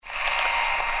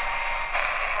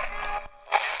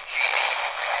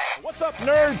up,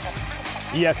 nerds?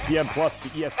 ESPN Plus, the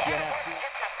ESPN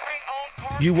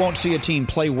app. You won't see a team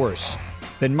play worse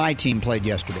than my team played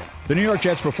yesterday. The New York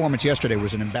Jets' performance yesterday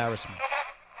was an embarrassment.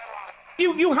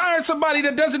 You hired somebody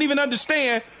that doesn't even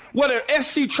understand what an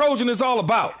SC Trojan is all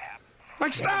about.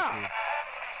 Like, stop.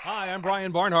 Hi, I'm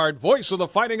Brian Barnhart, voice of the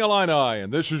Fighting Illini,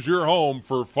 and this is your home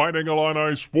for Fighting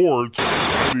Illini Sports.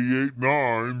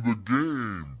 98.9 The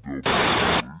Game.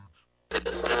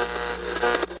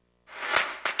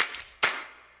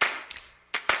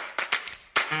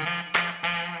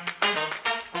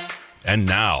 And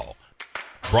now,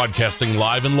 broadcasting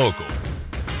live and local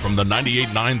from the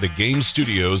 98.9 The Game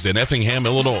studios in Effingham,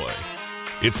 Illinois,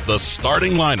 it's the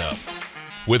starting lineup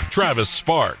with Travis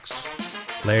Sparks,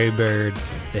 Larry Bird,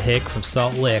 the Hick from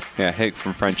Salt Lick. Yeah, Hick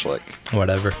from French Lick.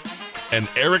 Whatever. and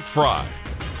Eric Fry.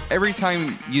 Every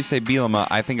time you say Bielema,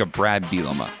 I think of Brad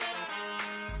Bielema.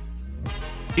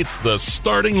 It's the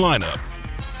starting lineup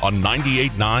on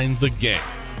 98.9 The Game.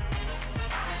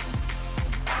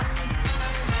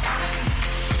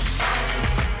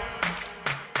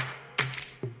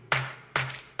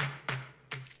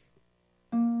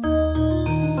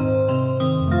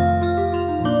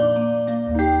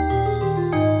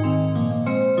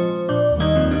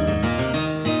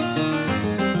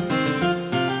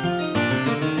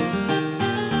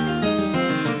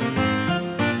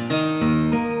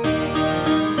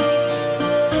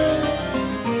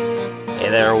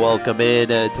 Welcome in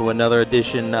to another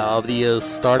edition of the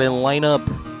starting lineup.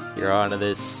 You're on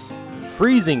this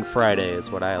freezing Friday is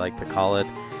what I like to call it.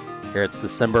 Here it's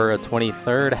December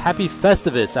 23rd. Happy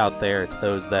Festivus out there to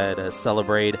those that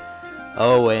celebrate.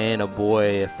 Oh, and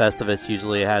boy, Festivus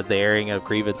usually has the airing of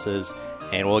grievances,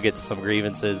 and we'll get to some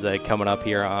grievances coming up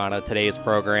here on today's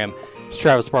program. It's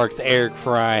Travis Sparks, Eric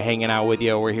Fry hanging out with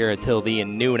you. We're here until the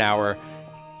noon hour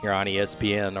here on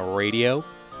ESPN Radio.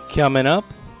 Coming up,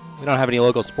 we don't have any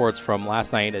local sports from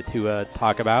last night to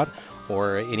talk about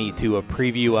or any to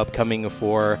preview upcoming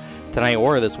for tonight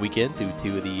or this weekend due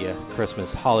to the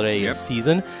Christmas holiday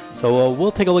season. So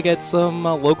we'll take a look at some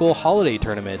local holiday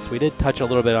tournaments. We did touch a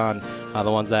little bit on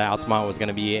the ones that Altamont was going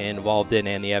to be involved in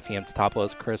and the FEM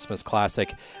Teutopolis Christmas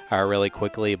Classic really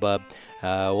quickly. But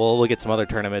we'll look at some other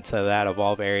tournaments that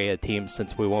involve area teams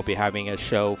since we won't be having a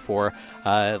show for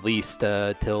at least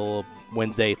till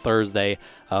Wednesday, Thursday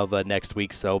of next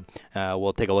week. So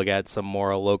we'll take a look at some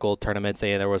more local tournaments,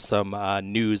 and there was some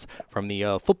news from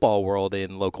the football world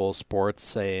in local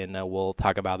sports, and we'll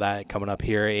talk about that coming up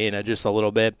here in just a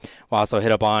little bit. We'll also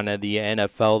hit up on the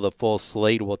NFL, the full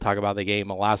slate. We'll talk about the game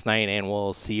last night, and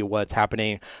we'll see what's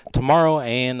happening tomorrow,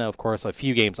 and of course a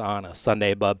few games on a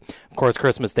Sunday. But of course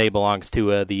Christmas Day belongs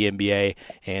to the NBA,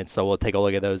 and so we'll take a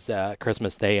look at those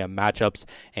Christmas Day matchups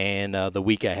and the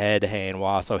week ahead, and we'll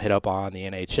also hit up on the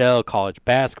NHL, college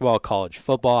basketball, college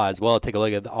football as well. Take a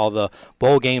look at all the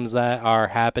bowl games that are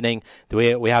happening.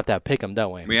 We have to have Pick'em,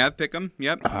 don't we? We have Pick'em.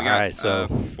 Yep. All we got right, so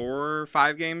 4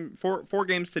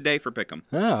 games today for Pick'em.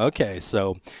 Oh, okay.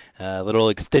 So little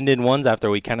extended ones after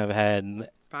we kind of had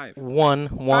Five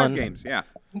games. Yeah.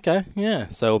 Okay. Yeah.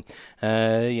 So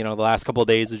the last couple of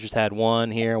days we just had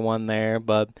one here, one there,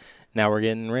 but now we're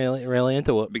getting really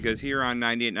into it. Because here on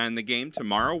 98.9 The Game,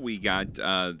 tomorrow we got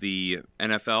the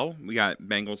NFL. We got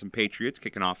Bengals and Patriots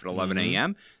kicking off at 11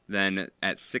 a.m. Then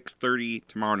at 6:30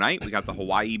 tomorrow night, we got the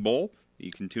Hawaii Bowl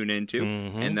you can tune into.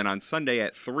 And then on Sunday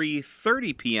at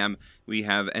 3:30 p.m., we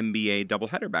have NBA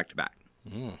doubleheader back-to-back.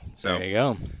 So there you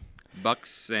go.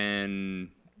 Bucks and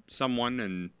someone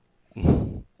and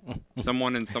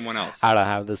someone else. I don't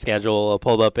have the schedule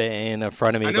pulled up in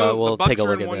front of me, but we'll take a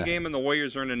look at that. The Bucks are in one game and the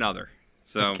Warriors are in another.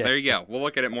 So There you go. We'll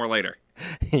look at it more later.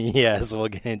 Yes, we'll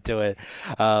get into it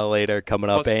later coming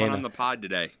up. Plus one on the pod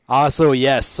today. Also,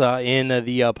 yes, in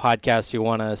the podcast, you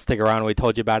want to stick around. We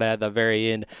told you about it at the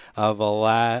very end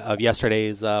of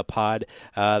yesterday's pod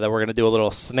that we're going to do a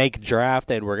little snake draft,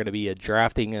 and we're going to be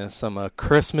drafting some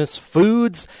Christmas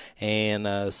foods.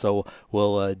 And so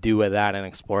we'll do that and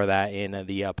explore that in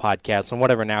the podcast. And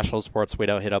whatever national sports we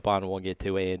don't hit up on, we'll get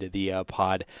to in the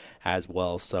pod as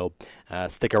well. So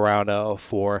stick around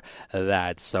for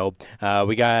that. So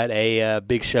we got a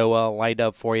big show lined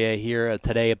up for you here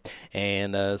today,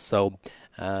 and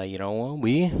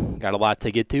we got a lot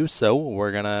to get to, so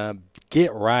we're going to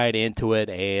get right into it,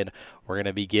 and we're going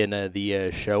to begin the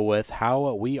show with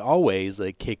how we always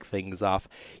kick things off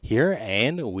here,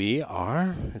 and we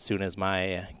are, as soon as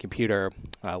my computer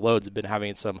loads, been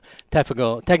having some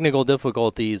technical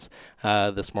difficulties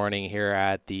this morning here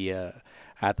at the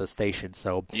station.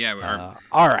 So yeah, we are.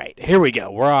 All right, here we go.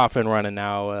 We're off and running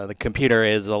now. The computer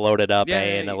is loaded up,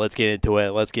 and let's get into it.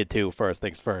 Let's get to first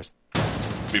things first.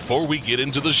 Before we get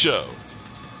into the show,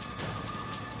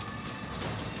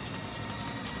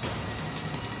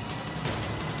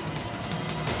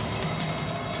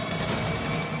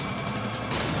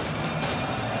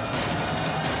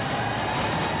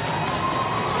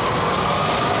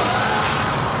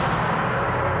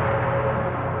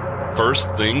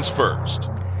 First things first.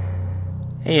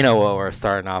 You know what we're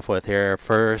starting off with here.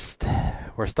 First,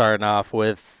 we're starting off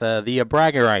with the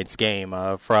bragging rights game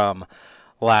from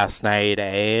last night,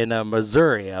 and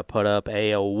Missouri put up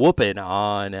a whooping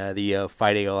on the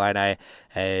Fighting Illini,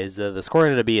 as the score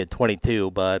ended up being 22,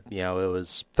 but it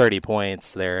was 30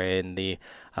 points there in the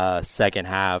second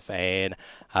half, and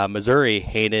Missouri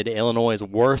hated Illinois'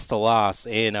 worst loss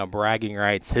in bragging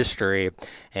rights history,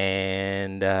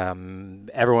 and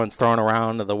everyone's throwing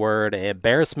around the word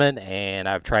embarrassment, and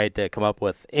I've tried to come up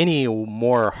with any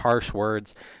more harsh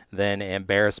words than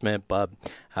embarrassment, but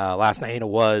last night it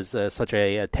was such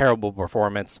a terrible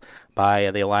performance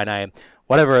by the Illini.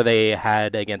 Whatever they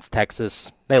had against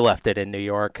Texas, they left it in New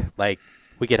York. Like,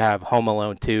 we could have Home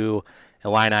Alone 2,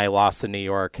 Illini lost in New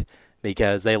York,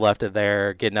 because they left it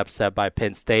there, getting upset by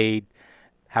Penn State,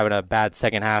 having a bad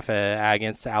second half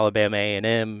against Alabama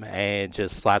A&M, and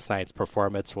just last night's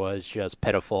performance was just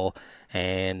pitiful.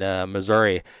 And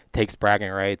Missouri takes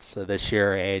bragging rights this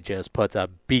year and just puts a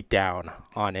beat down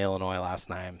on Illinois last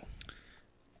night.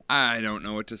 I don't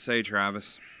know what to say,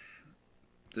 Travis.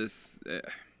 This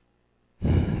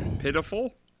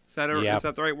pitiful? Is that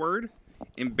the right word?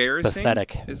 Embarrassing?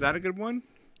 Pathetic. Is that a good one?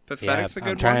 Pathetic's a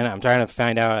good one. one. I'm trying to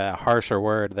find out a harsher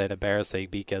word than embarrassing,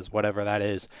 because whatever that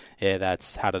is,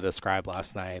 that's how to describe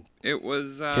last night. It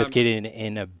was just getting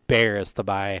embarrassed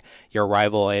by your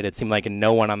rival, and it seemed like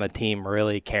no one on the team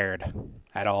really cared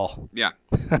at all. Yeah,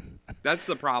 that's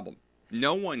the problem.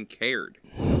 No one cared.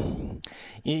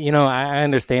 I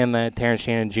understand that Terrence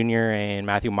Shannon Jr. and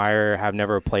Matthew Meyer have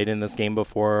never played in this game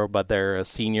before, but they're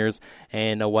seniors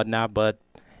and whatnot, but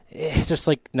it's just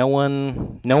like no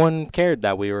one cared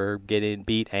that we were getting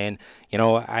beat. And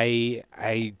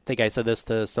I think I said this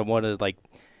to someone, like,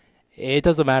 it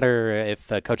doesn't matter if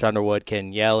Coach Underwood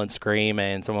can yell and scream,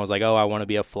 and someone was like, oh, I want to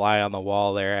be a fly on the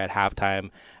wall there at halftime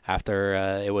after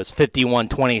it was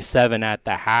 51-27 at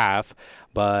the half,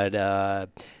 but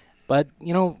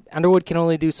Underwood can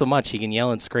only do so much. He can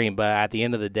yell and scream, but at the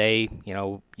end of the day,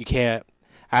 you can't.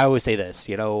 I always say this,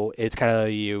 it's kind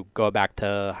of, you go back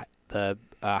to the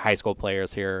high school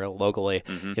players here locally.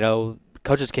 Mm-hmm.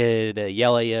 Coaches can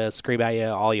yell at you, scream at you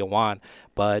all you want,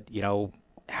 but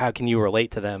how can you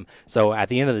relate to them? So at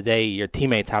the end of the day, your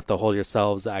teammates have to hold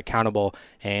yourselves accountable,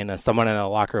 and someone in the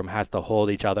locker room has to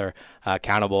hold each other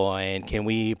accountable. And can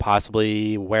we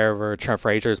possibly, wherever Trent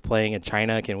Frazier is playing in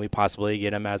China, can we possibly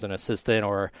get him as an assistant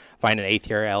or find an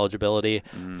 8th-year eligibility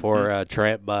for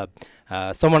Trent? But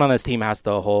someone on this team has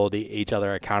to hold each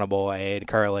other accountable, and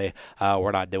currently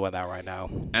we're not doing that right now.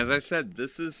 As I said,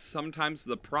 this is sometimes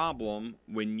the problem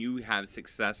when you have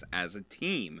success as a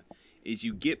team, is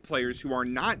you get players who are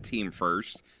not team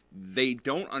first. They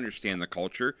don't understand the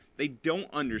culture. They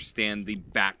don't understand the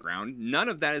background. None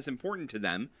of that is important to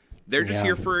them. They're just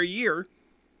here for a year,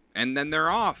 and then they're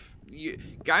off.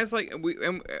 Guys like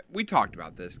we talked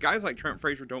about this. Guys like Trent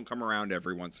Frazier don't come around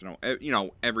every once in a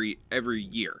every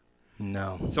year.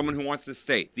 No. Someone who wants to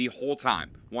stay the whole time,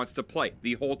 wants to play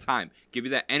the whole time, give you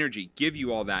that energy, give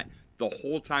you all that the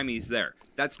whole time he's there.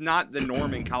 That's not the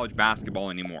norm in college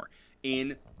basketball anymore.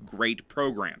 In great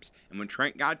programs. And when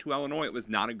Trent got to Illinois, it was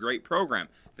not a great program.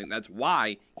 I think that's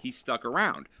why he stuck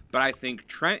around. But I think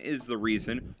Trent is the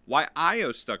reason why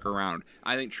Io stuck around.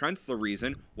 I think Trent's the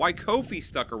reason why Kofi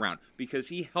stuck around, because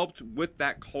he helped with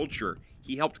that culture.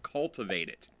 He helped cultivate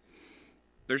it.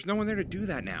 There's no one there to do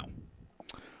that now.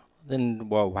 Then,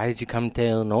 why did you come to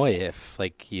Illinois if,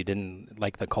 you didn't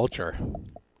like the culture?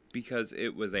 Because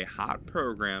it was a hot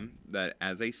program that,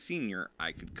 as a senior,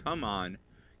 I could come on,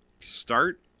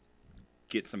 start,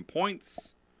 get some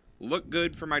points, look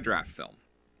good for my draft film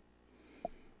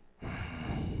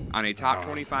on a top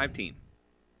 25 team.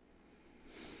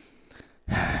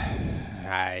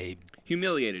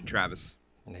 Humiliated, Travis.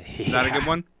 Is that a good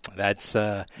one? That's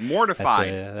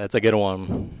mortified. That's a good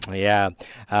one. Yeah.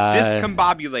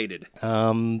 Discombobulated.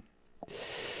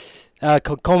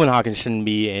 Coleman Hawkins shouldn't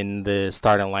be in the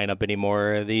starting lineup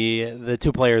anymore. The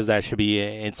two players that should be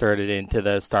inserted into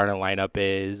the starting lineup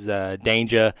is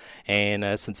Danger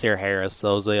and Sincere Harris.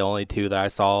 Those are the only two that I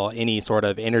saw any sort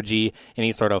of energy,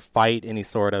 any sort of fight, any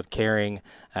sort of caring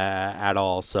at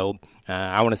all. So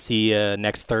I want to see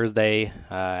next Thursday.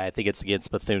 I think it's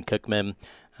against Bethune-Cookman.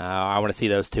 I want to see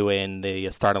those two in the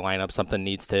starting lineup. Something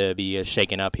needs to be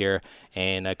shaken up here,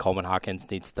 and Coleman Hawkins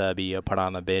needs to be put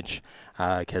on the bench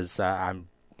because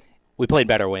we played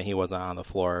better when he wasn't on the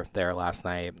floor there last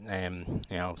night. And,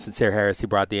 Sincere Harris, he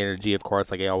brought the energy, of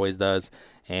course, like he always does,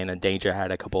 and Danger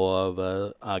had a couple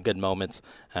of good moments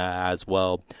as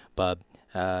well. But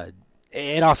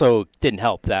it also didn't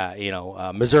help that,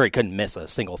 Missouri couldn't miss a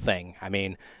single thing. I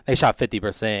mean, they shot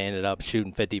 50%, ended up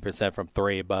shooting 50% from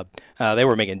three, but they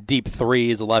were making deep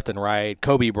threes left and right.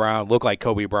 Kobe Brown looked like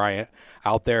Kobe Bryant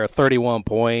out there, 31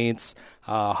 points.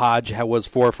 Hodge was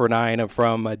 4 for 9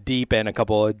 from deep and a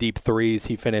couple of deep threes.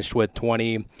 He finished with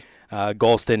 20.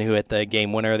 Golston, who hit the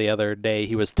game winner the other day,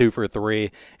 he was 2 for 3,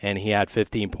 and he had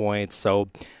 15 points. So,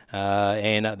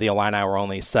 and the Illini were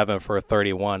only 7 for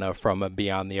 31 from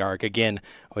beyond the arc. Again,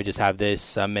 we just have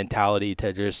this mentality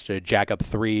to just jack up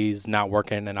threes, not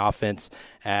working in offense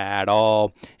at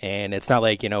all. And it's not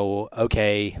like,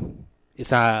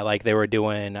 it's not like they were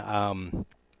doing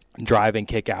driving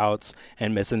kickouts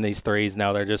and missing these threes.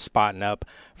 No, they're just spotting up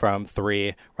from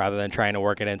 3 rather than trying to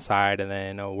work it inside and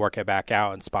then work it back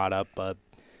out and spot up. But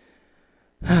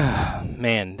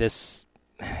man, this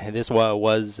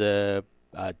was a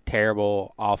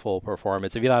terrible, awful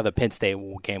performance. If you thought the Penn State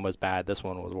game was bad, this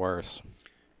one was worse.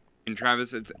 And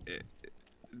Travis,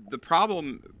 the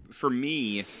problem for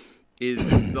me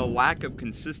is the lack of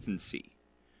consistency.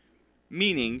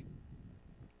 Meaning,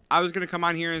 I was going to come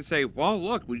on here and say, well,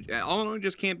 look, Illinois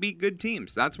just can't beat good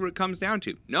teams. That's what it comes down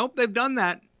to. Nope, they've done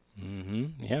that.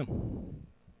 Mm-hmm. Yeah.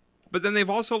 But then they've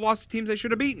also lost to teams they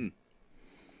should have beaten.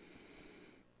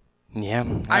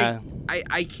 Yeah.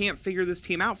 I can't figure this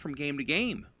team out from game to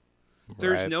game.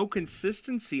 There's no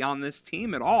consistency on this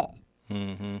team at all.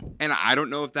 Mm-hmm. And I don't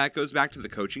know if that goes back to the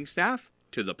coaching staff,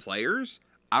 to the players.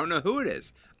 I don't know who it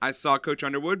is. I saw Coach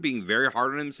Underwood being very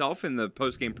hard on himself in the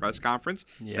post-game press conference,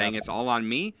 saying it's all on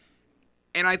me.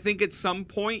 And I think at some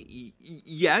point,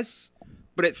 yes,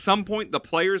 but at some point the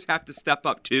players have to step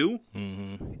up too.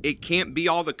 Mm-hmm. It can't be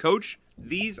all the coach.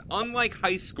 These, unlike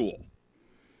high school,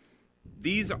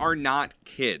 these are not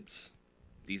kids.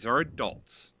 These are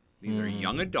adults. These are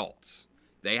young adults.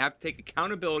 They have to take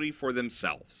accountability for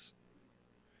themselves.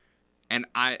 And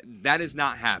that is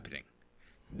not happening.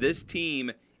 This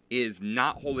team is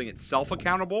not holding itself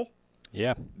accountable.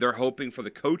 Yeah. They're hoping for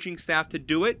the coaching staff to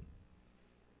do it.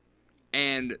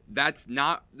 And that's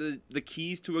not the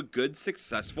keys to a good,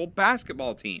 successful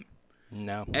basketball team.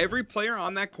 No. Every player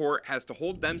on that court has to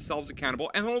hold themselves accountable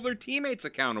and hold their teammates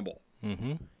accountable. Mm-hmm.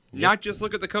 Yep. Not just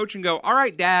look at the coach and go, all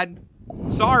right, Dad,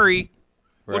 sorry.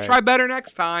 Right. We'll try better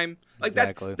next time. Like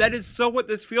Exactly. that is so what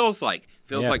this feels like.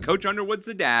 Feels Yeah. like Coach Underwood's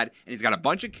the dad, and he's got a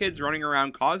bunch of kids running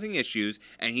around causing issues,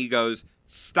 and he goes,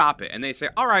 stop it. And they say,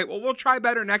 all right, well, we'll try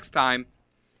better next time.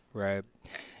 Right.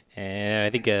 And I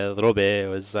think a little bit it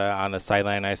was on the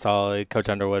sideline. I saw Coach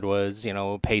Underwood was,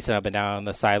 pacing up and down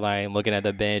the sideline, looking at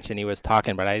the bench, and he was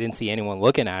talking, but I didn't see anyone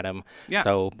looking at him. Yeah.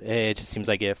 So it just seems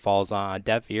like it falls on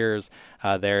deaf ears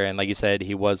there. And like you said,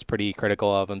 he was pretty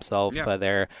critical of himself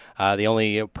there. The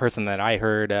only person that I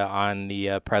heard on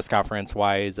the press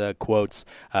conference-wise quotes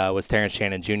was Terrence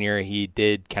Shannon Jr. He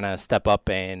did kind of step up,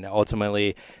 and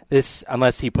ultimately this,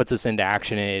 unless he puts this into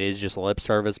action, it is just lip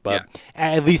service. But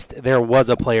at least there was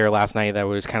a player last night that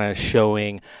was kind of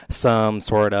showing some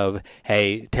sort of,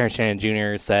 hey, Terrence Shannon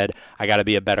Jr. said, I got to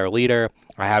be a better leader.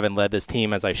 I haven't led this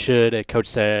team as I should. Coach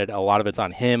said a lot of it's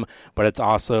on him, but it's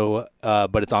also,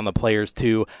 but it's on the players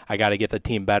too. I got to get the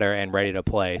team better and ready to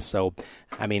play. So,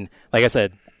 I mean, like I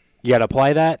said, you got to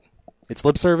apply that. It's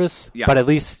lip service, but at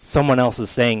least someone else is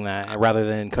saying that rather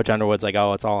than Coach Underwood's like,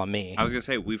 oh, it's all on me. I was going to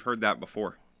say, we've heard that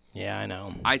before. Yeah, I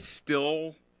know.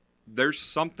 There's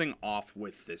something off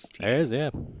with this team. There is, yeah.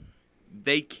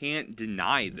 They can't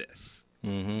deny this.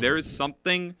 Mm-hmm. There is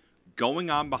something going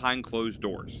on behind closed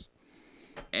doors.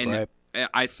 And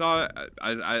I saw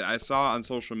on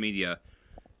social media,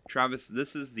 Travis,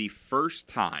 this is the first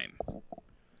time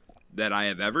that I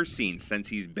have ever seen since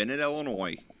he's been at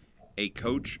Illinois a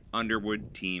Coach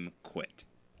Underwood team quit.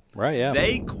 Right, yeah.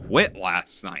 They quit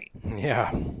last night.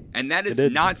 Yeah. And that is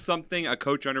not something a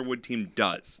Coach Underwood team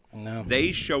does. No.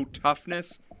 They show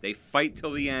toughness. They fight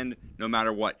till the end, no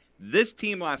matter what. This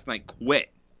team last night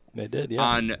quit. They did, yeah.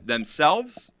 On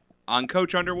themselves, on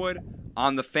Coach Underwood,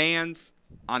 on the fans,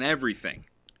 on everything.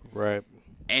 Right.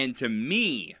 And to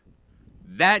me,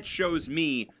 that shows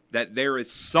me that there is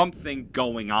something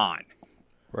going on.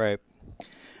 Right.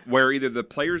 Where either the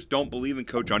players don't believe in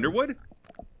Coach Underwood,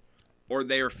 or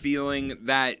they are feeling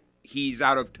that he's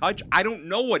out of touch. I don't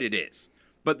know what it is.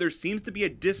 But there seems to be a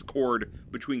discord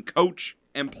between coach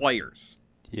and players.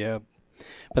 Yeah.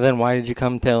 But then why did you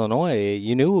come to Illinois?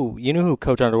 You knew who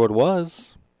Coach Underwood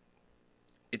was.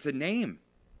 It's a name.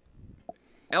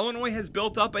 Illinois has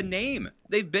built up a name.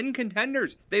 They've been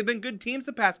contenders. They've been good teams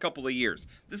the past couple of years.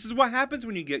 This is what happens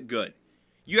when you get good.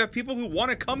 You have people who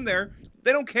want to come there.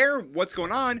 They don't care what's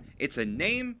going on. It's a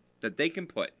name that they can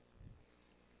put.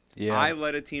 Yeah. I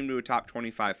led a team to a top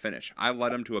 25 finish. I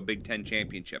led them to a Big Ten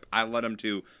championship. I led them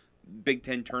to Big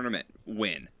Ten tournament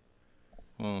win.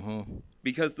 Mm-hmm.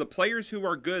 Because the players who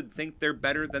are good think they're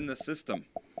better than the system.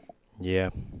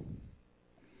 Yeah.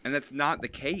 And that's not the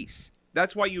case.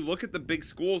 That's why you look at the big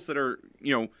schools that are,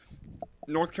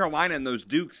 North Carolina and those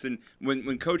Dukes. And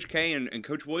when Coach K and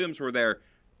Coach Williams were there,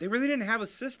 they really didn't have a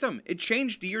system. It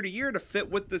changed year to year to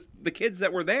fit with the kids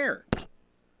that were there.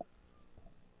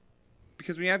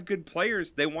 Because when you have good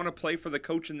players, they want to play for the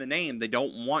coach and the name. They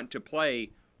don't want to play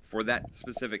for that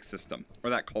specific system or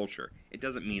that culture. It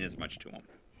doesn't mean as much to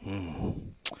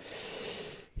them.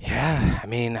 Yeah, I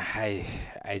mean, I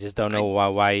just don't know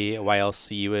why else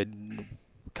you would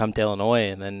come to Illinois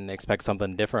and then expect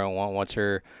something different once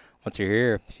you're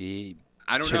here.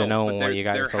 I don't should have know known what you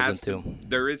got yourselves into.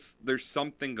 There's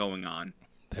something going on.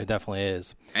 There definitely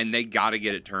is, and they got to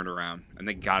get it turned around, and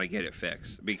they got to get it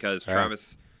fixed because right.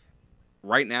 Travis.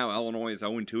 Right now, Illinois is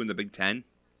 0-2 in the Big Ten.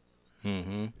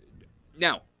 Mm-hmm.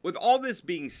 Now, with all this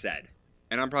being said,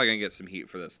 and I'm probably going to get some heat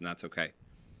for this, and that's okay.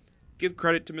 Give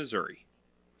credit to Missouri.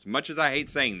 As much as I hate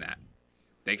saying that,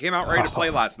 they came out ready to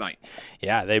play last night.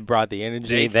 Yeah, they brought the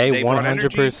energy. They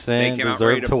 100%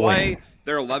 deserve to win.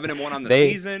 They're 11-1 on the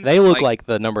season. They look like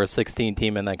the number 16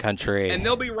 team in the country. And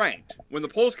they'll be ranked. When the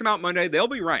polls come out Monday, they'll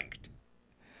be ranked.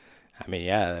 I mean,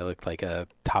 yeah, they looked like a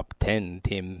top 10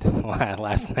 team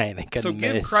last night. They couldn't miss.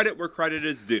 So give credit where credit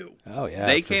is due. Oh, yeah,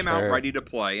 they came out ready to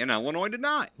play, and Illinois did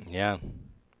not. Yeah,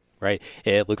 right.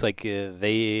 It looks like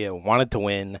they wanted to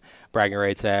win. Bragging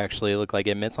rights actually looked like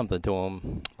it meant something to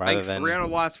them. Rather than 3 out of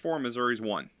the last 4, Missouri's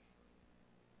won.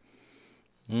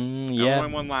 Yeah.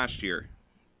 Illinois won last year.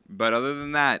 But other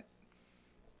than that,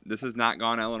 this has not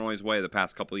gone Illinois' way the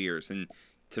past couple of years. And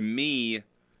to me,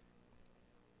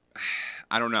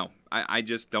 I don't know. I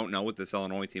just don't know with this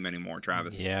Illinois team anymore,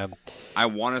 Travis. Yeah. I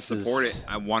want to support it.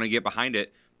 I want to get behind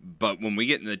it. But when we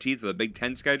get in the teeth of the Big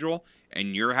Ten schedule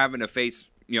and you're having to face,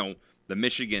 the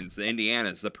Michigans, the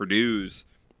Indianas, the Purdues,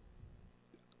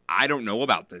 I don't know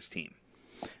about this team.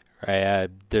 Right,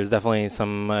 there's definitely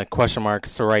some question marks.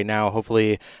 So right now,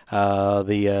 hopefully,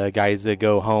 the guys that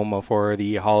go home for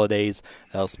the holidays,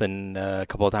 they'll spend a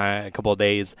couple of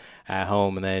days at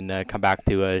home, and then come back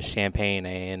to Champaign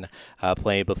and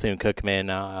play Bethune-Cookman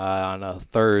on a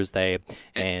Thursday.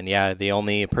 And yeah, the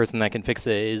only person that can fix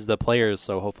it is the players.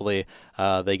 So hopefully,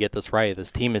 they get this right.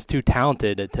 This team is too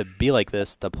talented to be like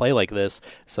this, to play like this.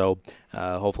 So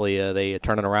hopefully, they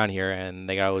turn it around here, and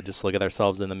they gotta just look at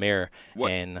themselves in the mirror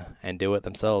and do it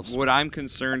themselves. What I'm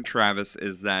concerned, Travis,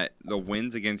 is that the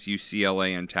wins against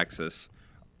UCLA and Texas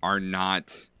are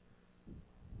not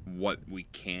what we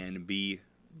can be.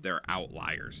 They're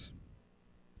outliers.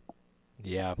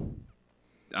 Yeah.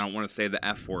 I don't want to say the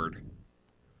F word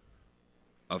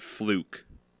of fluke,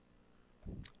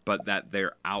 but that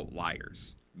they're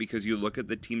outliers. Because you look at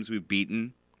the teams we've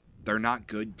beaten, they're not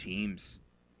good teams.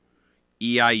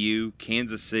 EIU,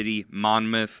 Kansas City,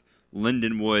 Monmouth,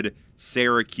 Lindenwood,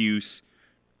 Syracuse,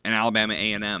 and Alabama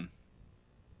A&M.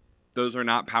 Those are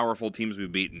not powerful teams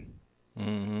we've beaten.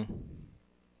 Mm-hmm.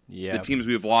 Yeah. The teams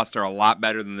we've lost are a lot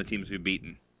better than the teams we've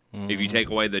beaten. Mm-hmm. If you take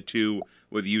away the 2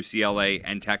 with UCLA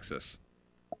and Texas.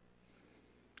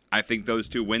 I think those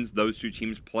 2 wins, those 2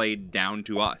 teams played down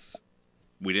to us.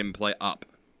 We didn't play up.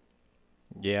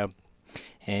 Yeah.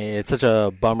 And it's such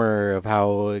a bummer of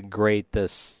how great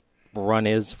this run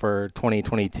is for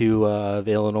 2022 of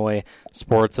Illinois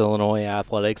sports. Illinois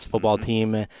athletics football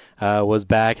team was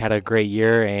back, had a great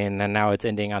year, and now it's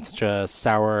ending on such a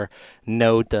sour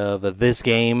note of this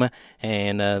game.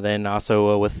 And then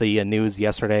also with the news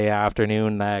yesterday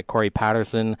afternoon that Corey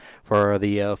Patterson for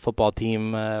the football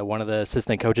team, one of the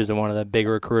assistant coaches and one of the big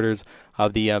recruiters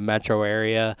of the metro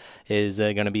area, is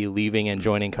going to be leaving and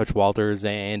joining Coach Walters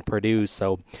and Purdue.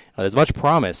 So there's much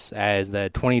promise as the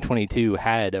 2022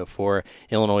 had for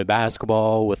Illinois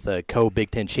basketball with the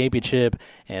co-Big Ten championship,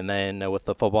 and then with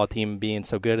the football team being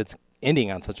so good, it's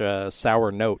ending on such a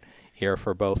sour note here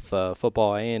for both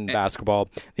football and basketball.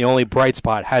 The only bright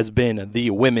spot has been the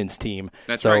women's team.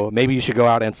 That's so right. Maybe you should go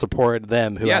out and support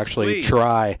them who Yes, actually please.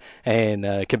 try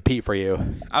and compete for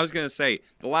you. I was going to say,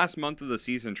 the last month of the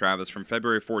season, Travis, from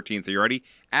February 14th, are you ready?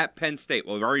 At Penn State.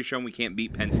 Well, we've already shown we can't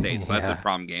beat Penn State, so that's a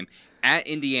problem game. At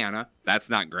Indiana, that's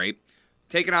not great.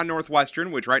 Taking on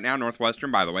Northwestern, which right now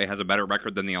Northwestern, by the way, has a better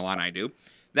record than the Illini do.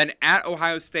 Then at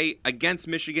Ohio State, against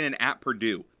Michigan, and at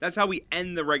Purdue. That's how we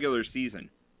end the regular season.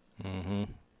 Mm-hmm.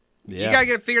 Yeah. You got to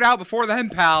get it figured out before then,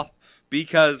 pal,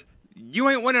 because you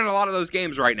ain't winning a lot of those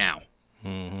games right now.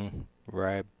 Mm-hmm.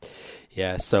 Right.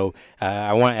 Yeah, so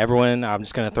I want everyone, I'm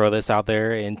just going to throw this out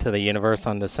there into the universe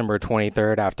on December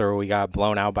 23rd after we got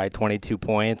blown out by 22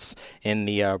 points in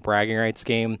the bragging rights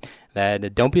game,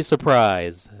 that don't be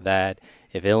surprised that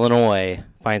if Illinois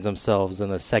finds themselves in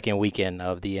the second weekend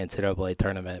of the NCAA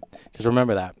tournament. Just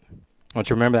remember that. I want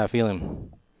you to remember that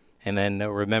feeling. And then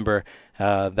remember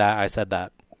that I said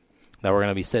that we're going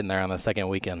to be sitting there on the second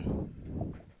weekend.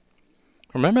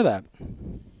 Remember that.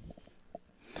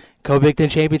 Co-Big Ten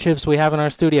championships we have in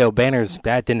our studio. Banners,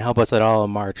 that didn't help us at all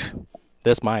in March.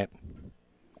 This might.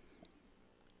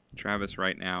 Travis,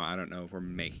 right now, I don't know if we're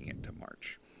making it to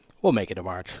March. We'll make it to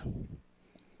March.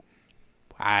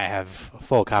 I have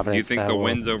full confidence. Do you think the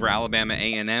wins over Alabama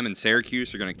A&M and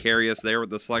Syracuse are going to carry us there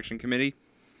with the selection committee?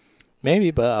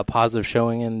 Maybe, but a positive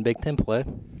showing in Big Ten play.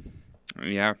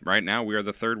 Yeah, right now we are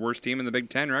the third worst team in the Big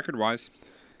Ten record-wise.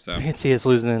 So I could see us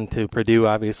losing to Purdue,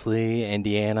 obviously.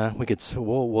 Indiana,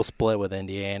 we'll split with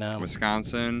Indiana.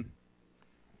 Wisconsin.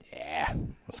 Yeah,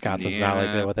 Wisconsin's not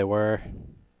like what they were.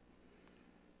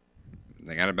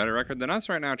 They got a better record than us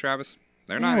right now, Travis.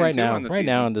 They're not right now. On the right season.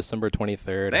 Now on December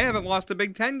 23rd. They haven't lost a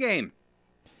Big Ten game.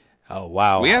 Oh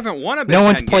wow! We haven't won a Big Ten. No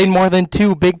one's Ten played game. more than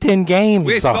 2 Big Ten games.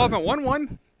 We still haven't won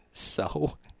one.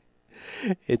 So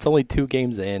it's only 2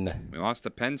 games in. We lost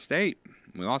to Penn State.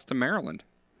 We lost to Maryland.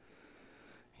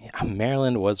 Yeah,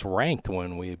 Maryland was ranked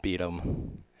when we beat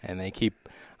them, and they keep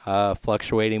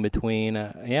fluctuating between.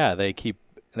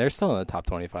 They're still in the top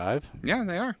 25. Yeah,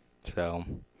 they are. So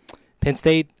Penn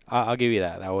State, I'll give you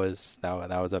that. That was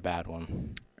a bad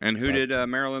one. And who did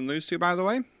Maryland lose to, by the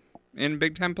way, in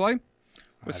Big Ten play?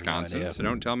 Wisconsin. No, so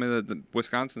don't tell me that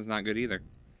Wisconsin's not good either.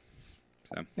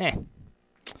 So.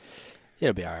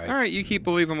 It'll be all right. All right, you keep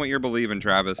believing what you're believing,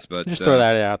 Travis. But just throw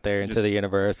that out there into the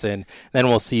universe, and then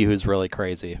we'll see who's really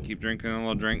crazy. Keep drinking a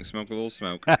little drink, smoke a little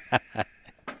smoke.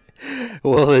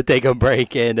 We'll take a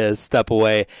break and step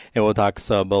away, and we'll talk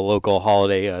some local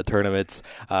holiday tournaments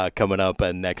coming up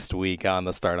next week on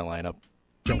the starting lineup.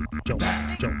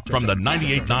 From the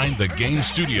 98.9 The Game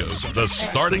Studios, the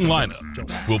starting lineup.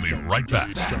 We'll be right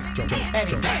back.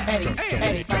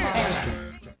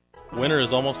 Winter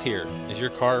is almost here. Is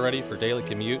your car ready for daily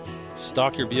commute?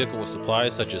 Stock your vehicle with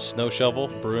supplies such as snow shovel,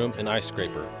 broom, and ice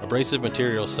scraper. Abrasive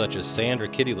materials such as sand or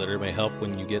kitty litter may help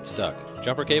when you get stuck.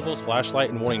 Jumper cables, flashlight,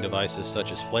 and warning devices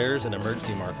such as flares and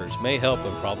emergency markers may help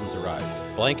when problems arise.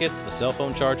 Blankets, a cell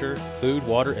phone charger, food,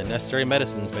 water, and necessary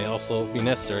medicines may also be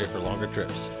necessary for longer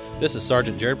trips. This is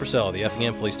Sergeant Jared Purcell of the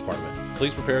Effingham Police Department.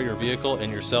 Please prepare your vehicle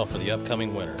and yourself for the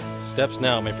upcoming winter. Steps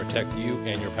now may protect you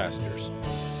and your passengers.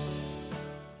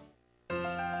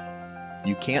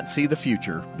 You can't see the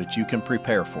future, but you can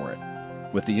prepare for it.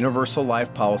 With the Universal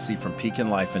Life Policy from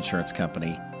Pekin Life Insurance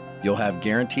Company, you'll have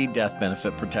guaranteed death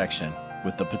benefit protection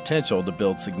with the potential to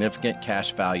build significant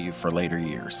cash value for later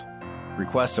years.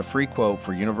 Request a free quote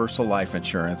for Universal Life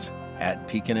Insurance at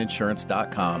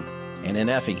pekininsurance.com, and in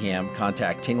Effingham,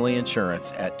 contact Tingley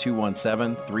Insurance at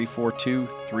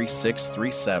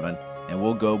 217-342-3637, and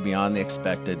we'll go beyond the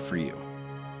expected for you.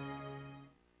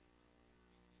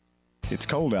 It's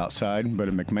cold outside, but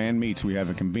at McMahon Meats, we have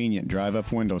a convenient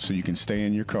drive-up window so you can stay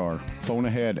in your car. Phone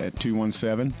ahead at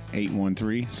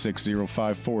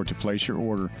 217-813-6054 to place your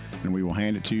order, and we will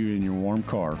hand it to you in your warm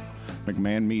car.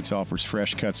 McMahon Meats offers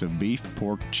fresh cuts of beef,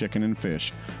 pork, chicken, and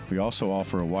fish. We also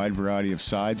offer a wide variety of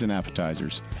sides and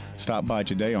appetizers. Stop by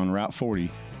today on Route 40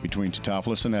 between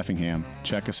Teutopolis and Effingham.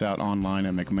 Check us out online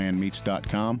at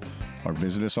McMahonMeats.com or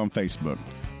visit us on Facebook.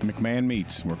 McMahon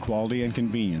Meats, where quality and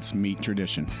convenience meet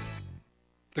tradition.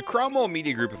 The Cromwell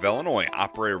Media Group of Illinois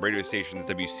operator radio stations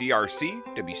WCRC,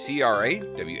 WCRA,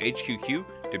 WHQQ,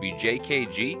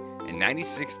 WJKG, and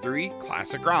 96.3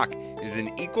 Classic Rock is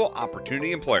an equal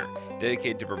opportunity employer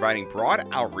dedicated to providing broad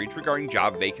outreach regarding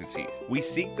job vacancies. We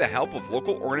seek the help of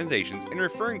local organizations in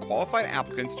referring qualified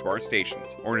applicants to our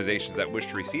stations. Organizations that wish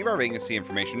to receive our vacancy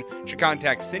information should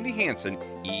contact Cindy Hansen,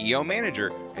 EEO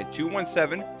Manager, at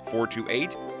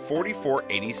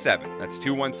 217-428-4487. That's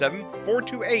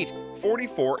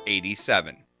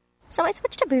 217-428-4487. So I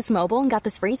switched to Boost Mobile and got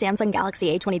this free Samsung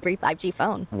Galaxy A23 5G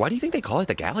phone. Why do you think they call it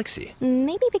the Galaxy?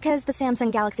 Maybe because the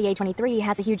Samsung Galaxy A23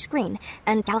 has a huge screen,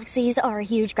 and galaxies are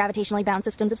huge gravitationally bound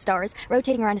systems of stars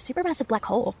rotating around a supermassive black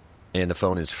hole. And the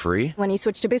phone is free? When you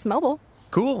switch to Boost Mobile.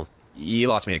 Cool. You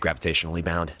lost me at gravitationally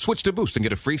bound. Switch to Boost and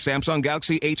get a free Samsung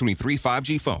Galaxy A23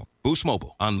 5G phone. Boost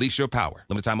Mobile. Unleash your power.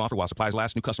 Limited time offer while supplies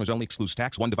last. New customers only. Excludes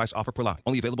tax. One device offer per line.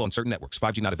 Only available on certain networks.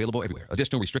 5G not available everywhere.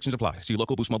 Additional restrictions apply. See your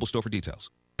local Boost Mobile store for details.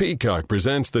 Peacock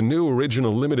presents the new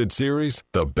original limited series,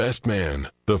 The Best Man.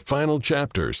 The final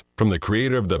chapters from the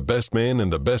creator of The Best Man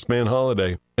and The Best Man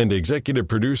Holiday and executive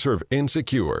producer of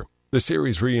Insecure. The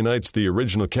series reunites the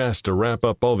original cast to wrap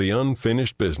up all the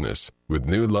unfinished business, with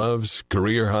new loves,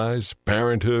 career highs,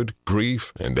 parenthood,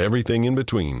 grief, and everything in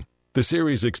between. The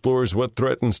series explores what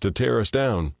threatens to tear us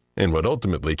down and what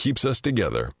ultimately keeps us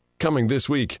together. Coming this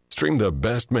week, stream The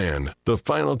Best Man, the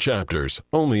final chapters,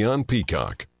 only on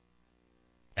Peacock.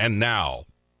 And now.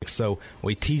 So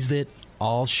we teased it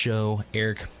all show.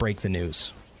 Eric, break the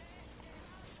news.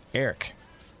 Eric,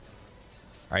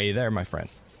 are you there, my friend?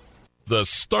 The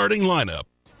starting lineup.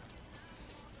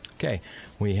 Okay,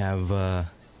 we have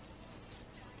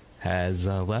has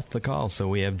left the call, so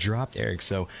we have dropped Eric.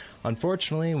 So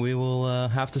unfortunately, we will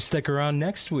have to stick around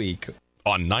next week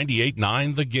on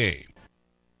 98.9 The Game.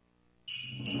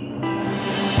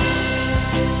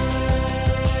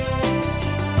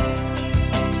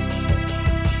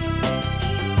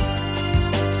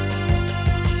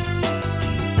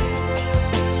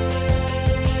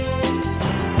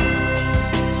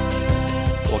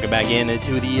 Welcome back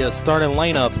into the starting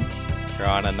lineup. You're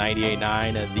on a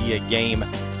 98.9 The Game,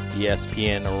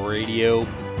 ESPN Radio.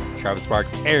 Travis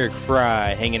Sparks, Eric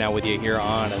Fry, hanging out with you here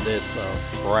on this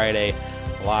Friday,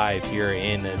 live here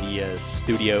in the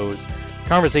studios.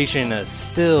 Conversation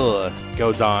still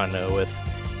goes on with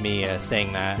me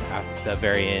saying that at the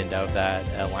very end of that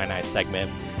Illini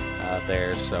segment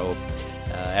there. So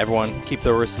everyone keep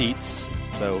the receipts.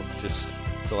 So just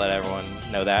to let everyone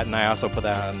know that. And I also put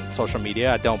that on social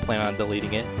media. I don't plan on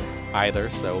deleting it either.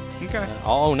 So okay.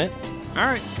 I'll own it. All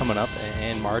right. Coming up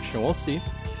in March, and we'll see.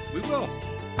 We will.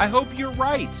 I hope you're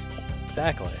right.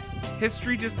 Exactly.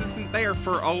 History just isn't there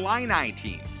for Illini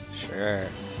teams. Sure.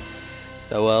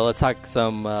 So let's talk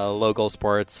some local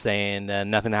sports. And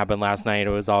nothing happened last night. It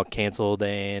was all canceled.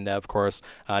 And, of course,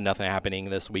 nothing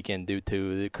happening this weekend due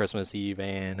to the Christmas Eve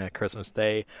and Christmas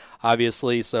Day,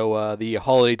 obviously. So the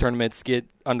holiday tournaments get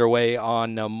underway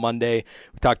on Monday.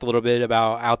 We talked a little bit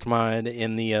about Altamont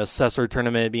in the Assessor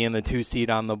tournament being the 2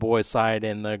 seed on the boys' side,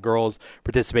 and the girls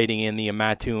participating in the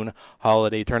Mattoon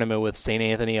holiday tournament with St.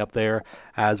 Anthony up there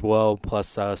as well,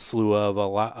 plus a slew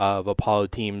of Apollo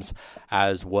teams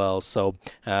as well. So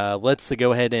let's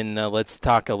go ahead and let's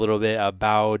talk a little bit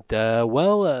about,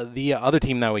 the other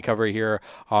team that we cover here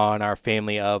on our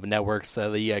family of networks,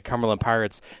 the Cumberland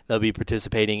Pirates. They'll be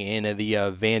participating in the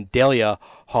Vandalia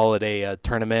holiday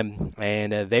tournament,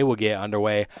 and they will get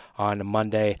underway on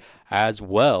Monday as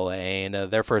well. And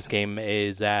their first game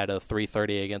is at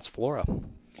 3:30 against Flora.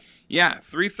 Yeah,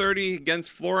 3:30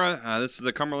 against Flora. This is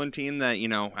a Cumberland team that,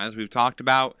 as we've talked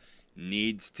about,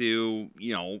 needs to,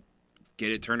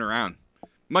 get it turned around.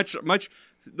 Much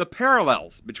the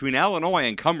parallels between Illinois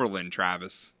and Cumberland,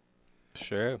 Travis.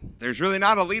 Sure. There's really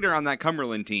not a leader on that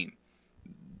Cumberland team.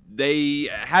 They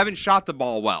haven't shot the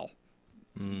ball well.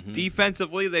 Mm-hmm.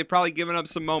 Defensively, they've probably given up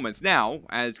some moments. Now,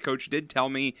 as Coach did tell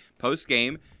me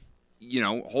post-game,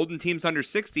 holding teams under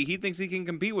 60, he thinks he can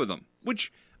compete with them,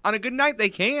 which on a good night they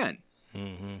can.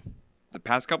 Mm-hmm. The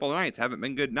past couple of nights haven't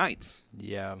been good nights.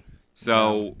 Yeah.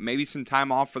 So maybe some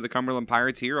time off for the Cumberland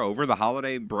Pirates here over the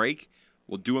holiday break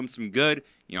will do them some good.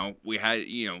 We had,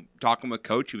 talking with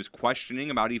Coach, he was questioning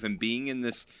about even being in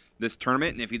this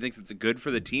tournament and if he thinks it's good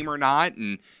for the team or not.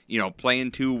 And,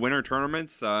 playing 2 winter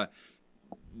tournaments,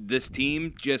 this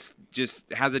team just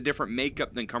has a different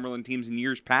makeup than Cumberland teams in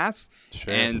years past.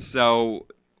 Sure. And so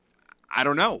I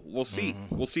don't know. We'll see.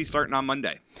 Mm-hmm. We'll see starting on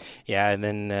Monday. Yeah, and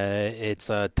then it's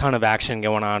a ton of action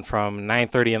going on from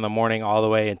 9:30 in the morning all the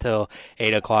way until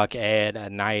 8 o'clock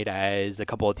at night, as a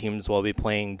couple of teams will be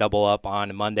playing double up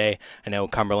on Monday. I know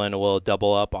Cumberland will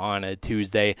double up on a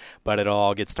Tuesday, but it'll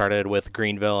all get started with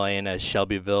Greenville and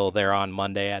Shelbyville there on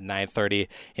Monday at 9:30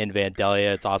 in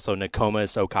Vandalia. It's also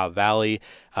Nokomis, Ocala Valley,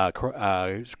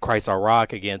 Chrysler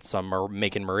Rock against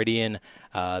Macon Meridian.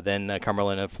 Then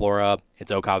Cumberland and Flora,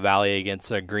 it's Ocala Valley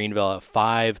against Greenville at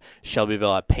 5,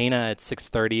 Shelbyville at Pana at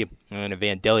 6:30, and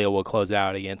Vandalia will close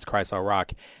out against Chrysler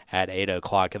Rock at 8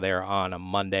 o'clock there on a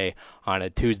Monday. On a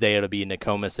Tuesday, it'll be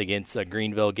Nokomis against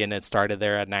Greenville, getting it started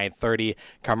there at 9:30.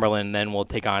 Cumberland then will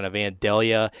take on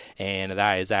Vandalia, and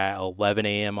that is at 11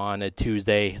 a.m. on a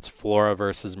Tuesday. It's Flora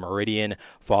versus Meridian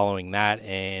following that,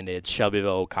 and it's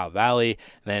Shelbyville, Ocala Valley.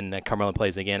 Then Cumberland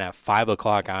plays again at 5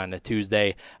 o'clock on a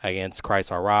Tuesday against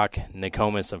Chrysler Rock,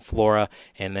 Nokomis, and Flora,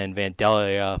 and then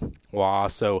Vandalia will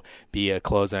also be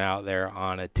closing out there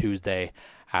on a Tuesday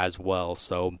as well.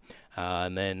 So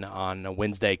and then on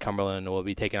Wednesday, Cumberland will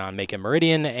be taking on Macon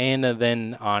Meridian, and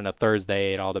then on a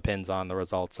Thursday, it all depends on the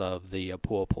results of the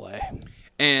pool play.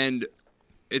 And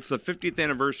it's the 50th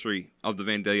anniversary of the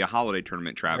Vandalia Holiday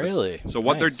Tournament, Travis. Really? So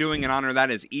what Nice. they're doing in honor of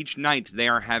that is each night they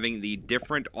are having the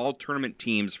different all-tournament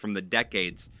teams from the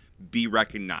decades be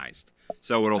recognized.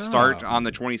 So it'll start on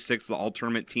the 26th, the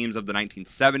all-tournament teams of the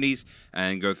 1970s,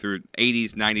 and go through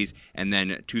 80s, 90s, and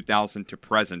then 2000 to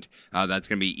present. That's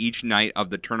going to be each night of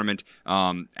the tournament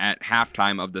at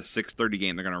halftime of the 6:30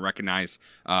 game. They're going to recognize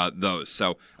those.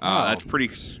 So that's pretty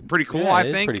cool, Yeah, I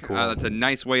think. Pretty cool. That's a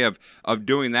nice way of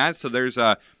doing that. So there's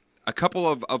a couple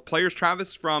of players,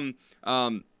 Travis, from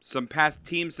some past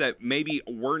teams that maybe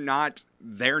were not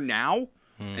there now.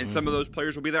 And some of those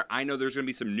players will be there. I know there's going to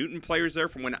be some Newton players there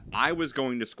from when I was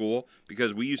going to school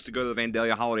because we used to go to the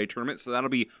Vandalia Holiday Tournament. So that'll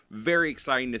be very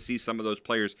exciting to see some of those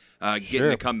players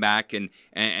getting to come back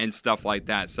and stuff like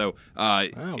that. So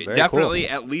definitely,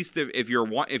 cool. At least if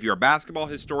you're a basketball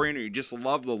historian or you just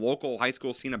love the local high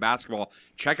school scene of basketball,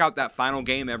 check out that final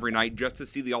game every night just to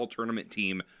see the all-tournament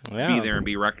team be there and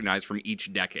be recognized from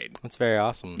each decade. That's very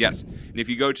awesome. Yes. And if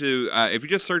you go to if you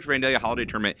just search Vandalia Holiday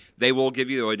Tournament, they will give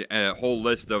you a whole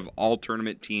list of all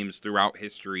tournament teams throughout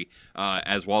history,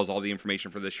 as well as all the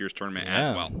information for this year's tournament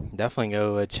as well. Definitely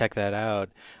go check that out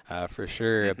for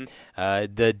sure.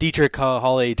 The Dietrich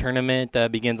Holiday Tournament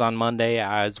begins on Monday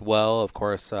as well. Of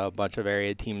course, a bunch of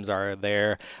area teams are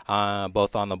there,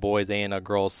 both on the boys and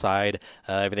girls side.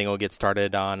 Everything will get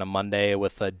started on a Monday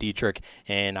with Dietrich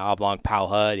and Oblong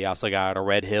Powhut. You also got a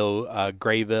Red Hill,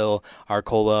 Grayville,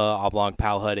 Arcola, Oblong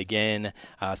Powhut again,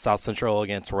 South Central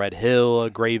against Red Hill,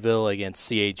 Grayville against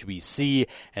CHBC,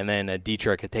 and then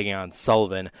Dietrich taking on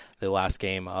Sullivan, the last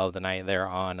game of the night there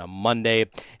on a Monday.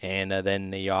 And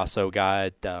then you also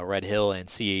got Red Hill and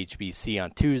CHBC on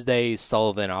Tuesday,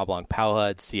 Sullivan, Oblong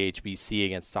Powhut, CHBC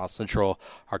against South Central,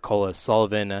 Arcola,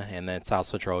 Sullivan, and then South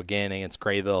Central again against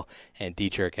Grayville, and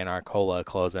Dietrich and Arcola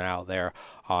closing out there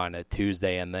on a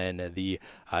Tuesday. And then the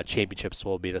championships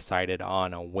will be decided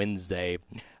on a Wednesday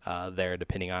there,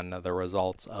 depending on the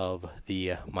results of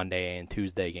the Monday and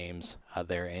Tuesday games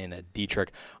there in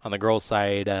Dietrich. On the girls'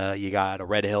 side, you got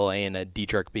Red Hill and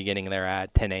Dietrich beginning there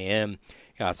at 10 a.m.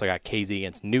 You also got KZ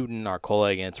against Newton,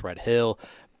 Arcola against Red Hill,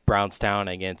 Brownstown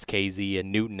against KZ,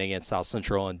 and Newton against South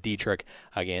Central, and Dietrich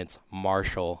against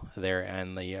Marshall there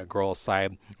on the girls'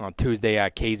 side. On Tuesday,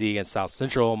 KZ against South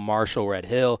Central, Marshall, Red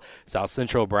Hill, South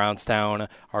Central, Brownstown,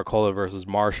 Arcola versus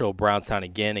Marshall, Brownstown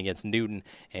again against Newton,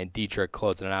 and Dietrich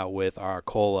closing it out with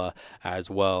Arcola as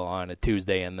well on a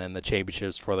Tuesday. And then the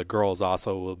championships for the girls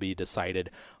also will be decided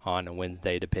on a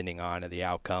Wednesday, depending on the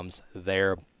outcomes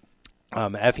there.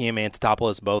 FEM and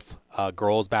Teutopolis, both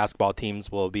girls basketball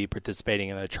teams, will be participating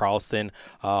in the Charleston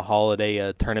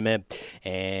Holiday Tournament.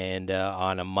 And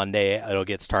on a Monday, it'll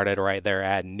get started right there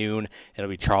at noon. It'll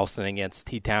be Charleston against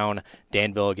T-Town,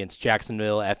 Danville against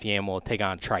Jacksonville. FEM will take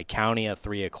on Tri-County at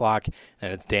 3 o'clock.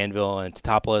 And it's Danville and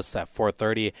Teutopolis at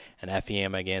 4:30, and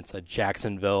FEM against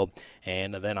Jacksonville.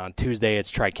 And then on Tuesday, it's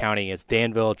Tri-County against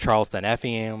Danville, Charleston,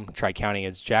 FEM, Tri-County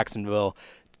against Jacksonville,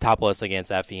 Teutopolis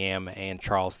against FEM, and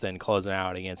Charleston closing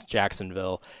out against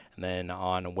Jacksonville. And then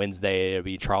on Wednesday, it'll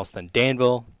be Charleston,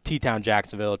 Danville, T-Town,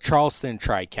 Jacksonville, Charleston,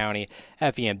 Tri-County,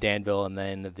 FEM, Danville, and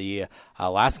then the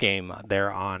last game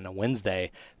there on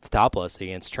Wednesday, Teutopolis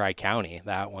against Tri-County.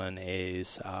 That one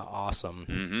is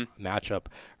awesome matchup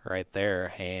right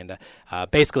there. And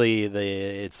basically,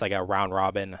 it's like a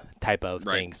round-robin type of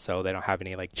thing, so they don't have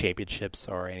any like championships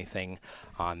or anything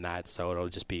on that. So it'll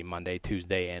just be Monday,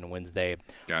 Tuesday, and Wednesday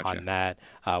on that.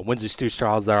 Windsor Stew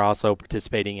Straws, they're also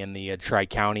participating in the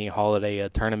Tri-County Holiday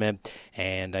Tournament.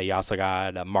 And you also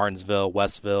got Martinsville,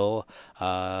 Westville,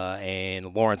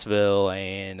 and Lawrenceville,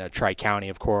 and Tri-County,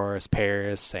 of course,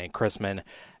 Paris, and Chrisman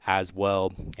as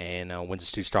well. And Windsor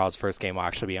Stew Straws' first game will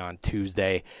actually be on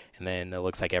Tuesday, and then it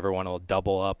looks like everyone will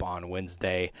double up on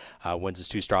Wednesday. Windsor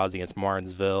Stew Straws against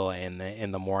Martinsville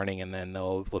in the morning, and then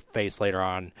they'll face later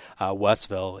on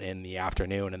Westville in the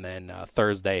afternoon, and then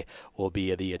Thursday will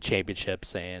be the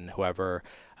championships, and whoever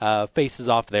faces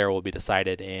off there will be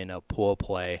decided in a pool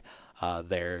play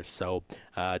there. So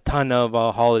a ton of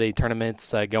holiday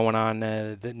tournaments going on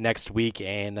next week,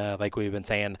 and like we've been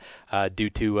saying, due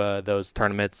to those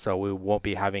tournaments, so we won't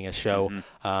be having a show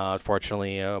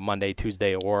unfortunately Monday,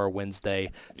 Tuesday, or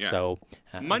Wednesday. So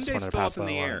Monday's still up in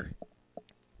the air.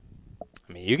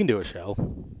 I mean, you can do a show.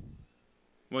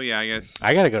 Well, yeah, I guess.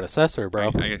 I got to go to Cessor, bro.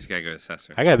 I guess you got to go to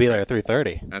Cessor. I got to be there at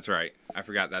 3:30. That's right. I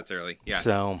forgot that's early. Yeah.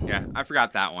 So yeah, I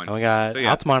forgot that one. And we got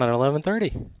Altamont at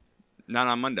 11:30. Not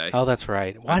on Monday. Oh, that's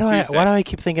right. Why do I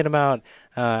keep thinking about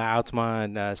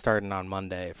Altamont starting on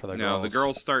Monday for the girls? No, the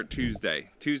girls start Tuesday.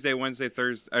 Tuesday, Wednesday,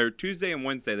 Thursday, or Tuesday and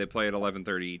Wednesday they play at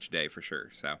 11:30 each day for sure.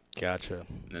 So gotcha.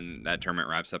 And then that tournament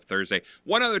wraps up Thursday.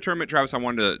 One other tournament, Travis, I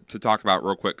wanted to talk about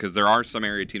real quick because there are some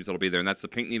area teams that'll be there, and that's the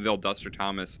Pinckneyville Duster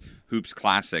Thomas Hoops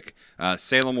Classic.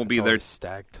 Salem will be there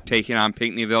stacked, taking on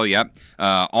Pinckneyville. Yep.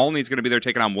 Olney's going to be there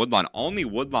taking on Woodlawn.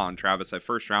 Olney-Woodlawn, Travis, a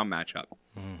first-round matchup.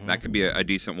 Mm-hmm. That could be a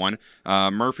decent one.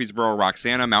 Murfreesboro,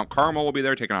 Roxana. Mount Carmel will be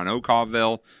there taking on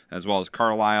Okawville, as well as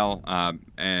Carlisle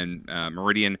and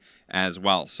Meridian as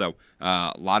well. So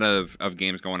a lot of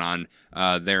games going on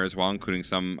there as well, including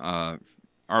some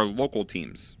our local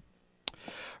teams.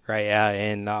 Right, yeah,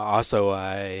 and also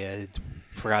I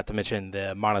forgot to mention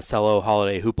the Monticello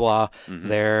Holiday Hoopla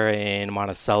there in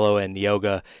Monticello, and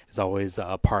yoga is always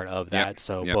a part of that.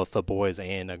 So both the boys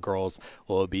and the girls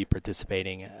will be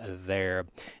participating there.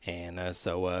 And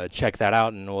so check that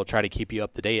out, and we'll try to keep you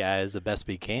up to date as best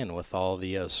we can with all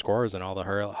the scores and all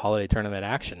the holiday tournament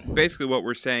action. Basically what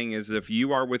we're saying is if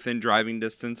you are within driving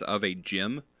distance of a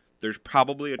gym, there's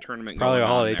probably a tournament going on. Probably a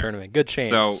holiday tournament. Good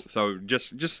chance. So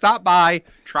just stop by,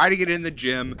 try to get in the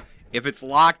gym. If it's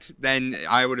locked, then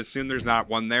I would assume there's not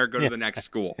one there. Go to the next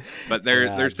school. But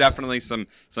there's definitely some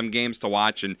games to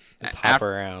watch, and just hop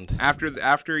around. After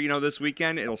this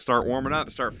weekend, it'll start warming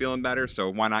up, start feeling better. So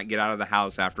why not get out of the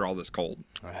house after all this cold?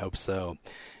 I hope so.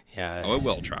 Yeah. Oh, it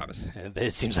will, Travis.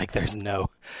 It seems like there's no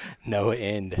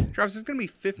end. Travis, it's going to be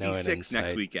 56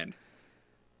 next weekend.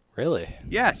 Really?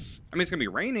 Yes. I mean, it's going to be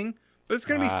raining. But it's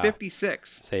going to be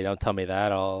 56. Say, don't tell me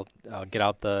that. I'll get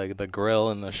out the grill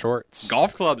and the shorts.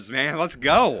 Golf clubs, man. Let's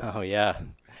go. Oh, yeah.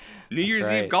 New Year's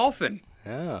Eve golfing.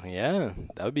 Oh, yeah.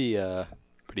 That would be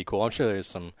pretty cool. I'm sure there's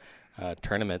some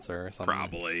tournaments or something.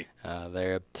 Probably.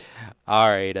 There. All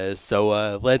right.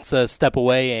 So let's step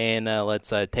away and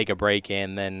let's take a break.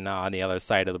 And then on the other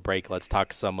side of the break, let's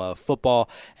talk some football,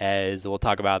 as we'll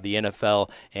talk about the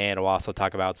NFL, and we'll also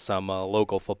talk about some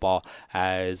local football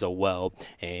as well.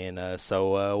 And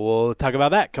so we'll talk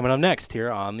about that coming up next here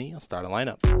on the Starting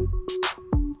Lineup.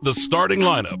 The Starting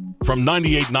Lineup from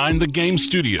 98.9 The Game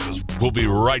Studios. We'll be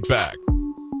right back.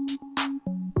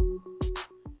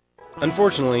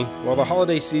 Unfortunately, while the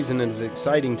holiday season is an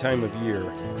exciting time of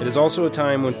year, it is also a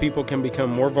time when people can become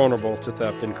more vulnerable to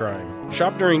theft and crime.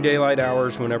 Shop during daylight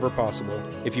hours whenever possible.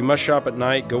 If you must shop at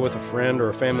night, go with a friend or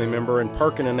a family member and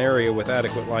park in an area with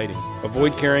adequate lighting.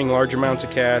 Avoid carrying large amounts of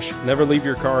cash. Never leave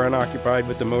your car unoccupied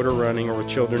with the motor running or with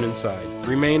children inside.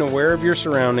 Remain aware of your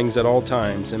surroundings at all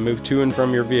times and move to and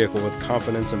from your vehicle with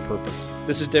confidence and purpose.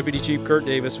 This is Deputy Chief Kurt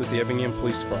Davis with the Effingham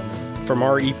Police Department. From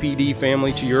our EPD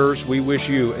family to yours, we wish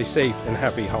you a safe and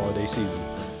happy holiday season.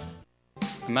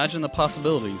 Imagine the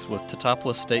possibilities with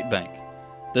Teutopolis State Bank.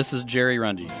 This is Jerry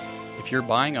Rundy. If you're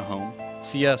buying a home,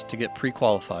 see us to get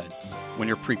pre-qualified. When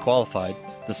you're pre-qualified,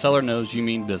 the seller knows you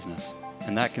mean business,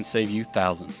 and that can save you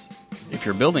thousands. If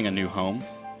you're building a new home,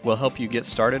 we'll help you get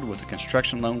started with a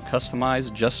construction loan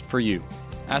customized just for you.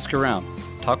 Ask around,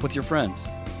 talk with your friends.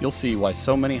 You'll see why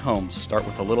so many homes start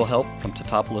with a little help from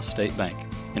Teutopolis State Bank.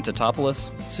 In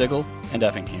Teutopolis, Sigel, and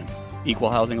Effingham. Equal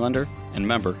housing lender and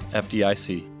member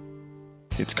FDIC.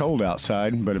 It's cold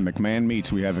outside, but at McMahon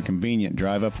Meats we have a convenient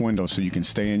drive-up window so you can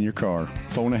stay in your car.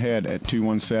 Phone ahead at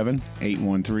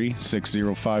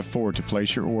 217-813-6054 to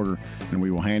place your order, and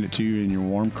we will hand it to you in your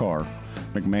warm car.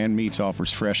 McMahon Meats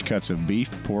offers fresh cuts of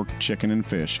beef, pork, chicken, and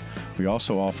fish. We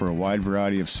also offer a wide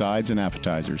variety of sides and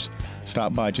appetizers.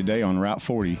 Stop by today on Route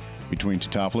 40 between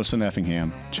Teutopolis and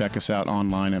Effingham. Check us out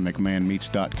online at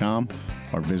McMahonMeats.com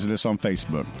or visit us on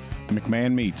Facebook.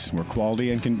 McMahon Meats, where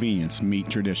quality and convenience meet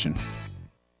tradition.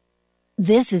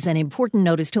 This is an important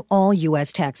notice to all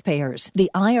U.S. taxpayers.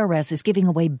 The IRS is giving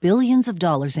away billions of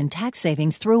dollars in tax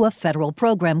savings through a federal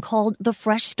program called the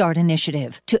Fresh Start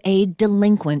Initiative to aid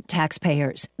delinquent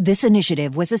taxpayers. This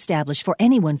initiative was established for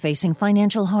anyone facing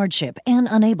financial hardship and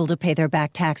unable to pay their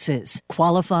back taxes.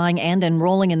 Qualifying and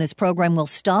enrolling in this program will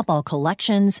stop all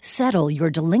collections, settle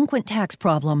your delinquent tax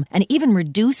problem, and even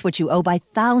reduce what you owe by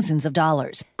thousands of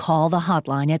dollars. Call the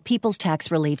hotline at People's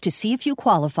Tax Relief to see if you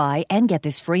qualify and get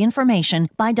this free information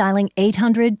by dialing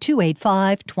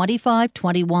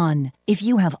 800-285-2521. If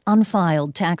you have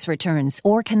unfiled tax returns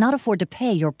or cannot afford to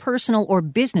pay your personal or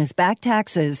business back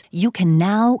taxes, you can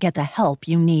now get the help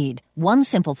you need. One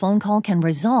simple phone call can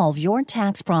resolve your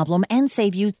tax problem and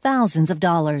save you thousands of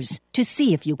dollars. To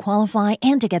see if you qualify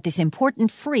and to get this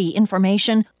important free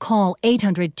information, call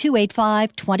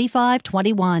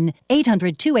 800-285-2521.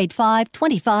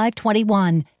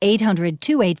 800-285-2521.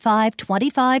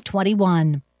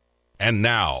 800-285-2521. And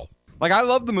now, I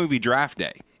love the movie Draft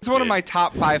Day. It's one of my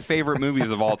top 5 favorite movies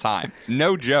of all time.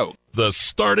 No joke. The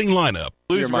starting lineup.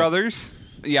 Blues Brothers.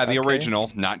 Yeah, the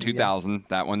original, not 2000. Yeah.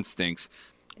 That one stinks.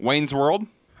 Wayne's World.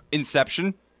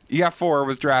 Inception. You got 4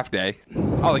 with Draft Day.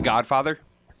 Oh, The Godfather.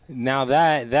 Now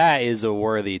that is a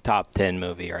worthy top 10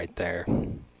 movie right there.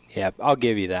 Yep, I'll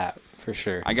give you that for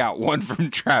sure. I got 1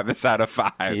 from Travis out of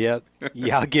 5. Yep.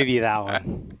 Yeah, I'll give you that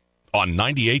one. On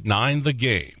 98.9 The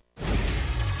Game.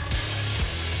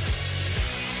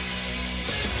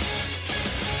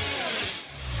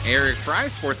 Eric Fry,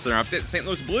 Sports Center update. The St.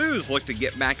 Louis Blues look to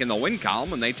get back in the win column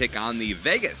when they take on the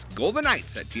Vegas Golden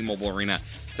Knights at T-Mobile Arena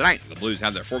tonight. The Blues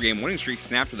have their 4-game winning streak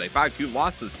snapped with a 5-2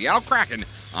 loss to the Seattle Kraken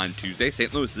on Tuesday.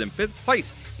 St. Louis is in 5th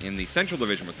place in the Central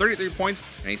Division with 33 points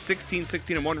and a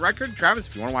 16-16-1 record. Travis,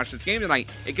 if you want to watch this game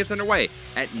tonight, it gets underway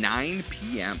at 9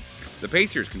 p.m. The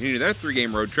Pacers continue their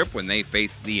 3-game road trip when they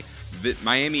face the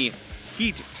Miami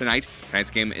Heat tonight.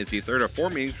 Tonight's game is the third of 4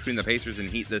 meetings between the Pacers and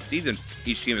Heat this season.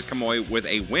 Each team has come away with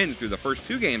a win through the first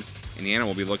 2 games. Indiana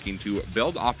will be looking to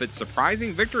build off its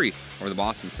surprising victory over the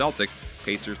Boston Celtics.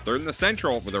 Pacers third in the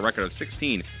Central with a record of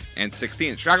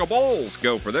 16-16. Chicago Bulls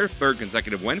go for their 3rd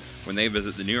consecutive win when they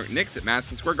visit the New York Knicks at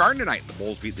Madison Square Garden tonight. The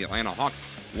Bulls beat the Atlanta Hawks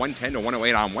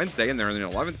 110-108 on Wednesday, and they're in the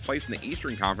 11th place in the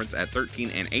Eastern Conference at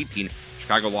 13-18.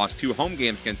 Chicago lost 2 home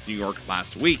games against New York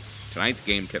last week. Tonight's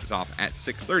game tips off at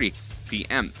 6:30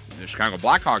 p.m. The Chicago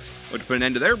Blackhawks look to put an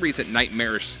end to their recent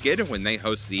nightmarish skid when they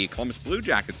host the Columbus Blue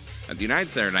Jackets at the United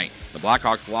Center tonight. The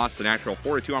Blackhawks lost to Nashville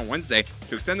 4-2 on Wednesday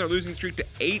to extend their losing streak to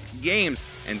 8 games,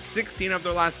 and 16 of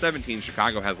their last 17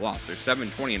 Chicago has lost. They're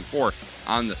 7-20-4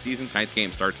 on the season. Tonight's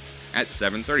game starts at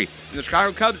 7:30. And the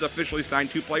Chicago Cubs officially signed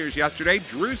 2 players yesterday.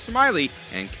 Drew Smyly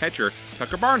and catcher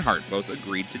Tucker Barnhart both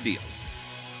agreed to deals.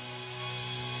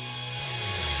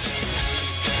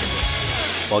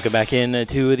 Welcome back in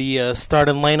to the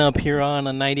starting lineup here on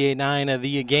 98.9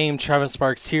 The Game. Travis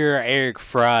Sparks here, Eric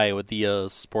Fry with the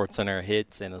SportsCenter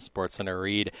hits and the SportsCenter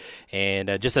read.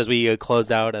 And just as we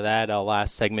closed out that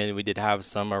last segment, we did have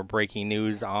some breaking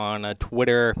news on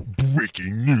Twitter.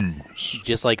 Breaking news.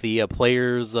 Just like the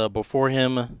players before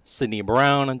him, Sidney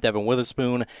Brown, Devin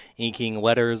Witherspoon, inking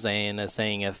letters and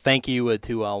saying thank you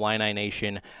to Illini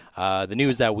Nation. The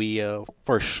news that we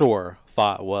for sure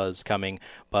thought was coming,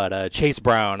 but Chase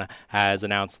Brown has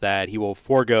announced that he will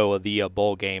forego the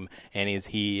bowl game and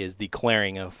he is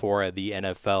declaring for the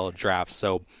NFL draft.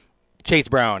 So Chase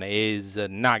Brown is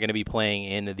not going to be playing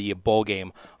in the bowl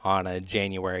game on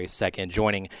January 2nd,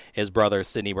 joining his brother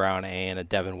Sidney Brown and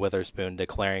Devin Witherspoon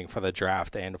declaring for the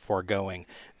draft and foregoing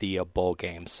the bowl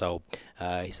game. So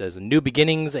he says new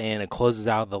beginnings and closes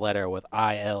out the letter with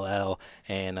ILL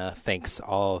and thanks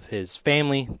all of his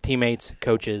family, teammates,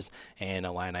 coaches, and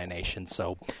Illini Nation.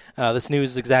 So this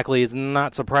news exactly is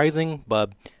not surprising,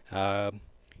 but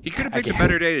he could have picked a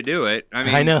better day to do it. I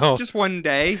mean, I know. Just one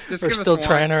day. Just We're give still us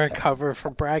trying to recover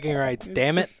from bragging rights.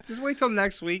 Damn it. Just wait till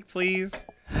next week, please.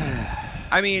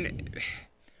 I mean,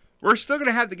 we're still going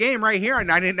to have the game right here on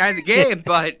 99 The Game,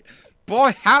 but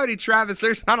boy, howdy, Travis,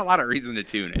 there's not a lot of reason to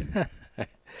tune in.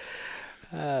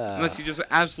 Unless you just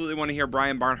absolutely want to hear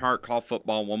Brian Barnhart call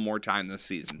football one more time this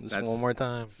season. Just one more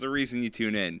time. That's the reason you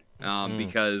tune in.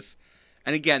 Because,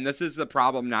 and again, this is the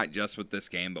problem not just with this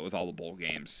game, but with all the bowl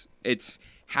games. It's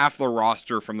half the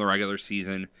roster from the regular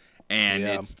season,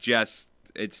 and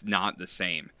it's not the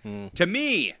same. To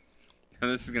me,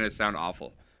 and this is going to sound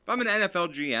awful, if I'm an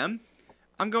NFL GM,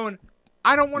 I'm going,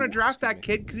 I don't want to draft that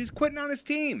kid because he's quitting on his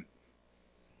team.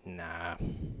 Nah.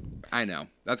 I know.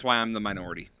 That's why I'm the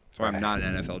minority. That's why I'm not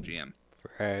an NFL GM.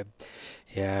 Right.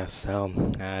 Yeah,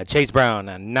 so Chase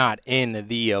Brown not in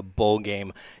the bowl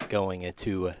game going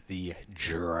into the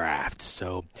draft.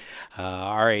 So,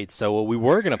 all right, so we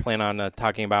were going to plan on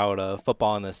talking about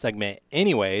football in this segment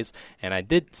anyways, and I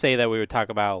did say that we would talk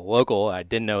about local. I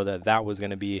didn't know that that was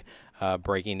going to be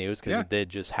breaking news because it did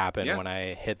just happen when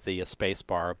I hit the space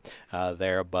bar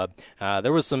there. But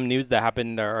there was some news that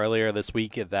happened earlier this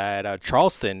week that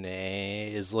Charleston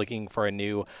is looking for a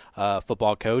new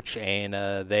football coach, and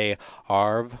they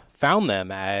found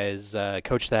them as a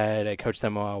coach that coached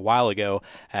them a while ago,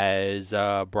 as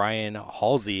Brian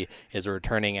Halsey is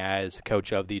returning as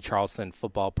coach of the Charleston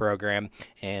football program,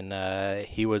 and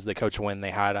he was the coach when they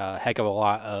had a heck of a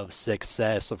lot of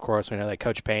success. Of course, we know that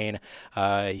Coach Payne,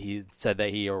 he said that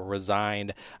he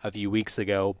resigned a few weeks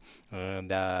ago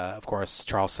And, of course,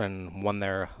 Charleston won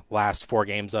their last 4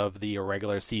 games of the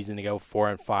regular season to go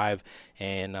 4-5,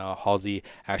 and Halsey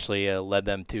actually led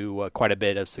them to quite a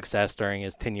bit of success during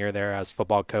his tenure there as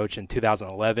football coach. In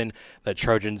 2011, the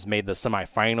Trojans made the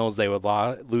semifinals. They would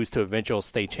lose to eventual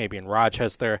state champion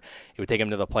Rochester. It would take them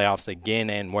to the playoffs again,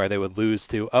 and where they would lose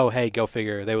to, go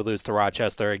figure, they would lose to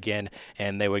Rochester again,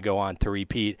 and they would go on to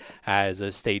repeat as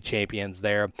state champions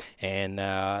there. And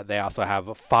they also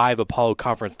have 5 Apollo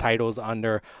Conference titles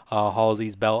under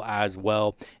Halsey's belt as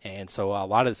well, and so a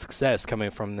lot of success coming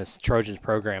from this Trojans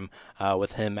program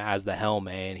with him as the helm,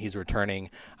 and he's returning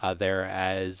there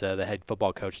as the head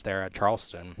football coach there at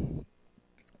Charleston.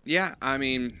 Yeah, I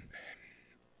mean,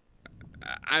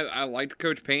 I liked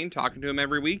Coach Payne, talking to him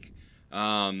every week,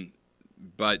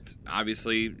 but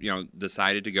obviously,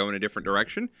 decided to go in a different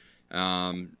direction.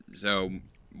 So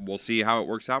we'll see how it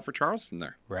works out for Charleston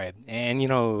there. Right. And,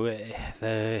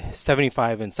 the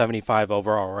 75-75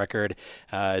 overall record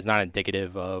is not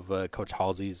indicative of Coach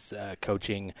Halsey's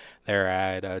coaching there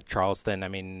at Charleston. I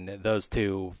mean, those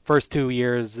first 2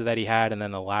 years that he had and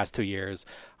then the last 2 years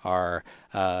are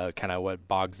kind of what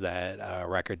bogs that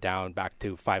record down back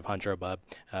to 500. But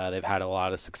they've had a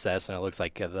lot of success, and it looks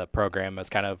like the program has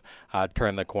kind of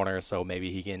turned the corner, so maybe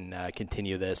he can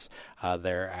continue this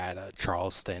there at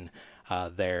Charleston.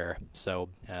 There. So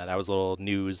that was a little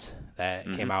news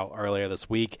that came out earlier this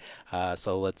week.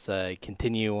 So let's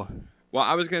continue. Well,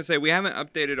 I was going to say, we haven't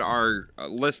updated our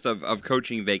list of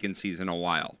coaching vacancies in a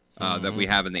while that we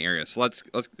have in the area. So let's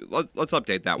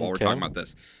update that while we're talking about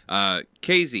this.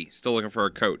 KZ still looking for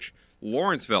a coach.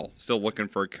 Lawrenceville still looking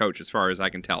for a coach, as far as I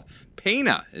can tell.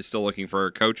 Pana is still looking for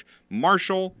a coach.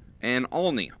 Marshall and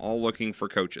Olney all looking for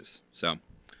coaches. So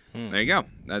there you go.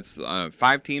 That's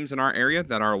 5 teams in our area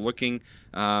that are looking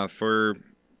for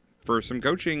some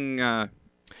coaching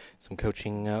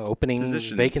openings,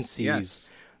 positions. vacancies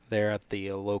there at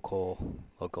the local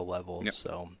level. Yep.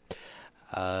 So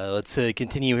let's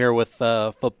continue here with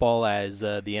football as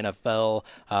the NFL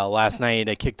last night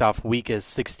kicked off week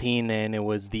 16, and it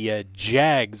was the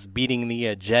Jags beating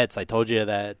the Jets. I told you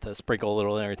that to sprinkle a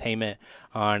little entertainment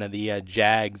on the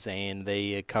Jags, and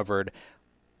they covered.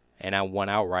 And I won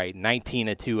outright,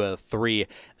 19-3.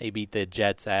 They beat the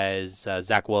Jets as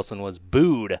Zach Wilson was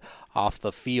booed off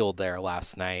the field there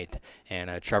last night.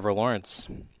 And Trevor Lawrence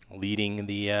leading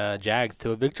the Jags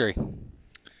to a victory.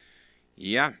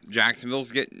 Yeah,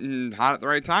 Jacksonville's getting hot at the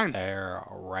right time. They're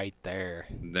right there.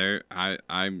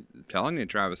 I'm telling you,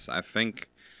 Travis, I think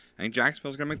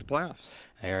Jacksonville's going to make the playoffs.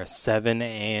 They are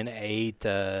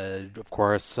 7-8. Of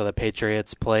course, so the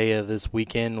Patriots play this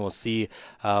weekend. We'll see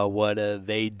what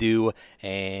they do,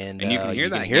 and you can hear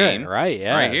that game, right?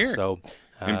 Yeah, right here. So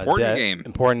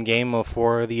important game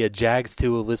for the Jags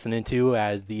to listen into,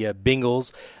 as the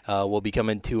Bengals will be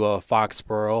coming to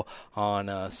Foxborough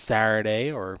on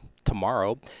Saturday or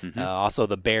tomorrow. Also,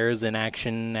 the Bears in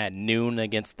action at noon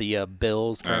against the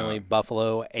Bills. Currently,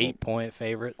 Buffalo 8-point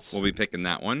favorites. We'll be picking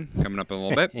that one coming up in a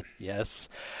little bit. Yes.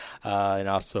 And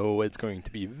also, it's going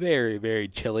to be very, very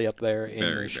chilly up there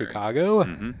in Chicago.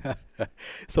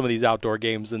 Some of these outdoor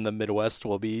games in the Midwest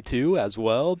will be, too, as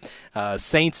well.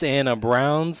 Saints and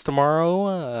Browns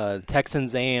tomorrow.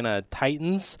 Texans and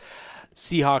Titans.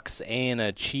 Seahawks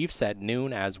and Chiefs at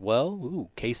noon as well. Ooh,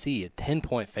 KC at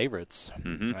 10-point favorites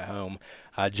at home.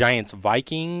 Giants,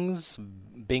 Vikings,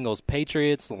 Bengals,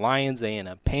 Patriots, Lions, and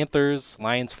Panthers.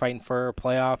 Lions fighting for a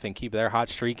playoff and keep their hot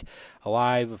streak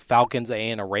alive. Falcons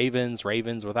and Ravens.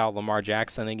 Ravens without Lamar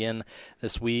Jackson again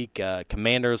this week.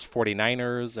 Commanders,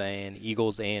 49ers, and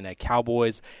Eagles and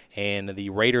Cowboys. And the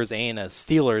Raiders and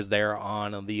Steelers there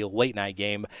on the late night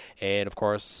game. And, of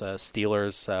course,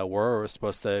 Steelers were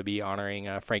supposed to be honoring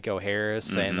Franco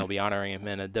Harris, and they'll be honoring him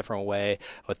in a different way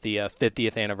with the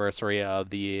 50th anniversary of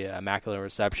the Immaculate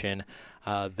Reception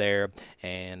there.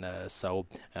 And so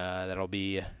that'll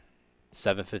be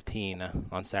 7:15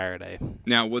 on Saturday.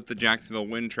 Now, with the Jacksonville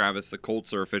win, Travis, the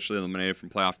Colts are officially eliminated from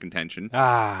playoff contention.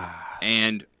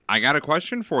 And I got a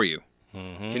question for you.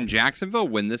 Can Jacksonville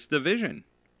win this division?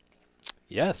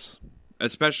 Yes.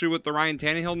 Especially with the Ryan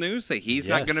Tannehill news that he's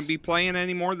not going to be playing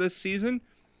anymore this season.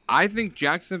 I think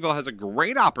Jacksonville has a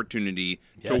great opportunity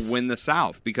to win the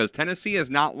South, because Tennessee has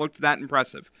not looked that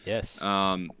impressive. Yes.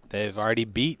 They've already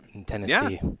beat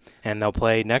Tennessee, and they'll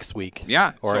play next week.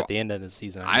 Yeah. Or so at the end of the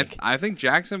season. I think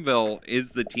Jacksonville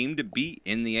is the team to beat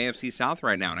in the AFC South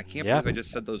right now, and I can't believe I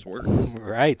just said those words.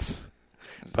 Right.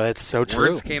 But it's so true.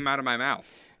 Words came out of my mouth.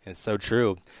 It's so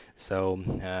true. So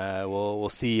we'll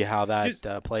see how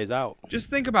that plays out. Just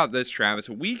think about this, Travis.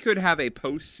 We could have a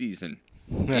postseason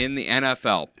in the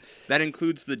NFL that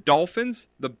includes the Dolphins,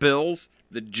 the Bills,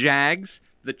 the Jags,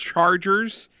 the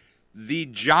Chargers, the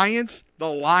Giants, the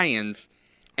Lions,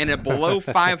 and a below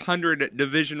 500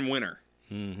 division winner.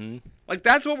 Mm-hmm. Like,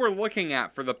 that's what we're looking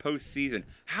at for the postseason.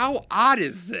 How odd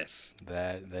is this?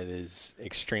 That is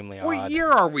extremely odd. What year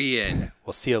are we in?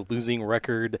 We'll see a losing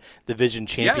record division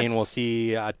champion. Yes. We'll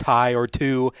see a tie or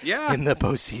two Yeah. in the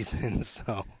postseason.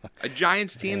 So a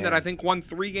Giants team that I think won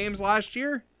 3 games last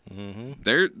year. Mm-hmm.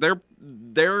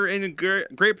 They're in a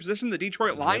great position. The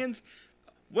Detroit Lions.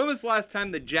 When was the last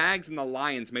time the Jags and the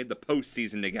Lions made the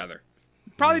postseason together?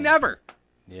 Probably never.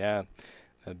 Yeah,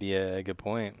 that'd be a good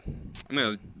point. I'm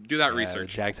gonna do that The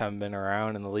research. Jags haven't been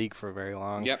around in the league for very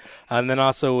long. Yep. And then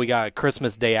also we got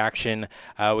Christmas Day action.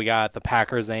 We got the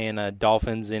Packers and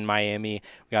Dolphins in Miami.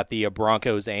 We got the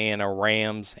Broncos and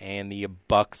Rams, and the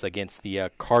Bucks against the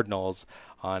Cardinals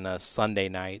on Sunday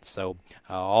night. So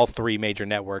all 3 major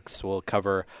networks will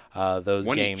cover those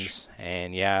One games. each.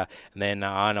 And then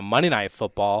on a Monday Night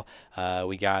Football,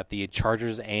 we got the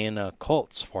Chargers and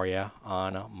Colts for you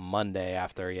on Monday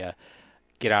after you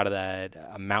get out of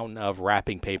that mountain of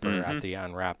wrapping paper after you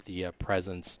unwrap the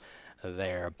presents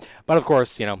there. But of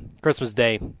course, Christmas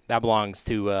Day, that belongs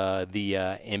to the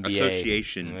NBA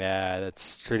Association. Yeah,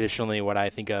 that's traditionally what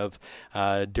I think of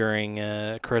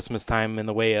during Christmas time in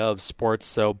the way of sports.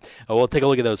 So we'll take a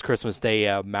look at those Christmas Day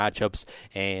matchups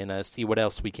and see what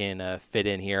else we can fit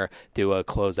in here to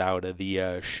close out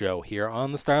the show here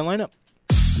on the Starting Lineup.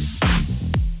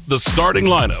 The Starting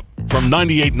Lineup from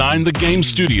 98.9 The Game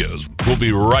Studios. We'll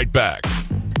be right back.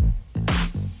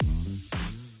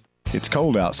 It's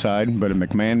cold outside, but at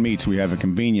McMahon Meats, we have a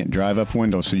convenient drive-up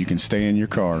window so you can stay in your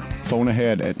car. Phone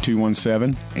ahead at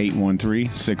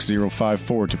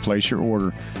 217-813-6054 to place your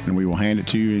order, and we will hand it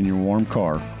to you in your warm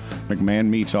car. McMahon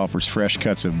Meats offers fresh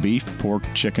cuts of beef, pork,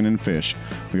 chicken, and fish.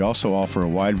 We also offer a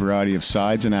wide variety of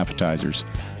sides and appetizers.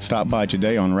 Stop by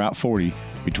today on Route 40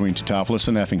 between Teutopolis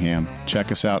and Effingham.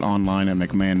 Check us out online at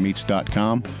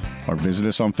McMahonMeats.com or visit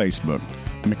us on Facebook.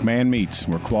 McMahon Meats,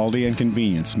 where quality and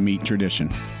convenience meet tradition.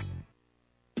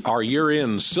 Our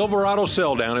year-end Silverado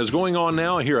sell-down is going on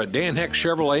now here at Dan Heck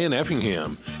Chevrolet in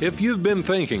Effingham. If you've been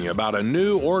thinking about a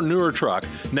new or newer truck,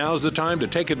 now's the time to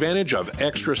take advantage of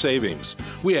extra savings.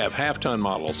 We have half-ton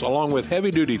models along with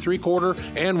heavy-duty 3/4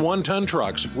 and 1-ton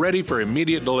trucks ready for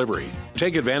immediate delivery.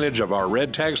 Take advantage of our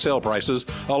red tag sale prices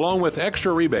along with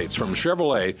extra rebates from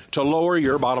Chevrolet to lower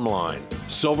your bottom line.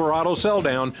 Silverado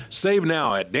sell-down, save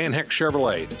now at Dan Heck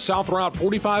Chevrolet, South Route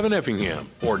 45 in Effingham,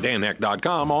 or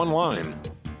danheck.com online.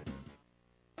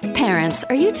 Parents,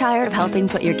 are you tired of helping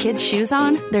put your kids' shoes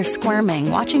on? They're squirming,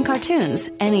 watching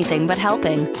cartoons, anything but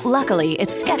helping. Luckily,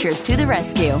 it's Skechers to the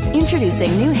rescue.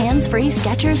 Introducing new hands-free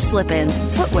Skechers Slip-ins.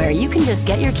 Footwear you can just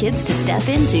get your kids to step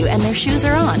into and their shoes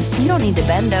are on. You don't need to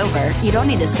bend over. You don't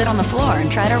need to sit on the floor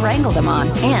and try to wrangle them on.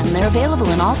 And they're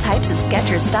available in all types of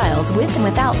Skechers styles with and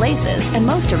without laces, and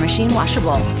most are machine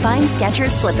washable. Find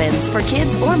Skechers Slip-ins for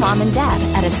kids or mom and dad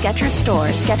at a Skechers store,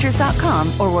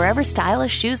 Skechers.com, or wherever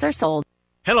stylish shoes are sold.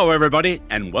 Hello, everybody,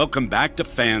 and welcome back to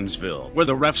Fansville, where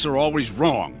the refs are always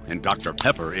wrong and Dr.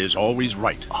 Pepper is always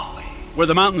right. Where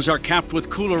the mountains are capped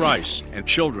with cooler ice and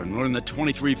children learn the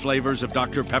 23 flavors of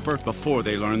Dr. Pepper before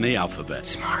they learn the alphabet.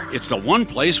 Smart. It's the one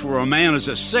place where a man is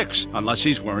a 6 unless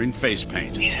he's wearing face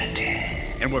paint. He's a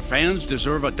 10. And where fans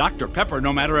deserve a Dr. Pepper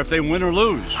no matter if they win or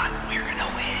lose. But we're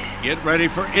gonna win. Get ready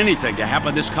for anything to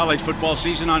happen this college football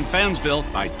season on Fansville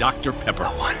by Dr. Pepper. The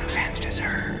one fans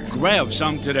deserve. Grab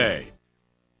some today.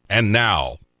 And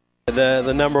now,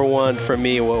 the number one for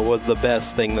me, what was the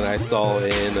best thing that I saw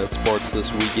in sports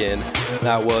this weekend,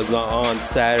 that was on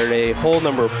Saturday, hole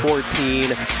number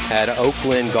 14 at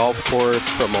Oakland Golf Course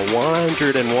from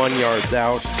 101 yards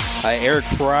out. Eric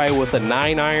Fry with a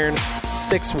 9-iron,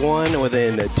 sticks one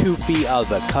within 2 feet of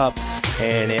the cup,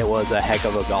 and it was a heck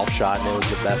of a golf shot, and it was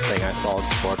the best thing I saw in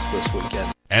sports this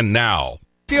weekend. And now,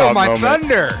 steal my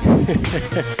thunder.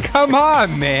 Come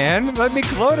on, man. Let me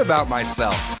gloat about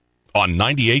myself. On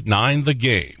 98.9 The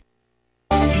Game.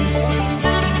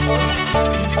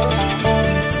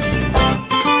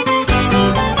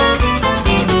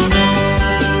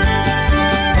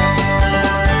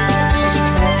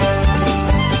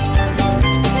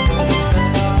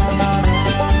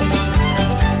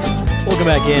 Welcome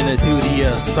back into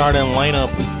the starting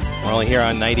lineup. We're only here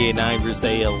on 98.9 for just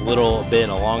a little bit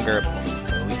longer.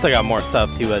 We still got more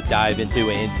stuff to dive into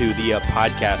the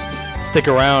podcast. Stick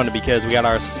around because we got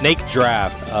our snake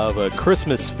draft of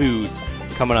Christmas foods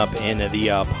coming up in the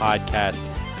podcast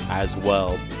as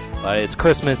well. It's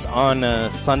Christmas on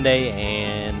Sunday,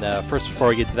 and first, before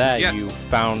we get to that, Yes. you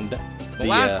found the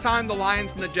last time the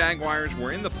Lions and the Jaguars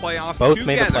were in the playoffs both together.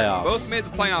 made the playoffs. Both made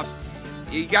the playoffs.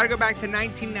 You got to go back to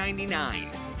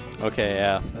 1999. Okay,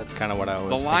 yeah, that's kind of what I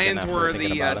was The thinking. Lions were the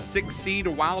 6th seed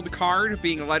wild card,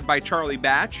 being led by Charlie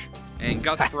Batch and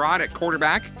Gus Frerotte at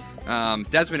quarterback.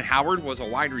 Desmond Howard was a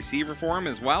wide receiver for him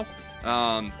as well.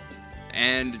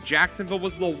 And Jacksonville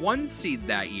was the 1 seed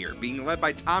that year, being led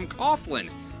by Tom Coughlin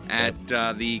at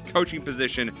the coaching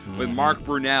position with Mark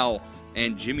Brunell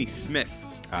and Jimmy Smith.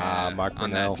 Mark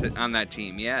Brunell. On that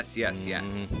team. Yes.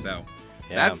 So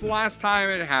that's the last time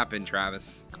it happened,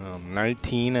 Travis.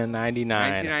 1999.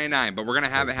 1999, but we're going to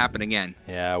have it happen again.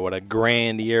 Yeah, what a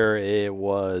grand year it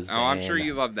was. Oh, I'm sure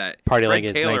you love that. Party Fred like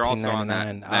it's Taylor also on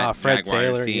that Fred Jaguars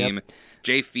Taylor, team. Yep.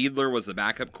 Jay Fiedler was the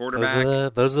backup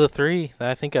quarterback. Those are the 3 that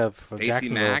I think of Stacey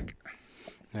Jacksonville. Mack.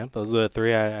 Yep, those are the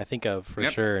 3 I think of for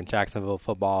sure in Jacksonville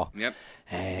football. Yep.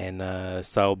 And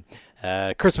so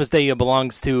Christmas Day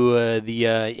belongs to the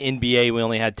NBA. We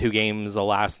only had 2 games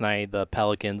last night. The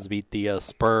Pelicans beat the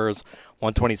Spurs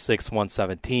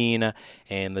 126-117,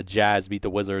 and the Jazz beat the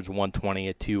Wizards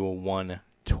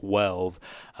 120-112.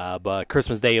 But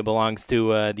Christmas Day belongs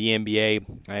to the NBA,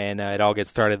 and it all gets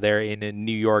started there in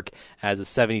New York as the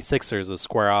 76ers will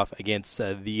square off against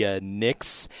the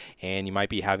Knicks, and you might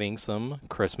be having some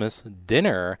Christmas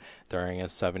dinner during a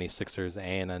 76ers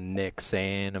and a Knicks,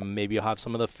 and maybe you'll have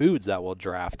some of the foods that we'll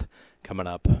draft coming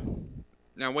up.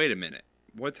 Now, wait a minute.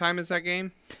 What time is that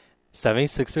game?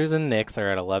 76ers and Knicks are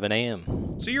at 11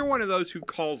 a.m. So you're one of those who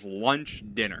calls lunch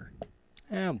dinner.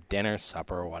 Dinner,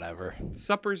 supper, whatever.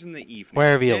 Supper's in the evening.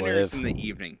 Wherever you Dinner's live. in the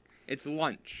evening. It's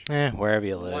lunch. Wherever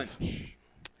you live. Lunch.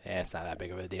 Yeah, it's not that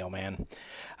big of a deal, man.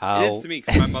 It is to me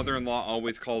because my mother-in-law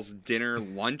always calls dinner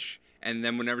lunch, and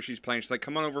then whenever she's playing, she's like,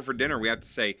 come on over for dinner. We have to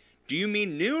say, do you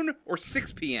mean noon or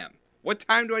 6 p.m.? What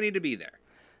time do I need to be there?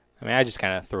 I mean, I just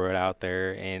kind of threw it out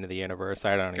there into the universe.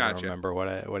 I don't even remember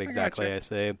what exactly I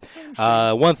say.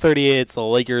 1:30, it's the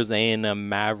Lakers and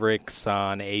Mavericks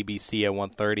on ABC at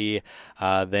 1:30.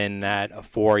 Then at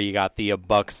 4, you got the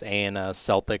Bucks and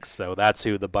Celtics. So that's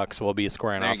who the Bucks will be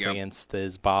squaring off against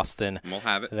is Boston. We'll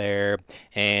have it there.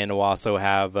 And we'll also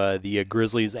have the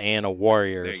Grizzlies and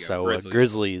Warriors. So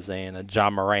Grizzlies and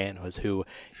John Morant was who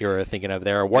you're thinking of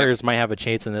there. Warriors might have a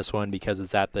chance in this one because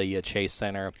it's at the Chase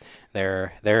Center.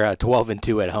 They're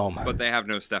 12-2 at home. But they have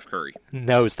no Steph Curry.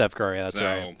 No Steph Curry, that's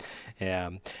right.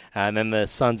 Yeah. And then the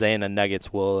Suns and the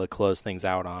Nuggets will close things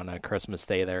out on Christmas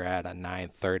Day there at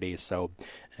 9:30. So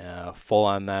full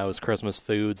on those Christmas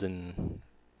foods and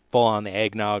full on the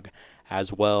eggnog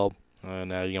as well.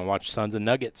 And you can watch Suns and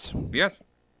Nuggets. Yes.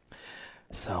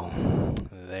 So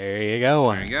there you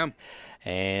go. There you go.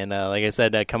 And like I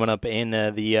said, coming up in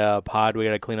the pod, we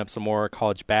got to clean up some more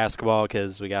college basketball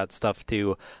because we got stuff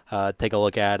to take a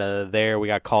look at there. We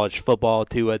got college football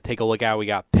to take a look at. We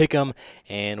got Pick'em,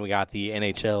 and we got the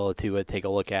NHL to take a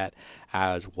look at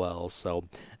as well. So,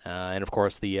 and of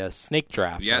course, the snake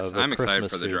draft. Yes, I'm excited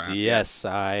for the draft. Yes,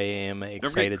 I am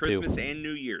excited too. Christmas and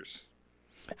New Year's.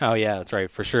 Oh, yeah, that's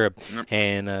right, for sure. Yep.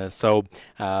 And so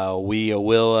we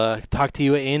will talk to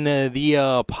you in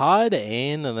the pod,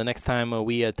 and the next time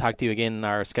we talk to you again,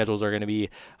 our schedules are going to be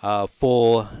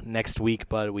full next week,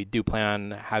 but we do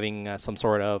plan on having some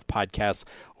sort of podcast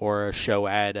or a show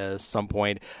at some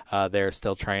point. They're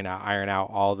still trying to iron out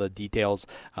all the details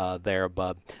there,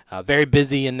 but very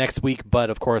busy in next week. But,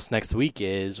 of course, next week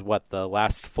is, the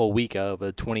last full week of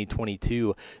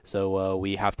 2022, so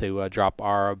we have to drop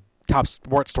our top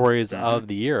sports stories of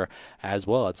the year as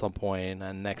well at some point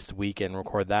next week and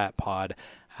record that pod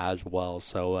as well.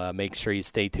 So make sure you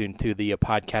stay tuned to the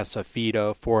podcast feed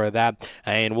for that.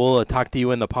 And we'll talk to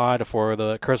you in the pod for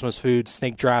the Christmas food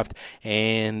snake draft.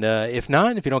 And if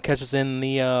not, if you don't catch us in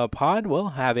the pod,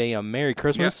 we'll have a Merry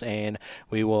Christmas. Yes. And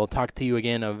we will talk to you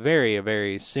again very,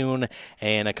 very soon.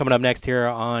 And coming up next here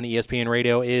on ESPN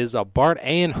Radio is Bart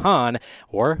and Han,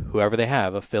 or whoever they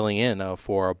have filling in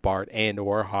for Bart and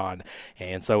or Han.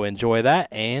 And so enjoy that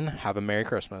and have a Merry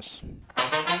Christmas.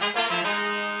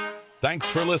 Thanks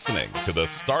for listening to the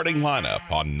starting lineup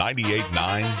on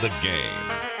 98.9 The Game.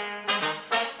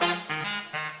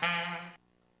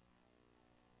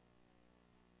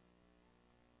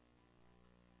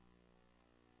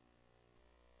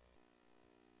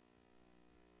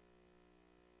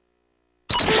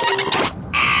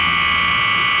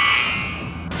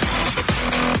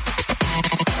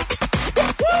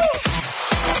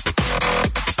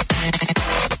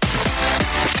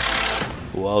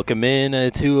 Welcome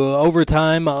in to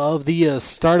overtime of the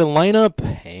starting lineup,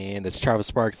 and it's Travis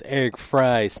Sparks, Eric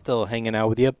Fry still hanging out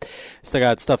with you. Still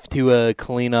got stuff to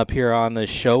clean up here on the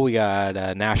show. We got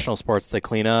national sports to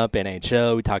clean up,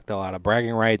 NHL. We talked a lot of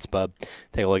bragging rights, but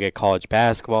take a look at college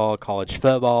basketball, college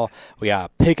football. We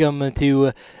got Pick'em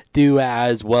to do,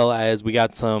 as well as we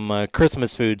got some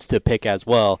Christmas foods to pick as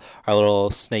well. Our little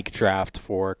snake draft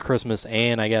for Christmas,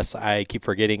 and I guess I keep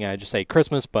forgetting I just say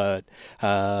Christmas, but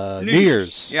New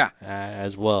Year's,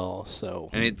 as well. So,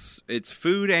 and it's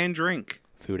food and drink.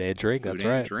 Food and drink, that's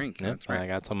right. Drink, yep, that's right. I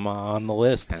got some on the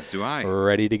list. As do I.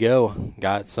 Ready to go.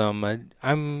 Got some.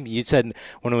 You said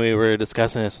when we were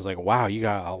discussing this, I was like, wow, you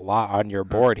got a lot on your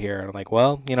board here. And I'm like,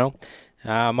 well,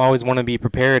 I'm always want to be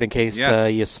prepared in case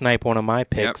you snipe one of my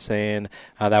picks, and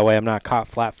that way I'm not caught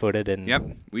flat-footed. And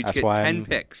we get 10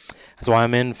 picks. That's why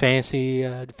I'm in fantasy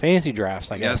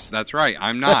drafts, I guess. Yes, that's right.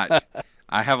 I'm not.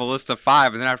 I have a list of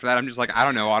 5, and then after that, I'm just like, I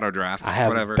don't know, auto draft. I have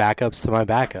whatever. Backups to my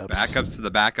backups. Backups to the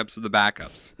backups of the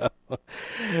backups. So,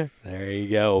 there you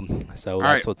go. So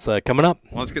that's what's coming up.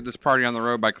 Well, let's get this party on the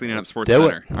road by cleaning up Sports do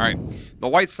Center. All right. The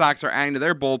White Sox are adding to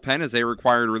their bullpen as they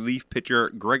required relief pitcher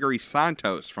Gregory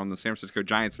Santos from the San Francisco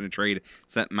Giants in a trade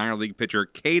sent minor league pitcher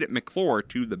Cade McClure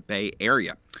to the Bay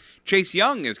Area. Chase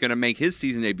Young is going to make his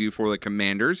season debut for the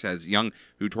Commanders, as Young,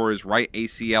 who tore his right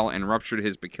ACL and ruptured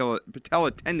his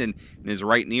patella tendon in his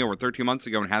right knee over 13 months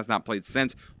ago and has not played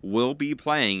since, will be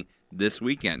playing this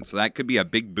weekend. So that could be a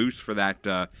big boost for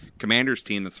that Commanders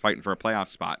team that's fighting for a playoff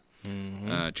spot.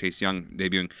 Chase Young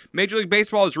debuting. Major League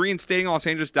Baseball is reinstating Los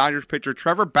Angeles Dodgers pitcher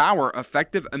Trevor Bauer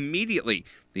effective immediately.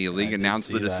 The league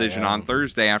announced the decision on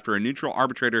Thursday after a neutral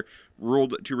arbitrator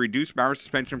ruled to reduce Bauer's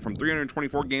suspension from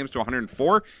 324 games to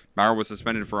 104. Bauer was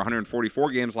suspended for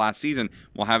 144 games last season.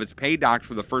 Will have his pay docked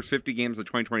for the first 50 games of the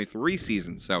 2023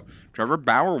 season. So Trevor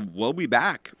Bauer will be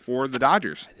back for the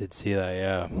Dodgers. I did see that,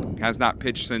 yeah. Has not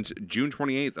pitched since June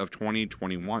 28th of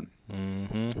 2021.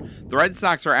 The Red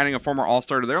Sox are adding a former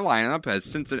All-Star to their lineup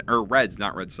as Reds,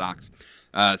 not Red Sox.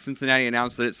 Cincinnati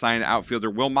announced that it signed outfielder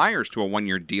Will Myers to a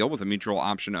one-year deal with a mutual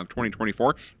option of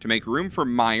 2024. To make room for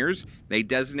Myers, they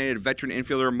designated veteran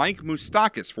infielder Mike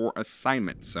Moustakas for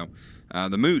assignment. So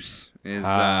the Moose is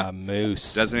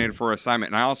designated for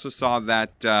assignment. And I also saw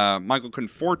that Michael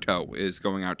Conforto is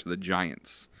going out to the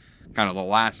Giants. Kind of the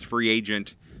last free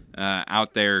agent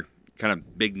out there, kind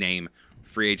of big name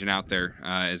free agent out there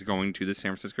is going to the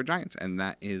San Francisco Giants. And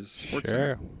that is Sports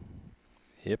Center.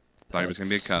 Yep. Thought he was going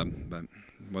to be a Cub, but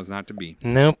was not to be.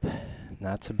 Nope,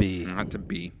 not to be. Not to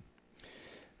be.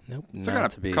 Nope, Still not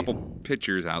got to be. a couple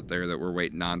pitchers out there that we're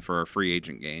waiting on for our free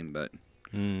agent game, but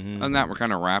other than that, we're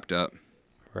kind of wrapped up.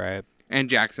 Right. And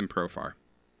Jackson Profar.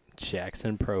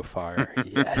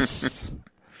 Yes.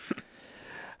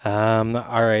 All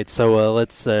right, so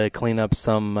let's clean up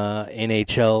some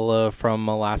NHL from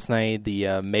last night.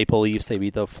 The Maple Leafs, they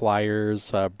beat the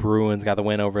Flyers. Bruins got the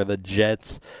win over the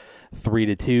Jets,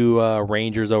 3-2.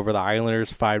 Rangers over the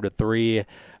Islanders, 5-3.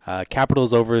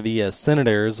 Capitals over the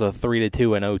Senators,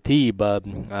 3-2 in OT, but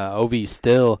Ovi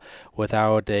still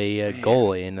without a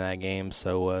goal in that game,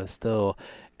 so still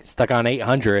stuck on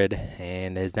 800,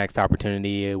 and his next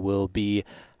opportunity will be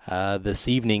this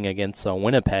evening against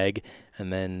Winnipeg.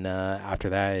 And then after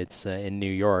that, it's in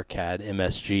New York at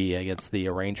MSG against the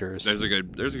Rangers. There's a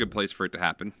good place for it to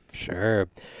happen. Sure,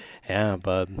 yeah,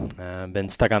 but been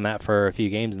stuck on that for a few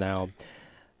games now.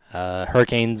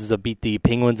 Hurricanes beat the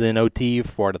Penguins in OT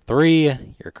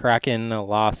 4-3. Your Kraken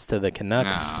lost to the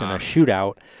Canucks in a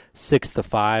shootout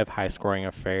 6-5. High scoring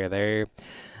affair there.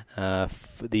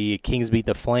 The Kings beat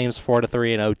the Flames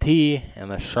 4-3 in OT,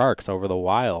 and the Sharks over the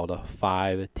Wild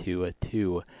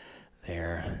 5-2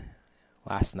 there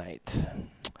last night.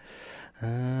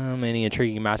 Any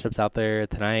intriguing matchups out there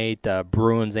tonight?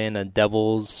 Bruins and the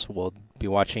Devils. We'll be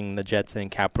watching the Jets and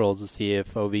Capitals to see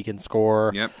if OV can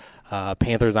score. Yep.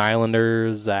 Panthers,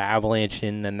 Islanders, Avalanche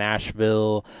in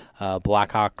Nashville,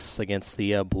 Blackhawks against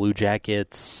the Blue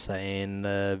Jackets, and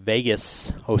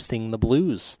Vegas hosting the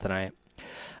Blues tonight.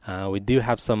 We do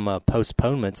have some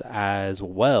postponements as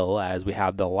well, as we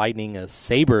have the Lightning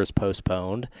Sabres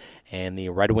postponed and the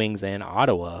Red Wings and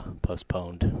Ottawa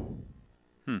postponed.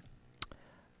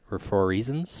 For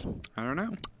reasons? I don't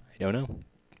know.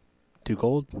 Too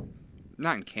cold?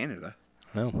 Not in Canada.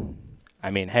 No. I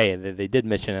mean, hey, they did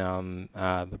mention it on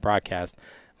the broadcast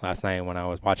last night when I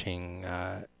was watching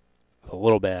a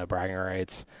little bit of bragging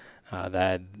rights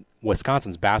that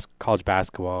Wisconsin's college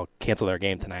basketball canceled their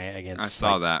game tonight against. I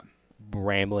saw that.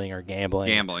 Rambling or gambling.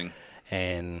 Gambling.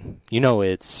 And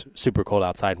it's super cold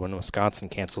outside when Wisconsin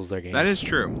cancels their games. That is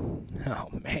true. Oh,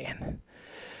 man.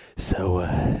 So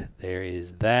there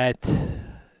is that. Let's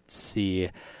see.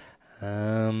 The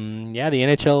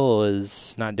NHL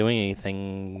is not doing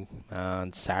anything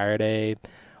on Saturday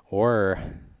or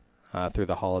through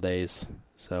the holidays.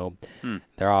 So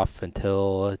they're off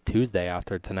until Tuesday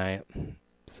after tonight.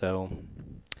 So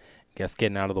I guess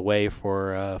getting out of the way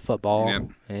for football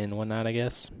and whatnot, I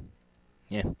guess.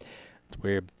 Yeah, it's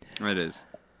weird. It is.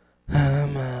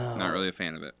 Not really a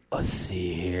fan of it. Let's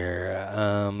see here.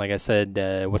 Like I said,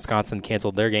 Wisconsin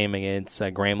canceled their game against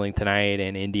Grambling tonight,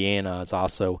 and Indiana is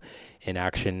also in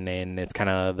action, and it's kind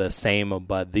of the same,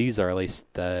 but these are at least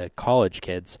college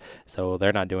kids, so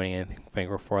they're not doing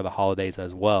anything for the holidays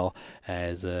as well,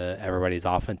 as everybody's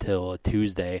off until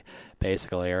Tuesday,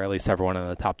 basically, or at least everyone in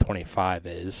the top 25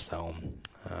 is, so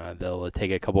they'll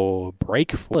take a couple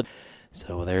break for it.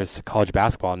 So there's college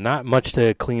basketball. Not much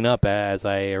to clean up as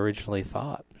I originally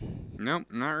thought. Nope,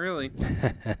 not really.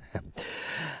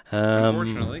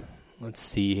 Unfortunately. Let's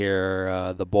see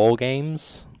here. The bowl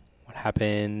games. What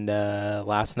happened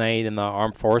last night in the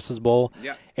Armed Forces Bowl?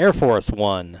 Yeah. Air Force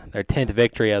won their 10th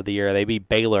victory of the year. They beat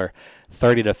Baylor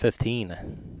 30-15.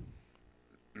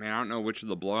 Man, I don't know which of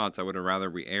the blowouts I would have rather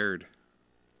we aired.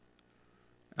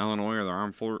 Illinois or the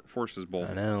Armed Forces Bowl.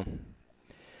 I know.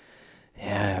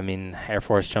 Yeah, I mean, Air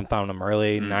Force jumped on them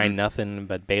early, 9-0,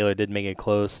 but Baylor did make it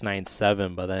close,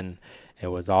 9-7, but then it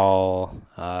was all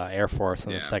Air Force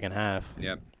in the second half.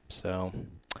 Yep. So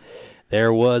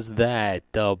there was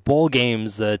that. Bowl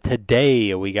games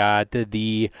today. We got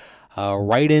the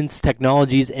Write-Ins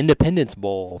Technologies Independence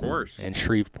Bowl in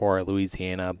Shreveport,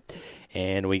 Louisiana.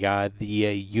 And we got the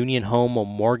Union Home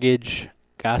Mortgage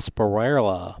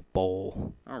Gasparilla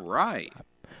Bowl. All right.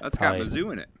 That's got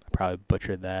Mizzou in it. Probably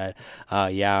butchered that.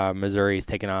 Missouri's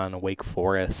taking on Wake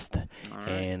Forest,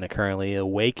 and currently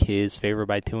Wake is favored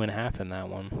by 2.5 in that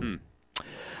one.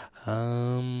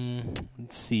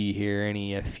 Let's see here.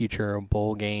 Any future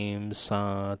bowl games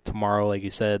tomorrow? Like you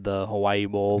said, the Hawaii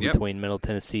Bowl between Middle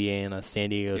Tennessee and San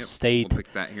Diego State. We'll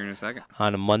pick that here in a second.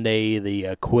 On a Monday,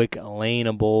 the Quick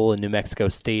Lane Bowl in New Mexico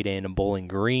State and Bowling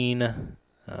Green,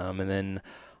 and then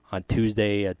on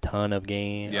Tuesday, a ton of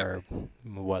games, or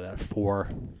 4.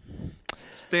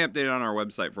 Stay updated on our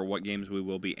website for what games we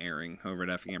will be airing over at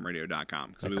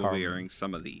FMRadio.com, because we will be airing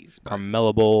some of these.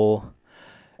 Carmella Bowl,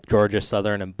 Georgia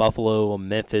Southern and Buffalo,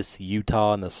 Memphis,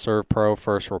 Utah, and the Serve Pro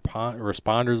First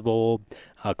Responders Bowl,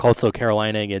 Coastal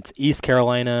Carolina against East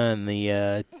Carolina, and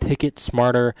the Ticket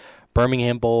Smarter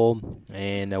Birmingham Bowl,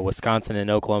 and Wisconsin and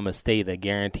Oklahoma State, the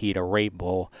Guaranteed a Rate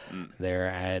Bowl. They're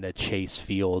at Chase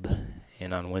Field.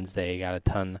 And on Wednesday, got a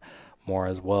ton more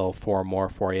as well. 4 more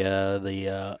for you.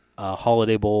 The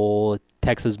Holiday Bowl,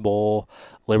 Texas Bowl,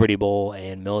 Liberty Bowl,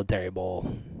 and Military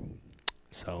Bowl.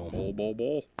 So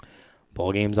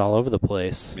bowl games all over the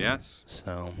place. Yes.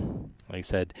 So, like I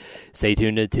said, stay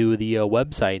tuned to the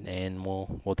website, and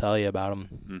we'll tell you about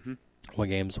them. What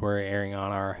games we're airing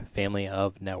on our family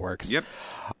of networks. Yep.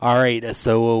 All right,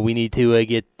 so we need to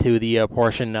get to the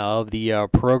portion of the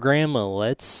program.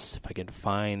 Let's, if I can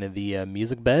find the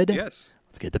music bed. Yes.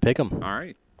 Let's get to pick 'em. All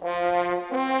right.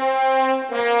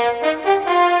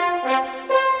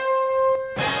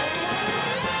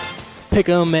 Pick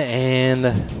 'em, and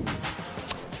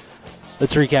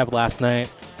let's recap last night.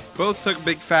 Both took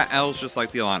big fat L's just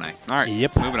like the Illini. All right.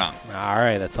 Yep. Moving on. All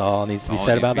right, that's all needs to be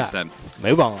said about that.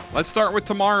 Move on. Let's start with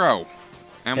tomorrow.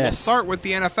 And we'll start with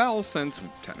the NFL, since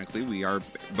technically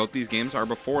both these games are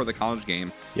before the college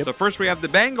game. Yep. So first we have the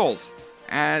Bengals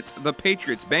at the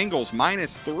Patriots. Bengals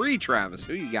 -3, Travis.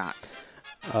 Who you got?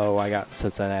 Oh, I got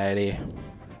Cincinnati.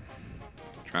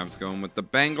 Travis going with the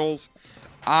Bengals.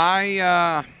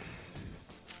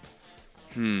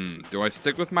 Do I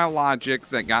stick with my logic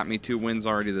that got me 2 wins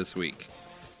already this week?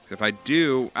 If I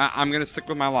do, I'm going to stick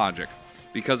with my logic,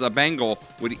 because a Bengal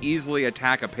would easily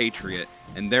attack a Patriot,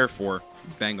 and therefore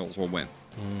Bengals will win.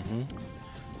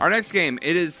 Our next game,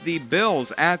 it is the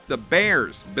Bills at the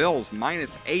Bears. Bills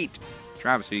 -8.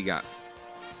 Travis, who you got?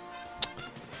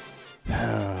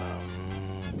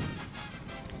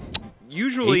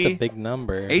 Usually, 8's a big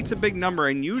number. 8's a big number,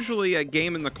 and usually a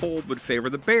game in the cold would favor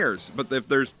the Bears. But if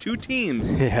there's 2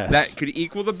 teams that could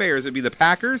equal the Bears, it'd be the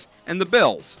Packers and the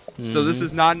Bills. So this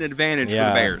is not an advantage for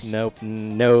the Bears. Nope,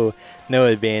 no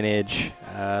advantage.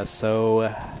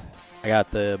 So I got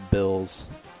the Bills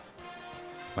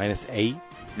 -8.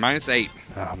 -8.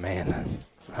 Oh man,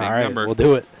 It's a big all right, number. we'll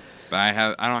do it. But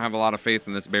I don't have a lot of faith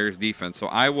in this Bears defense, so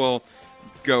I will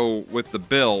go with the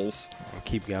Bills.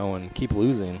 Keep going, keep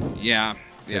losing. Yeah,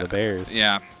 the Bears.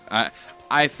 Yeah,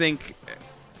 I think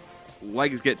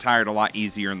legs get tired a lot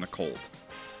easier in the cold.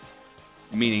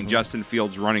 Meaning Justin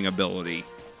Fields' running ability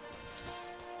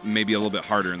maybe a little bit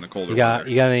harder in the colder weather.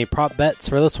 You got any prop bets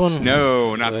for this one?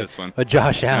 No, not this one. But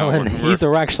Josh Allen, he's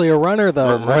actually a runner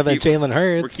though, more than Jalen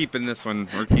Hurts. We're keeping this one.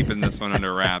 We're keeping this one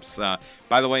under wraps.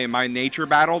 By the way, in my nature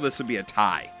battle, this would be a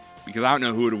tie because I don't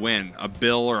know who would win, a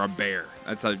Bill or a Bear.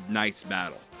 That's a nice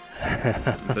battle.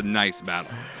 It's a nice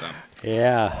battle. So.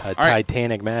 Yeah,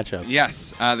 Titanic matchup.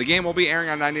 Yes. The game will be airing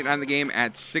on 99 The Game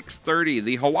at 6:30.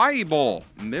 The Hawaii Bowl,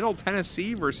 Middle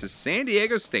Tennessee versus San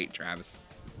Diego State, Travis.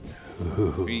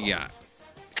 Who you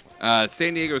got?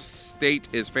 San Diego State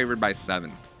is favored by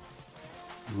 7.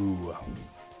 Ooh.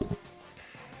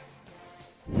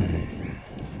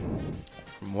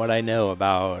 From what I know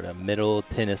about Middle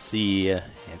Tennessee and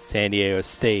San Diego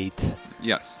State.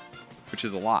 Yes, which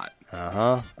is a lot.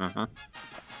 Uh-huh.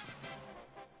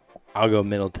 I'll go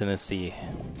Middle Tennessee.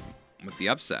 With the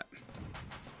upset.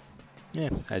 Yeah,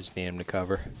 I just need him to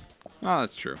cover. Oh,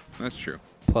 that's true. That's true.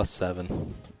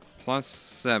 +7.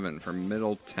 +7 for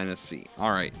Middle Tennessee.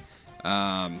 All right.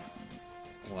 Hold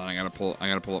on, I gotta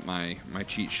pull up my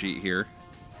cheat sheet here.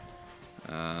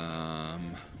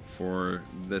 For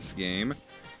this game.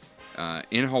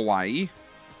 In Hawaii.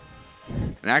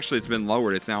 And actually it's been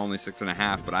lowered. It's now only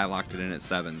 6.5, but I locked it in at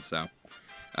 7, so.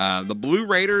 The Blue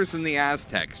Raiders and the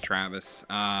Aztecs, Travis.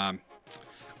 I'm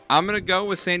going to go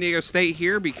with San Diego State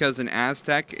here because an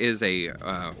Aztec is a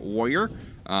warrior,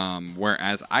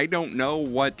 whereas I don't know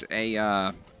what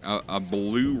a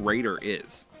Blue Raider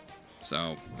is.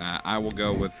 So I will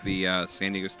go with the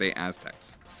San Diego State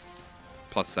Aztecs.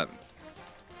 +7.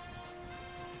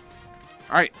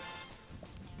 All right.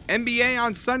 NBA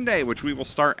on Sunday, which we will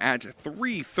start at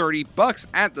 $3.30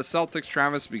 at the Celtics,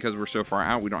 Travis, because we're so far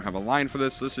out. We don't have a line for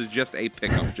this. This is just a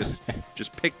pick-up. just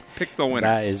pick the winner.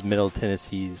 That is Middle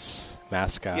Tennessee's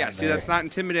mascot. Yeah, see, that's not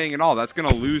intimidating at all. That's going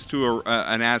to lose to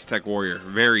an Aztec warrior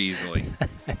very easily.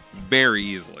 Very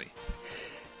easily.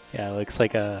 Yeah, it looks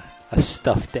like a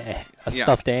stuffed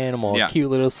animal, Yeah. a cute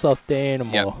little stuffed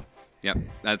animal. Yep,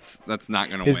 that's not going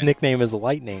to win. His nickname is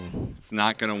Lightning. It's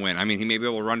not going to win. I mean, he may be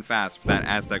able to run fast, but that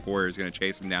Aztec warrior is going to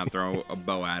chase him down, throw a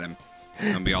bow at him,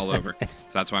 and be all over. So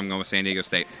that's why I'm going with San Diego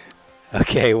State.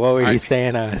 Okay, what were you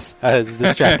saying? I was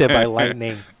distracted by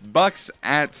Lightning. Bucks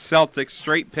at Celtics,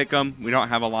 straight pick 'em. We don't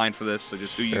have a line for this, so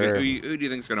just who do you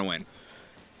think is going to win?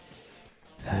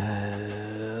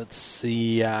 Let's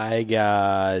see. I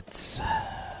got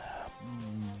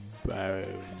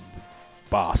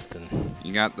Boston.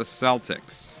 You got the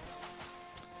Celtics.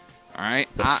 All right.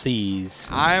 The C's.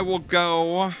 I will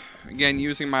go, again,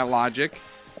 using my logic.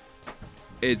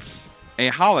 It's a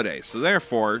holiday, so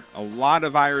therefore, a lot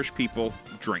of Irish people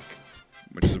drink,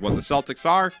 which is what the Celtics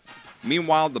are.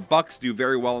 Meanwhile, the Bucks do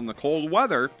very well in the cold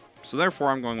weather, so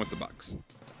therefore, I'm going with the Bucks.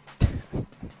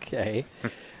 Okay.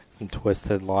 Some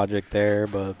twisted logic there,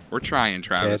 but we're trying,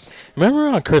 Travis. Okay. Remember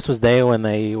on Christmas Day when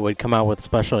they would come out with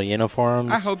special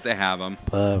uniforms? I hope they have them.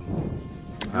 But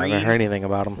I haven't heard anything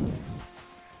about them.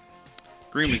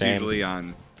 Green was usually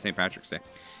on St. Patrick's Day.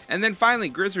 And then finally,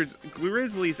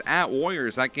 Grizzlies at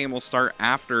Warriors. That game will start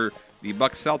after the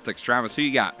Bucks Celtics. Travis, who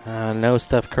you got? No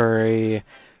Steph Curry,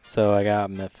 so I got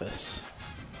Memphis.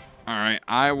 All right,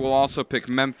 I will also pick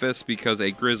Memphis because a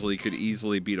Grizzly could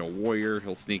easily beat a Warrior.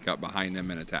 He'll sneak up behind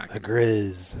them and attack. A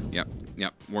Grizz.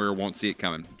 Yep. Warrior won't see it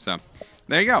coming. So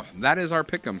there you go. That is our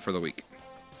pick 'em for the week.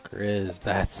 Grizz,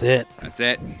 that's it.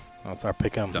 That's our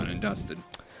pick 'em. Done and dusted.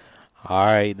 All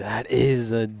right, that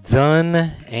is done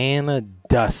and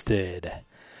dusted.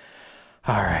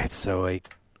 All right, so I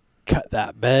cut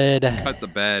that bed. Cut the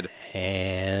bed.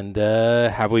 And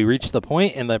have we reached the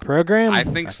point in the program? I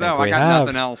think so. I got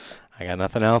nothing else. I got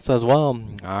nothing else as well.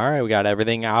 All right, we got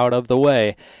everything out of the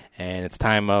way. And it's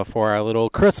time for our little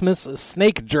Christmas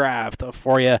snake draft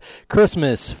for you.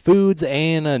 Christmas foods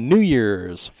and New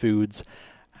Year's foods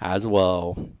as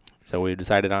well. So we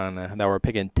decided on that we're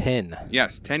picking 10.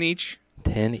 Yes, 10 each.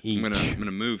 10 each. I'm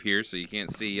gonna move here so you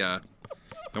can't see.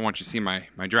 Don't want you to see my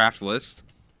draft list.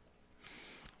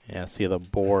 Yeah, see the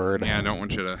board. Yeah, I don't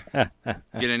want you to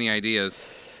get any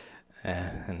ideas.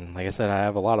 And like I said, I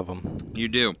have a lot of them. You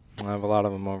do. I have a lot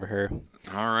of them over here.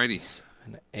 Alrighty.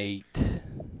 8.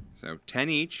 So 10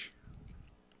 each.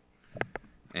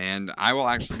 And I will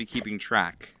actually be keeping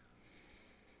track.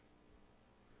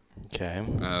 Okay.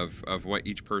 Of what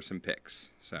each person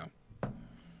picks. So.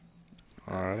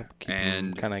 All right.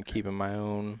 And kind of keeping my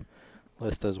own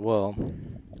list as well.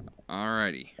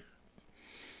 Alrighty.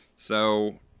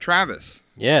 So, Travis.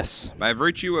 Yes. By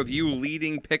virtue of you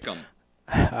leading Pick'em.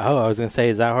 Oh, I was going to say,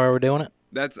 is that how we're doing it?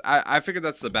 I figured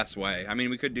that's the best way. I mean,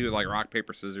 we could do like rock,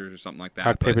 paper, scissors or something like that.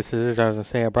 Rock, paper, scissors. I was going to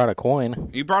say I brought a coin.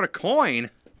 You brought a coin?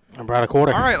 I brought a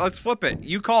quarter. All right, let's flip it.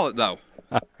 You call it, though.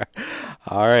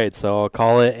 All right, so I'll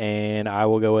call it, and I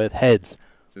will go with heads.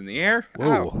 It's in the air?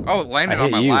 Whoa. Oh, it landed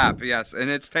on my lap. Yes, and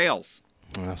it's tails.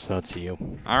 So it's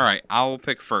you. All right, I will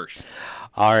pick first.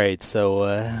 All right,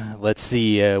 so let's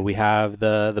see. We have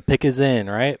the pick is in,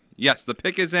 right? Yes, the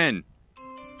pick is in.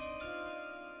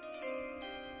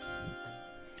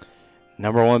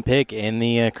 Number one pick in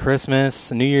the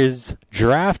Christmas New Year's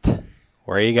draft.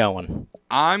 Where are you going?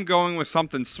 I'm going with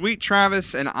something sweet,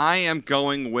 Travis, and I am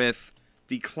going with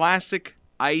the classic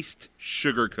iced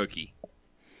sugar cookie.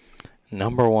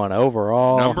 Number one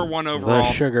overall. The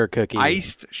sugar cookie.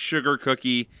 Iced sugar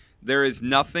cookie. There is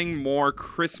nothing more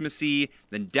Christmassy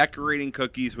than decorating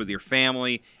cookies with your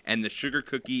family, and the sugar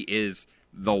cookie is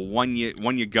the one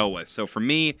you go with. So for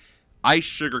me, iced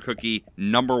sugar cookie,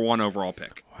 number one overall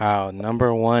pick. Wow,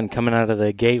 number one coming out of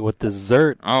the gate with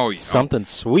dessert. Oh, something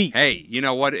sweet. Hey, you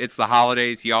know what? It's the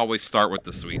holidays. You always start with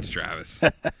the sweets, Travis.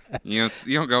 you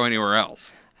don't go anywhere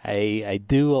else. I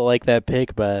do like that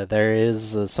pick, but there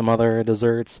is some other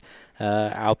desserts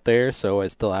out there, so I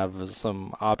still have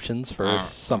some options for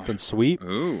something sweet.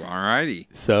 Ooh, all righty.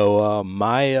 So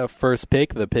my first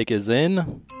pick, the pick is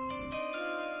in.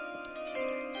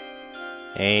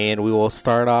 And we will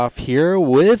start off here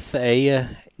with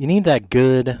you need that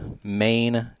good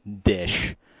main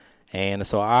dish. And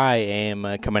so I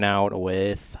am coming out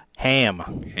with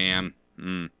ham. Ham.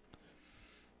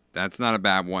 That's not a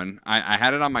bad one. I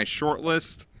had it on my short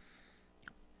list.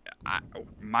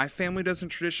 My family doesn't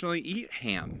traditionally eat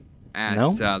ham at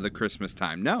the Christmas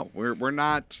time. No, we're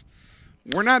not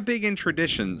big in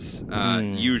traditions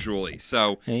usually.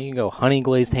 So you can go honey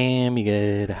glazed ham. You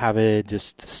could have it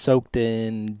just soaked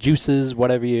in juices,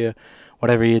 whatever you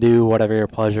do, whatever your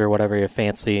pleasure, whatever your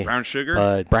fancy. Brown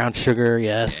sugar? Brown sugar,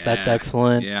 yes, that's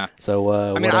excellent. Yeah. So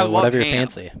I love whatever your ham.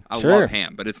 fancy. I Sure. love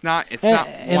ham, but it's not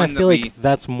And one I feel that like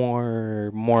that's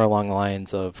more along the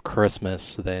lines of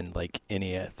Christmas than like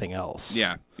anything else.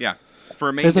 Yeah. For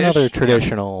a main There's dish, another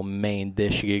traditional main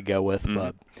dish you could go with,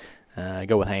 but I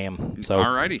go with ham. So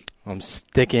alrighty. I'm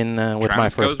sticking with Travis my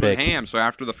first goes pick. with ham. So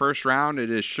after the first round,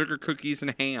 it is sugar cookies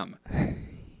and ham.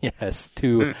 Yes,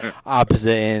 two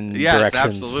opposite end Yes,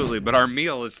 directions. absolutely. But our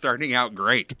meal is starting out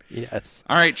great. Yes.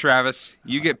 All right, Travis,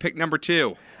 you get pick number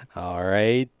 2. All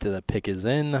right, the pick is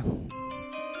in.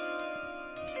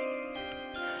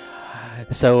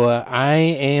 So I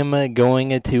am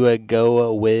going to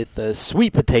go with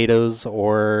sweet potatoes,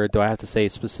 or do I have to say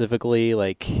specifically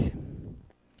like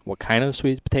what kind of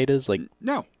sweet potatoes? Like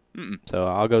no. So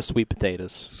I'll go sweet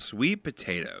potatoes. Sweet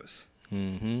potatoes.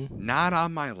 Mm-hmm. Not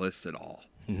on my list at all.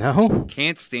 No?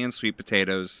 Can't stand sweet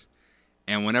potatoes.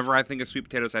 And whenever I think of sweet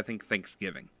potatoes, I think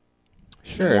Thanksgiving.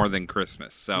 Sure. More than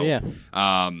Christmas. So, yeah.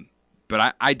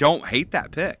 But I don't hate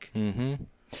that pick. Mm-hmm.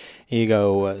 You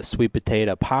go sweet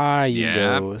potato pie. You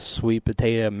go sweet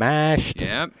potato mashed.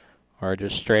 Yep. Or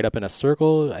just straight up in a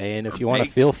circle. And if you want to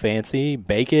baked. feel fancy,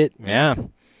 bake it. Yeah.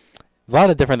 A lot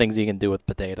of different things you can do with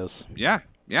potatoes. Yeah.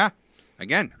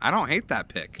 Again, I don't hate that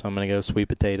pick. So I'm going to go sweet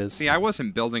potatoes. See, I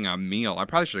wasn't building a meal. I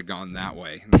probably should have gone that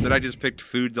way. Instead, I just picked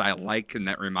foods I like and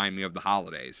that remind me of the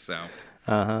holidays. So,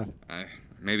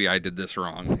 maybe I did this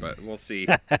wrong, but we'll see.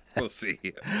 We'll see.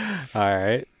 All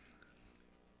right.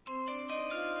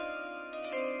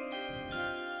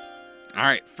 All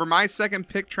right. For my second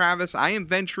pick, Travis, I am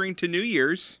venturing to New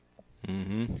Year's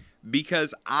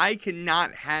because I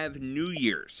cannot have New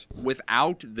Year's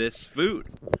without this food.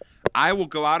 I will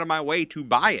go out of my way to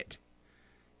buy it.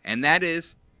 And that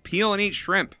is peel and eat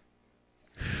shrimp.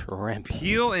 Shrimp.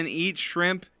 Peel and eat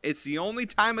shrimp. It's the only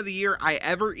time of the year I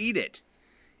ever eat it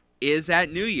is at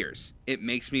New Year's. It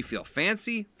makes me feel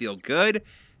fancy, feel good.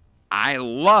 I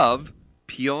love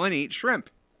peel and eat shrimp.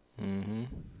 Mm-hmm.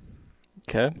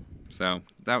 Okay. So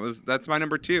that's my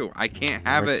number 2. I can't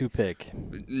have number it. 2 pick.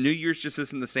 New Year's just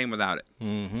isn't the same without it.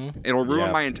 Mm-hmm. It'll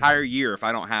ruin my entire year if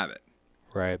I don't have it.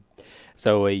 Right.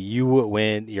 So you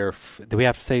went do we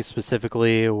have to say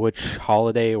specifically which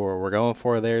holiday we're going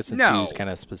for there since you was kind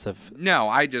of specific? No,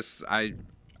 I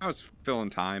was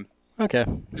filling time. Okay.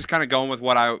 Just kind of going with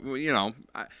what a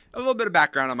little bit of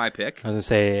background on my pick. I was going to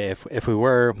say if we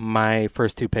were, my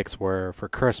first 2 picks were for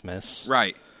Christmas.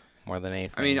 Right. More than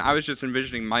anything. I mean, I was just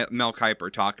envisioning Mel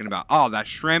Kiper talking about, that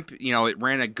shrimp, it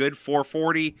ran a good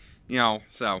 440,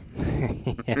 so.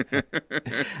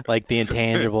 Like the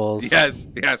intangibles. Yes.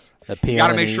 The you got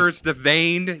to make sure it's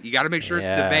deveined.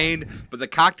 But the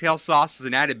cocktail sauce is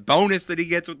an added bonus that he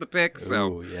gets with the pick.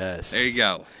 So, ooh, yes. There you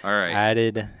go. All right.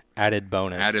 Added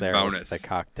bonus. Added there bonus. With the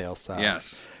cocktail sauce.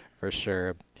 Yes. For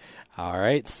sure. All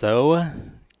right. So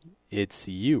it's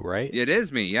you, right? It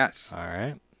is me, yes. All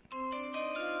right.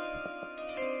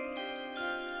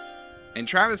 And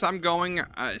Travis, I'm going,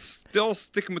 still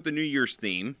sticking with the New Year's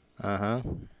theme. Uh-huh.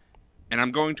 And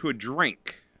I'm going to a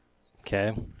drink.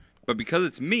 Okay. But because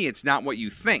it's me, it's not what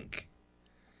you think.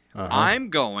 Uh-huh. I'm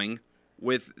going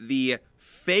with the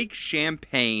fake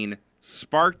champagne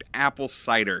sparked apple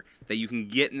cider that you can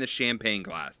get in the champagne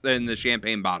glass, in the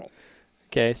champagne bottle.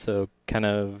 Okay, so kind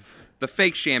of The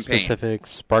fake champagne. Specific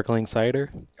sparkling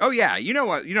cider. Oh yeah, you know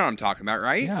what I'm talking about,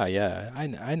 right? Yeah. I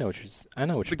know what you're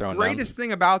throwing down. The greatest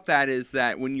thing about that is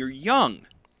that when you're young,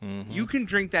 you can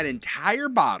drink that entire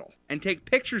bottle and take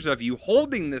pictures of you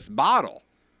holding this bottle.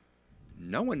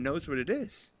 No one knows what it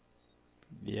is.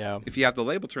 Yeah. If you have the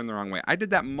label turned the wrong way. I did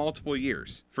that multiple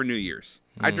years for New Year's.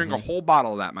 I drink a whole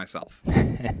bottle of that myself.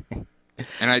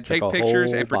 And I'd take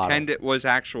pictures and pretend it was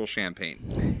actual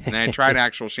champagne. And I tried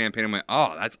actual champagne and went,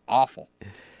 oh, that's awful.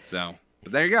 So,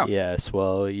 but there you go. Yes,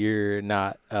 well, you're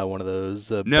not one of those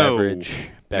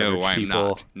beverage No, I'm people.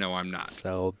 not. No, I'm not.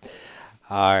 So,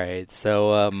 all right.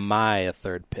 So, my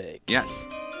third pick. Yes.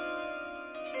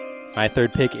 My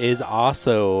third pick is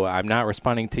also, I'm not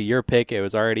responding to your pick. It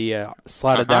was already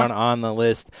slotted down on the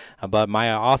list. But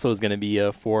my also is going to be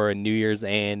for New Year's,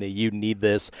 and you need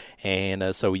this.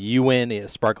 And so you win a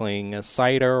sparkling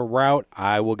cider route.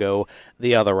 I will go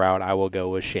the other route. I will go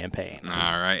with champagne.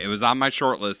 All right. It was on my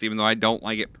short list, even though I don't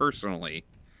like it personally.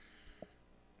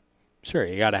 Sure,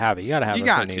 you got to have it. You got to have it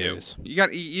for New Year's.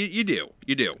 You do.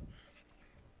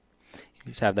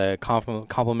 You just have the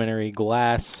complimentary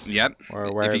glass. Yep.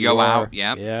 Or wherever if you go are. out,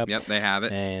 yep, they have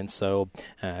it. And so,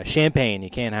 champagne,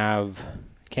 you can't have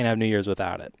New Year's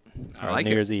without it. I like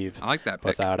New it. Year's Eve. I like that pick.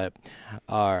 Without it.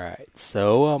 All right.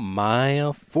 So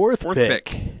my fourth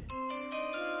pick.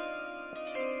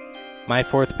 My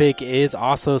fourth pick is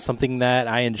also something that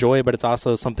I enjoy, but it's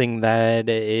also something that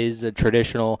is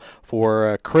traditional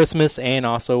for Christmas and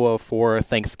also for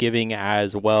Thanksgiving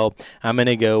as well. I'm going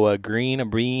to go green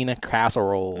bean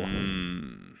casserole.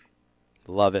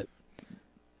 Love it.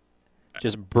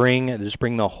 Just bring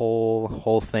the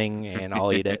whole thing, and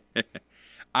I'll eat it.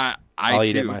 I'll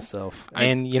eat it myself.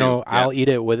 I'll eat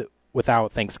it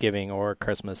without Thanksgiving or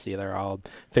Christmas either. I'll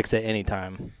fix it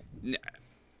anytime.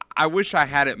 I wish I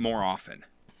had it more often,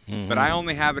 but I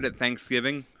only have it at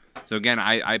Thanksgiving. So again,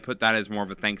 I put that as more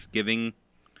of a Thanksgiving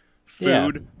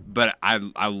food. Yeah. But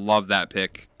I love that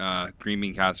pick. Green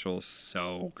bean casserole is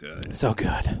so good. So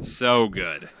good. So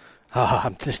good. Oh,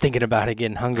 I'm just thinking about it,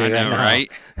 getting hungry right now. Right?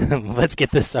 Let's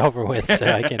get this over with so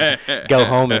I can go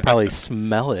home and probably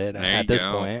smell it at this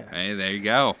point. Hey, there you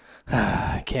go.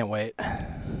 Can't wait.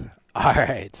 All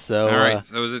right, so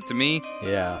is it to me?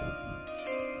 Yeah.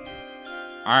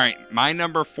 All right, my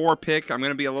number 4 pick, I'm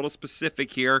going to be a little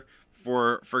specific here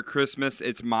for Christmas.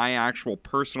 It's my actual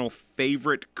personal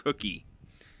favorite cookie,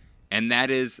 and that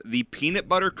is the peanut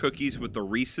butter cookies with the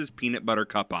Reese's peanut butter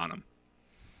cup on them.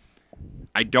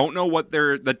 I don't know what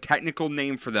the technical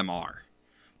name for them are,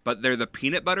 but they're the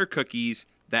peanut butter cookies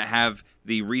that have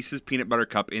the Reese's peanut butter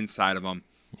cup inside of them.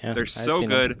 Yeah, they're so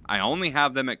good. I only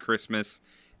have them at Christmas,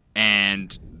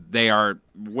 and they are,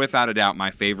 without a doubt,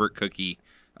 my favorite cookie.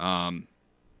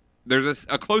 There's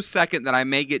a close second that I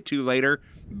may get to later,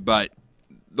 but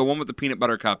the one with the peanut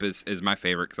butter cup is my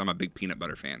favorite because I'm a big peanut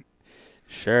butter fan.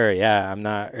 Sure, yeah. I'm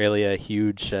not really a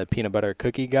huge peanut butter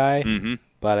cookie guy,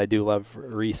 but I do love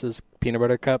Reese's peanut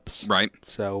butter cups. Right.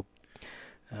 So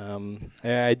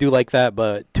I do like that,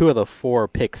 but 2 of the 4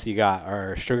 picks you got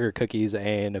are sugar cookies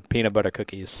and peanut butter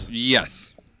cookies.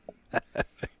 Yes.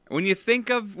 When you think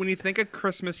of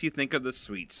Christmas, you think of the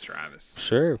sweets, Travis.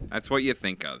 Sure. That's what you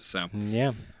think of. So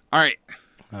yeah. All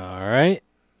right.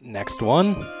 Next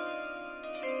one. All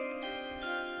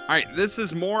right. This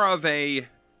is more of a.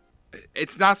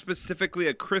 It's not specifically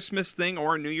a Christmas thing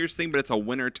or a New Year's thing, but it's a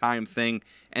wintertime thing,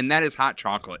 and that is hot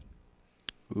chocolate.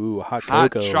 Ooh, hot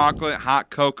cocoa. Hot chocolate, hot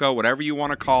cocoa, whatever you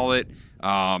want to call it.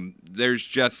 There's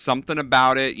just something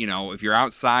about it. You know, if you're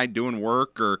outside doing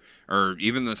work, or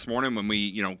even this morning when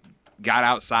we, got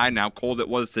outside and how cold it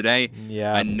was today.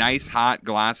 Yeah. A nice hot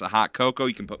glass of hot cocoa.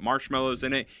 You can put marshmallows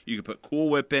in it. You can put Cool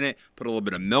Whip in it. Put a little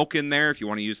bit of milk in there if you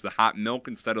want to use the hot milk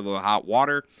instead of the hot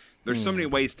water. There's so many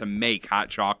ways to make hot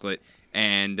chocolate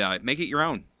and make it your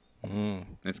own.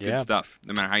 It's good stuff,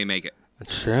 no matter how you make it.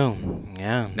 That's true.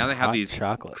 Yeah. Now they have these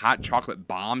hot chocolate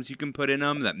bombs you can put in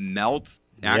them that melt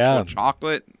actual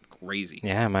chocolate. Crazy.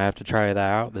 Yeah, I might have to try that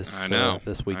out this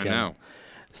weekend. I know.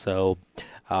 So,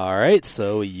 all right.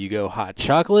 So you go hot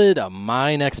chocolate.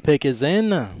 My next pick is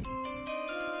in.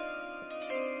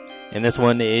 And this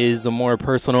one is more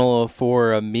personal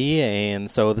for me, and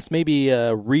so this may be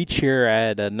a reach here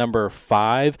at number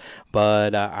 5,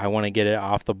 but I want to get it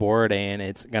off the board, and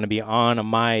it's going to be on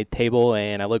my table,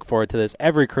 and I look forward to this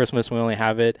every Christmas. We only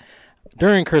have it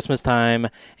during Christmas time,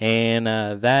 and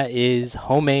that is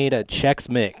homemade Chex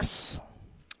Mix.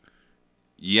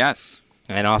 Yes.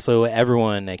 And also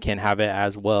everyone can have it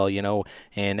as well,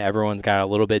 and everyone's got a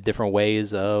little bit different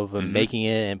ways of making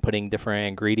it and putting different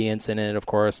ingredients in it. Of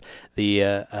course,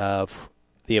 the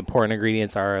the important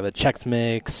ingredients are the Chex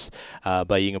Mix,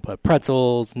 but you can put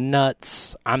pretzels,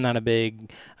 nuts. I'm not a big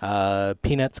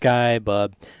peanuts guy,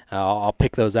 but I'll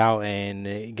pick those out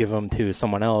and give them to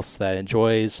someone else that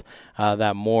enjoys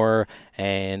that more.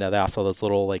 And they also those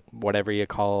little, like, whatever you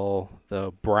call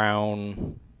the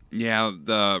brown. Yeah,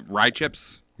 the rye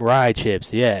chips. Rye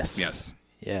chips, yes. Yes.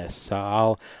 Yes,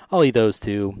 so I'll eat those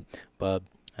too, but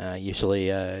usually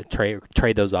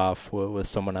trade those off with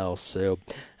someone else. So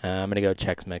I'm going to go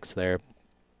Chex Mix there.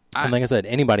 And like I said,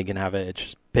 anybody can have it. It's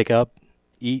just pick up,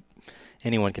 eat.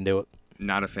 Anyone can do it.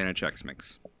 Not a fan of Chex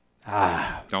Mix.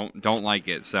 Don't like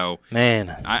it. So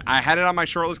man, I had it on my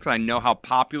short list because I know how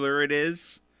popular it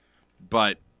is,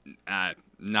 but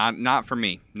not for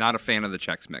me. Not a fan of the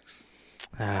Chex Mix.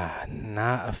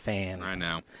 Not a fan. I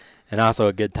know. And also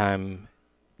a good time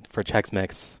for Chex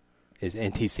Mix is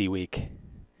NTC week.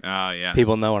 Yes.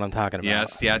 People know what I'm talking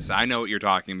about. Yes, I know what you're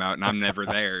talking about, and I'm never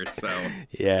there. So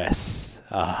yes,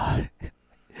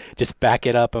 just back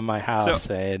it up in my house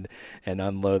and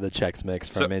unload the Chex Mix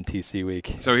from NTC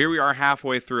week. So here we are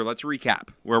halfway through. Let's recap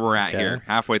where we're at here.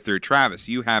 Halfway through. Travis,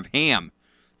 you have ham,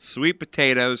 sweet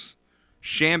potatoes,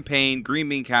 champagne, green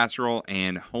bean casserole,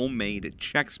 and homemade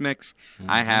Chex Mix.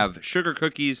 I have sugar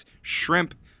cookies,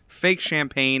 shrimp, fake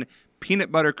champagne,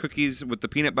 peanut butter cookies with the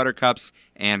peanut butter cups,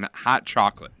 and hot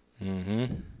chocolate.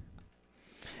 You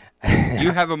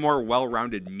have a more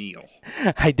well-rounded meal.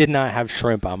 I did not have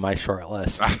shrimp on my short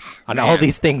list. On all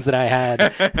these things that I had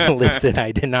listed,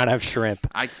 I did not have shrimp.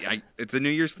 It's a New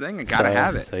Year's thing. I gotta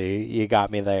have it. So you got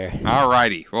me there. All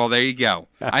righty. Well, there you go.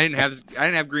 I didn't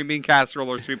have green bean casserole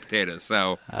or sweet potatoes.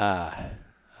 So. All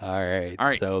right. All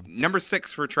right. So number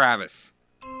 6 for Travis.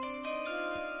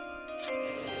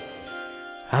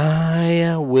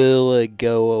 I will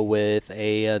go with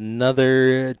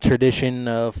another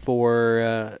tradition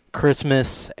for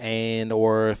Christmas and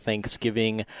or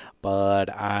Thanksgiving, but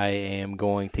I am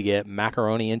going to get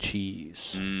macaroni and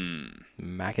cheese.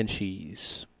 Mac and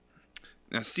cheese.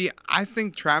 Now, see, I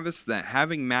think, Travis, that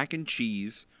having mac and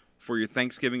cheese for your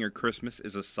Thanksgiving or Christmas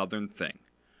is a Southern thing,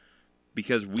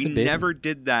 because we never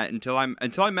did that until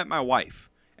I met my wife,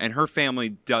 and her family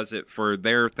does it for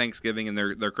their Thanksgiving and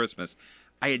their Christmas.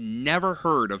 I had never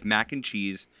heard of mac and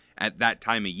cheese at that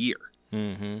time of year.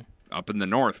 Up in the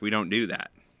north, we don't do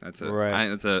that. That's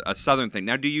a Southern thing.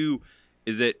 Now,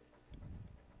 is it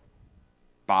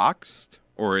boxed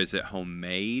or is it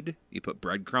homemade? You put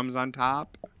breadcrumbs on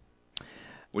top?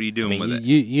 What are you doing with it?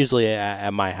 Usually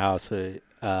at my house,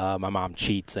 my mom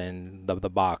cheats in the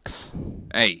box.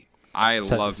 Hey, I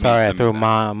love. Sorry, I threw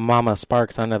Mama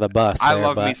Sparks under the bus. I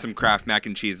love me some Kraft mac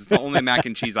and cheese. It's the only mac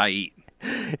and cheese I eat.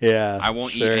 Yeah, I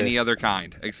won't eat any other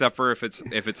kind except for if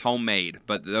it's homemade.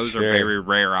 But those are very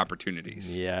rare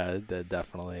opportunities. Yeah,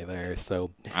 definitely there. So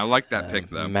I like that pick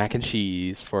though. Mac and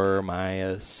cheese for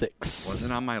my 6.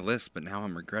 Wasn't on my list, but now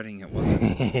I'm regretting it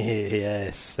wasn't.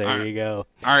 Yes, there you go.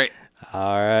 All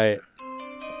right.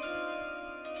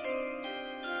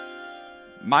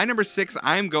 My number 6,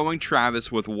 I'm going,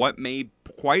 Travis, with what may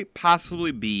quite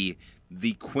possibly be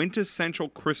the quintessential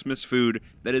Christmas food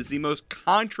that is the most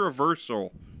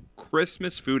controversial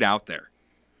Christmas food out there.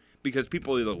 Because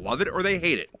people either love it or they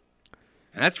hate it.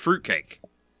 And that's fruitcake.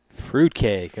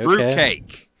 Fruitcake.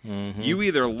 Fruitcake. You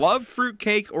either love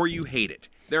fruitcake or you hate it.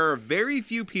 There are very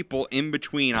few people in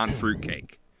between on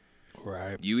fruitcake.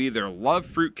 Right. You either love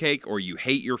fruitcake or you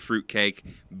hate your fruitcake.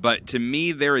 But to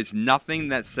me, there is nothing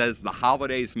that says the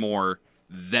holidays more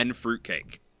than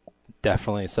fruitcake.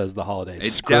 Definitely says the holidays. It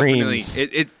Screams.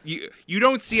 definitely. You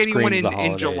don't see anyone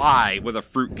in July with a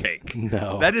fruitcake.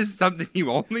 No. That is something you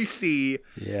only see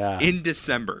in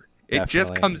December. It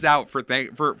just comes out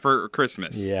for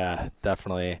Christmas. Yeah,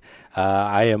 definitely.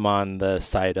 I am on the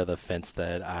side of the fence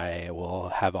that I will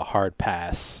have a hard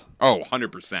pass. Oh,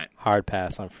 100%. Hard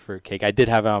pass on fruitcake. I did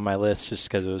have it on my list just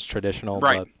because it was traditional.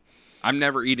 Right. But I'm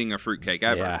never eating a fruitcake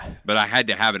ever, but I had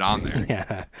to have it on there.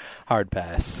 Yeah, hard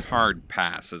pass. Hard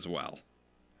pass as well.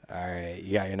 All right,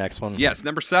 you got your next one? Yes,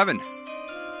 number 7.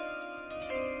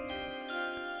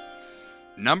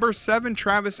 Number 7,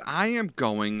 Travis, I am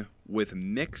going with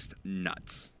mixed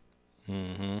nuts.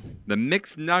 The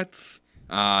mixed nuts,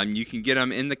 you can get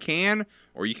them in the can,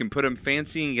 or you can put them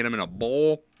fancy and get them in a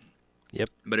bowl. Yep.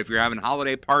 But if you're having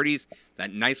holiday parties,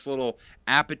 that nice little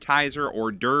appetizer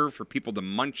hors d'oeuvre for people to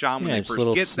munch on when they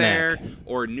first get there,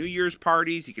 or New Year's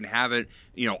parties, you can have it,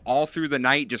 all through the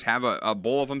night. Just have a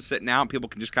bowl of them sitting out. People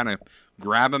can just kind of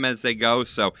grab them as they go.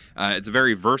 So it's a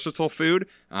very versatile food.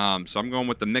 So I'm going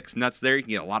with the mixed nuts there. You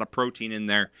can get a lot of protein in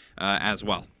there as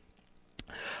well.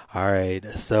 All right.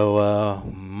 So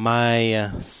my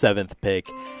 7th pick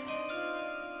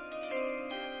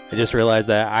I just realized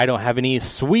that I don't have any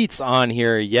sweets on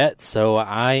here yet, so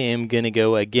I am going to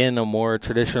go, again, a more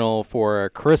traditional for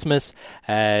Christmas,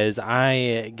 as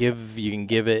you can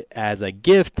give it as a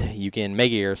gift. You can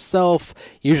make it yourself.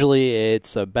 Usually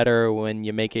it's better when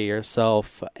you make it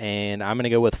yourself, and I'm going to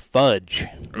go with fudge.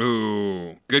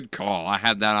 Ooh, good call. I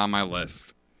had that on my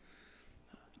list.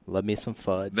 Love me some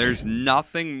fudge. There's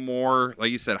nothing more,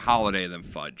 like you said, holiday than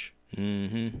fudge.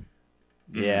 Mm-hmm.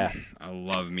 Yeah. I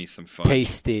love me some fudge.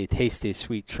 Tasty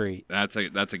sweet treat. That's a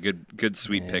good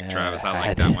sweet pick, Travis. I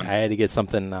like that one. I had to get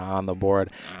something on the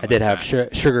board. I did have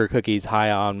sugar cookies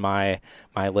high on my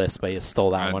list, but you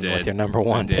stole that one with your number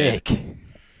one pick.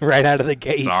 Right out of the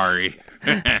gates. Sorry.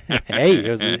 Hey,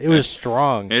 it was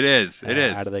strong. It is.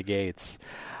 Out of the gates.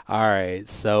 All right,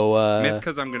 so it's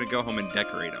because I'm going to go home and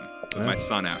decorate them with my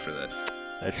son after this.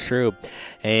 That's true.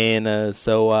 And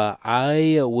so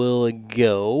I will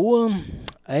go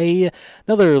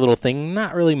another little thing,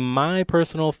 not really my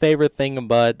personal favorite thing,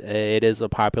 but it is a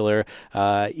popular.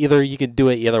 Either you can do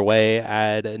it either way,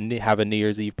 have a New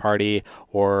Year's Eve party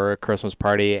or a Christmas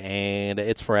party, and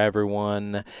it's for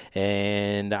everyone.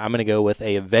 And I'm going to go with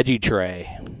a veggie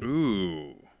tray.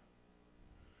 Ooh.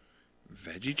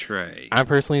 Veggie tray. I'm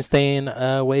personally staying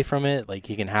away from it. Like,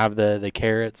 you can have the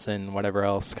carrots and whatever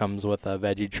else comes with a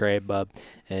veggie tray, but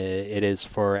it is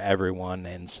for everyone,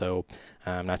 and so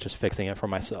I'm not just fixing it for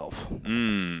myself.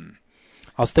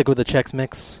 I'll stick with the Chex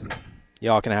Mix.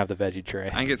 Y'all can have the veggie tray.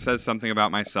 I think it says something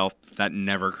about myself that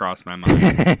never crossed my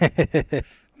mind.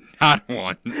 Not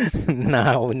once.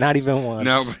 No, not even once.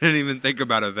 No, I didn't even think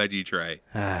about a veggie tray.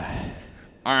 All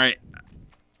right.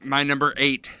 My number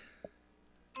 8.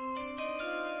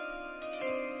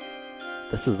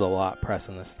 This is a lot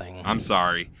pressing this thing. I'm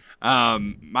sorry.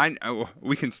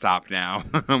 We can stop now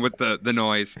with the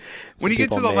noise. When you get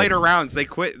to the later rounds, they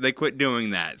quit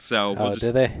doing that. So we'll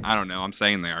do they? I don't know. I'm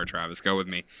saying they are, Travis. Go with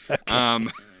me. Okay.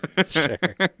 Sure.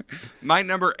 My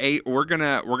number 8. We're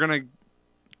gonna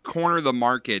corner the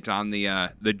market on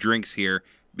the drinks here,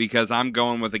 because I'm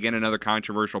going with, again, another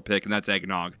controversial pick, and that's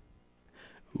eggnog.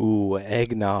 Ooh,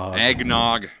 eggnog.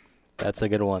 Eggnog. That's a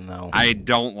good one, though. I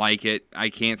don't like it. I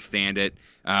can't stand it.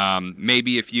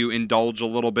 Maybe if you indulge a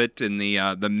little bit in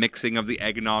the mixing of the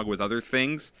eggnog with other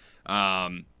things,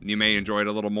 you may enjoy it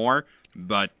a little more.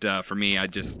 But for me, I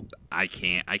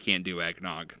can't do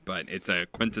eggnog. But it's a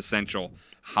quintessential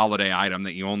holiday item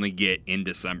that you only get in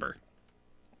December.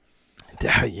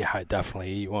 Yeah,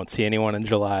 definitely. You won't see anyone in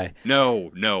July.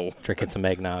 No. Drinking some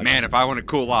eggnog. Man, if I want to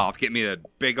cool off, get me a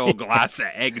big old glass of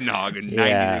eggnog in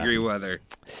 90-degree weather.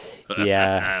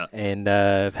 Yeah, and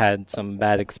I've had some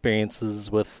bad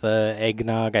experiences with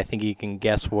eggnog. I think you can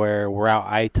guess where route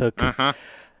I took.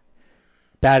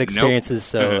 Bad experiences,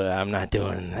 so I'm not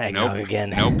doing eggnog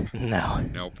again.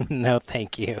 No,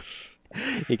 thank you.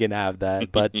 You can have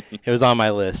that, but it was on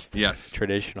my list. Yes.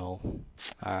 Traditional.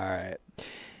 All right.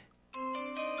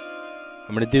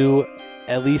 I'm going to do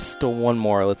at least one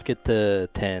more. Let's get to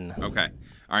 10. Okay.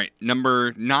 All right.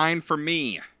 Number 9 for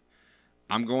me.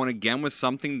 I'm going again with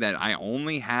something that I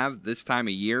only have this time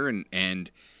of year,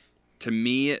 and to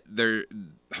me,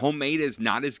 homemade is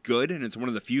not as good, and it's one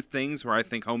of the few things where I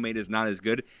think homemade is not as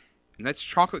good, and that's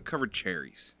chocolate-covered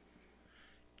cherries.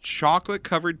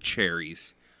 Chocolate-covered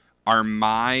cherries are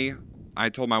I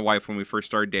told my wife when we first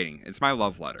started dating, it's my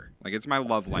love letter. Like, it's my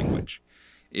love language.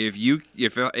 I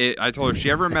told her, if she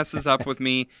ever messes up with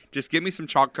me, just give me some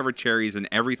chocolate-covered cherries and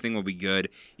everything will be good.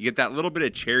 You get that little bit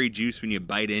of cherry juice when you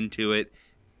bite into it.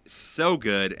 So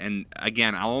good. And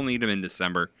again, I'll only eat them in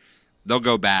December. They'll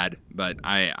go bad, but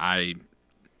I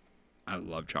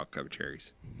love chocolate-covered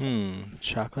cherries.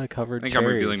 Chocolate-covered cherries. I think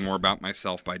I'm revealing more about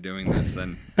myself by doing this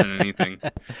than anything.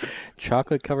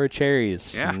 Chocolate-covered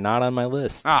cherries. Yeah. Not on my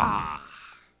list.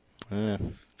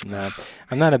 No,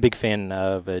 I'm not a big fan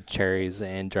of cherries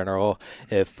in general.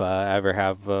 If I ever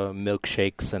have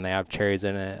milkshakes and they have cherries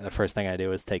in it, the first thing I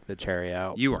do is take the cherry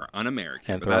out. You are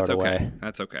un-American, and but throw that's it okay. away.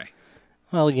 That's okay.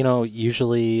 Well,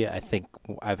 usually I think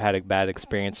I've had bad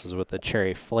experiences with the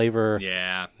cherry flavor.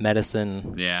 Yeah.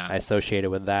 Medicine. Yeah. I associate it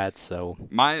with that, so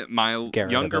my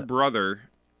younger brother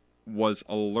was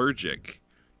allergic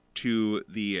to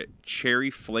the cherry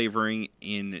flavoring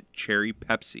in cherry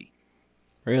Pepsi.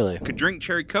 Really? Could drink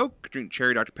cherry Coke, could drink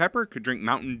cherry Dr. Pepper, could drink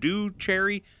Mountain Dew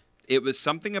cherry. It was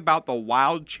something about the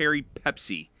wild cherry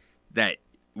Pepsi that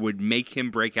would make him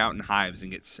break out in hives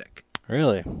and get sick.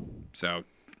 Really? So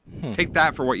take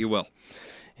that for what you will.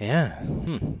 Yeah.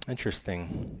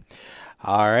 Interesting.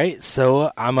 All right,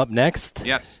 so I'm up next.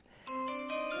 Yes.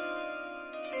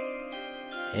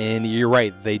 And you're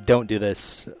right, they don't do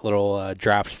this little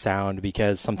draft sound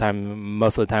because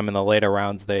most of the time in the later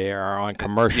rounds they are on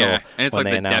commercial. Yeah, and it's when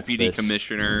like they the announce deputy this.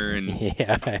 commissioner, and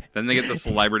then they get the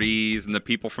celebrities and the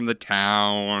people from the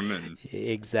town. And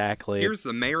exactly. Here's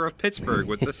the mayor of Pittsburgh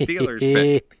with the Steelers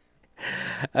pick.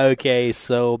 Okay,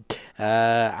 so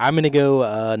I'm going to go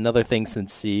another thing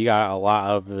since you got a lot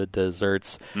of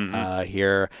desserts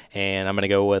here, and I'm going to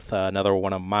go with another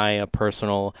one of my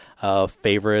personal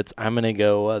favorites. I'm going to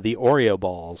go the Oreo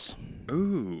balls.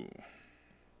 Ooh.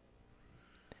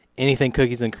 Anything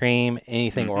cookies and cream,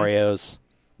 anything Oreos,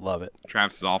 love it.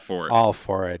 Travis is all for it. All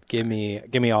for it. Give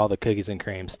me all the cookies and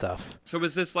cream stuff. So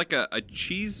is this like a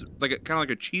cheese, kind of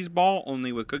like a cheese ball,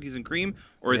 only with cookies and cream,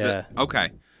 or is it okay?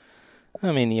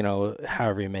 I mean,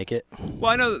 however you make it.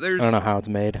 Well, I know that there's. I don't know how it's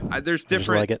made. There's I just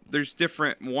different. like it. There's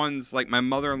different ones. Like my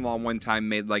mother-in-law one time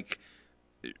made I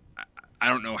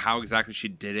don't know how exactly she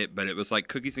did it, but it was like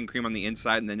cookies and cream on the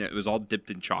inside, and then it was all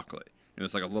dipped in chocolate. It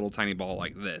was like a little tiny ball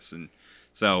like this, and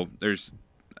so there's.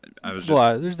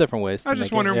 There's different ways. I was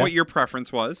just wondering what your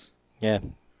preference was. Yeah,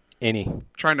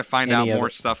 Trying to find out more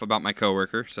stuff about my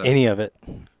coworker. So any of it.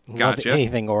 Gotcha. Love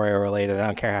anything Oreo related. I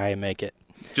don't care how you make it.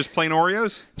 Just plain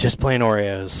Oreos? Just plain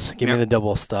Oreos. Give me the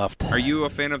double stuffed. Are you a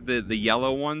fan of the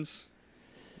yellow ones?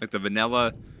 Like the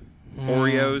vanilla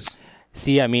Oreos?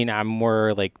 See, I mean, I'm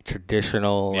more like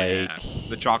traditional,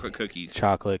 the chocolate cookies.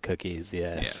 Chocolate cookies,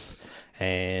 yes.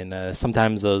 And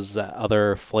sometimes those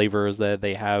other flavors that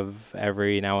they have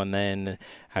every now and then,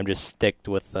 I'm just sticked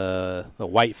with the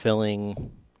white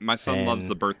filling. My son loves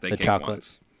the birthday cake chocolate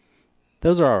ones.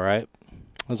 Those are all right.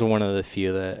 Those are one of the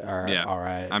few that are all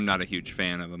right. I'm not a huge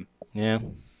fan of them. Yeah.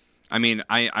 I mean,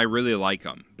 I really like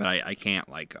them, but I can't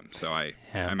like them, so I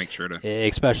make sure to.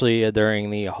 Especially during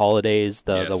the holidays,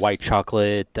 the white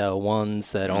chocolate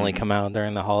ones that only come out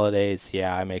during the holidays.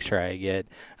 Yeah, I make sure I get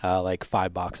like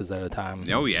 5 boxes at a time.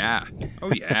 Oh yeah,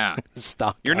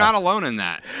 Stock. You're not alone in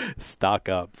that. Stock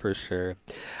up for sure.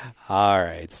 All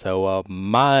right, so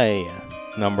my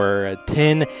number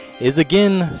 10 is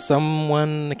again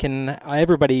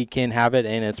everybody can have it,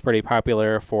 and it's pretty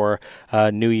popular for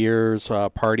New Year's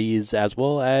parties as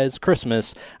well as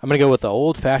Christmas. I'm gonna go with the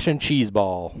old-fashioned cheese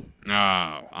ball.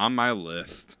 Oh, on my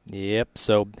list. Yep.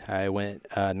 So I went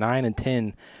 9 and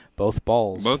 10, both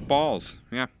balls. Both balls.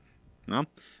 Yeah. Well,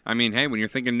 I mean, hey, when you're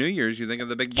thinking New Year's, you think of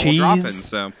the big ball cheese dropping.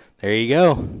 So there you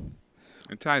go.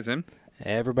 It ties in.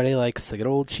 Everybody likes a good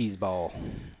old cheese ball.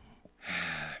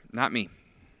 Not me.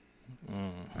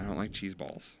 I don't like cheese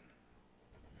balls.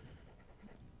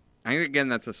 I think, again,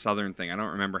 that's a southern thing. I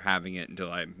don't remember having it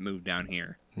until I moved down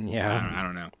here. Yeah. I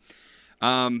don't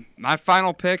know. My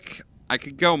final pick, I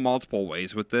could go multiple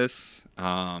ways with this.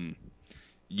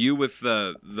 You with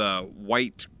the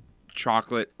white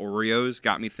chocolate Oreos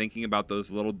got me thinking about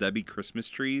those little Debbie Christmas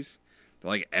trees that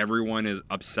like everyone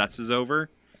obsesses over,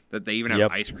 that they even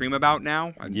have ice cream about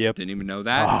now. I didn't even know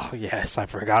that. Oh, yes. I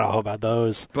forgot all about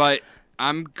those. But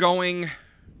I'm going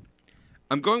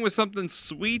with something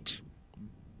sweet,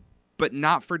 but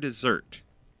not for dessert.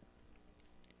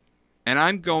 And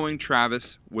I'm going,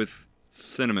 Travis, with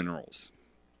cinnamon rolls.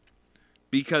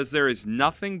 Because there is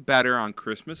nothing better on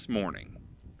Christmas morning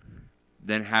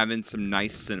than having some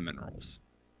nice cinnamon rolls.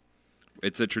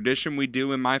 It's a tradition we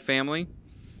do in my family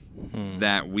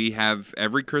that we have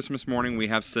every Christmas morning we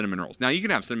have cinnamon rolls. Now, you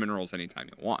can have cinnamon rolls anytime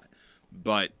you want,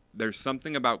 but there's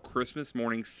something about Christmas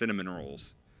morning cinnamon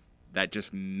rolls that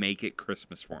just make it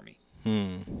Christmas for me.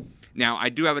 Now, I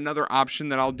do have another option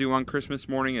that I'll do on Christmas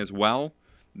morning as well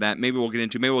that maybe we'll get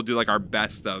into. Maybe we'll do like our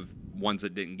best of ones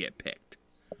that didn't get picked.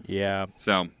 Yeah.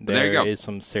 So, there you go. There is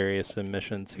some serious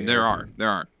submissions here. There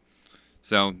are.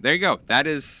 So, there you go. That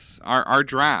is our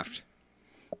draft.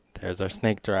 There's our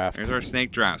snake draft.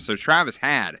 So, Travis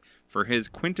had, for his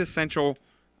quintessential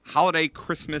holiday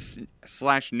Christmas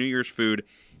 / New Year's food,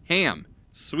 ham,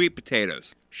 sweet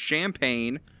potatoes,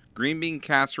 champagne, green bean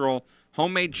casserole,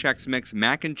 homemade Chex Mix,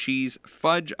 mac and cheese,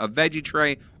 fudge, a veggie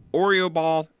tray, Oreo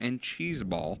ball, and cheese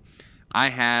ball. I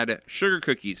had sugar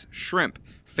cookies, shrimp,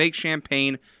 fake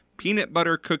champagne, peanut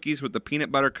butter cookies with the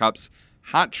peanut butter cups,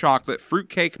 hot chocolate,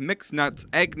 fruitcake, mixed nuts,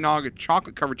 eggnog,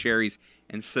 chocolate-covered cherries,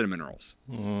 and cinnamon rolls.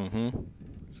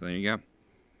 So there you go.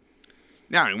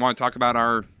 Now, you want to talk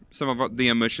about some of the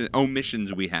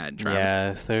omissions we had, Travis?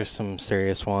 Yes, there's some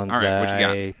serious ones. All right, what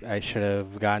you got? I should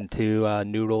have gotten to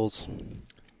noodles.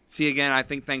 See, again, I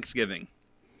think Thanksgiving,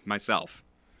 myself.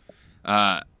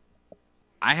 I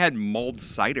had mulled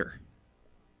cider.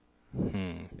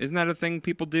 Isn't that a thing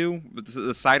people do?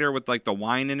 The cider with like the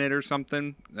wine in it or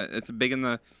something? It's big in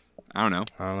the... I don't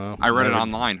know. I read it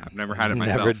online. I've never had it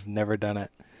myself. Never done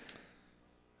it.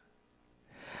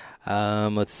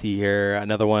 Let's see here.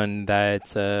 Another one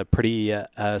that's pretty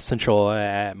essential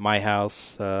at my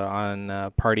house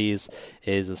on parties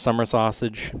is a summer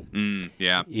sausage.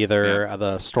 Yeah. Either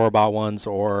the store-bought ones,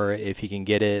 or if you can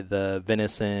get it, the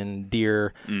venison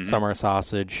deer summer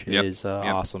sausage is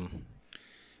awesome.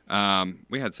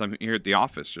 We had some here at the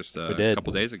office just a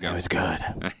couple days ago. It was good.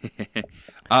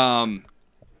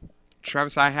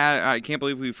 Travis, I can't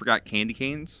believe we forgot candy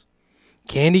canes.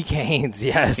 Candy canes,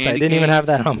 yes. I didn't even have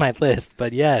that on my list,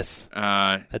 but yes.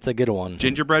 That's a good one.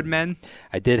 Gingerbread men?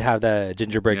 I did have the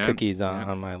gingerbread cookies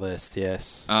on my list,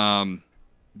 yes.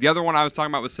 The other one I was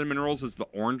talking about with cinnamon rolls is the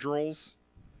orange rolls.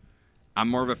 I'm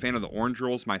more of a fan of the orange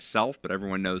rolls myself, but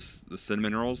everyone knows the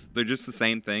cinnamon rolls. They're just the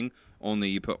same thing, only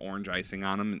you put orange icing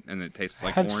on them, and it tastes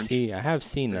like orange. I have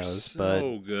seen They're those, so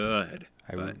but good.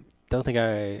 I don't think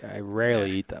I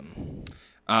rarely eat them.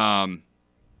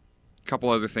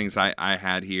 Couple other things I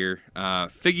had here.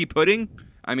 Figgy pudding.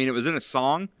 I mean, it was in a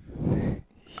song.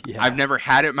 Yeah. I've never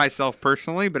had it myself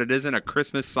personally, but it is in a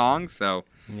Christmas song. So,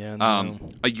 a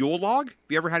Yule log. Have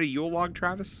you ever had a Yule log,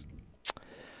 Travis?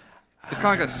 It's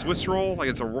kind of like a Swiss roll. Like,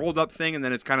 it's a rolled up thing, and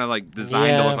then it's kind of like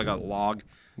designed to look like a log.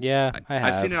 Yeah, I have.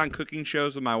 I've seen it on cooking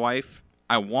shows with my wife.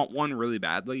 I want one really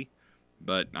badly,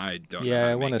 but I don't know how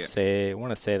to I want make to say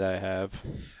that I have.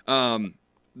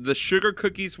 The sugar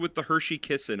cookies with the Hershey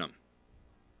Kiss in them.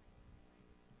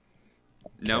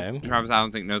 Okay. No, Travis, I don't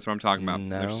think knows what I'm talking about.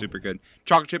 No. They're super good.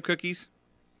 Chocolate chip cookies.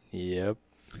 Yep.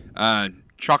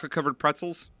 Chocolate covered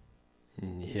pretzels.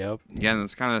 Yep. Yeah,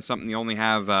 that's kind of something you only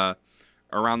have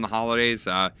around the holidays.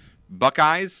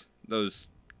 Buckeyes, those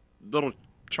little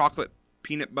chocolate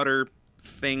peanut butter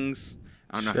things.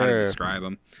 I don't know how to describe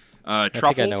them. Truffles.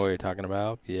 I think I know what you're talking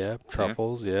about. Yep.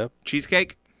 Truffles. Yeah. Yep.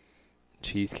 Cheesecake.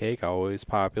 Cheesecake, always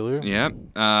popular. Yep.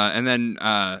 And then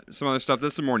some other stuff.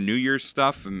 This is more New Year's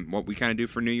stuff and what we kind of do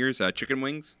for New Year's. Chicken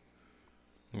wings.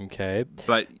 Okay.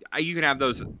 But you can have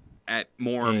those at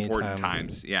more Anytime. important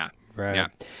times. Yeah.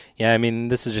 Right. Yeah, I mean,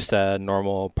 this is just a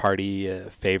normal party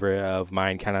favorite of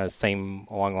mine, kind of same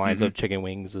along the lines of chicken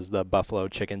wings as the buffalo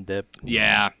chicken dip.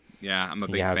 Yeah. Yeah, I'm a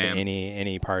big you have fan.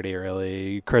 Any party,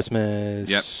 really.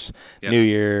 Christmas, Yep. New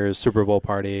Year's, Super Bowl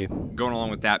party. Going along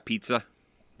with that, pizza.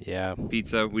 Yeah.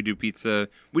 Pizza. We do pizza.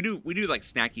 We do like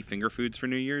snacky finger foods for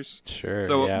New Year's. Sure.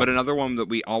 So, yeah. but another one that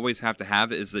we always have to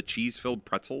have is the cheese-filled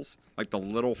pretzels, like the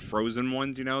little frozen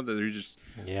ones. You know, that are just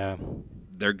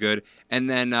they're good. And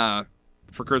then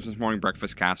for Christmas morning,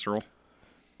 breakfast casserole.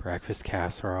 Breakfast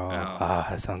casserole.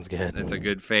 That sounds good. It's a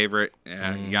good favorite.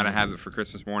 Yeah, you got to have it for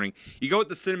Christmas morning. You go with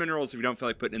the cinnamon rolls if you don't feel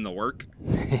like putting in the work.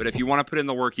 But if you want to put in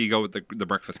the work, you go with the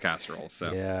breakfast casserole.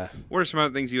 So, what are some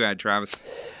other things you had, Travis?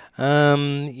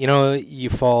 You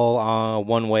fall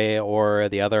one way or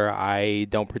the other. I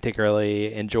don't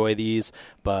particularly enjoy these,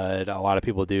 but a lot of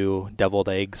people do. Deviled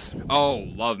eggs. Oh,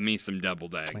 love me some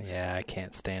deviled eggs. Yeah, I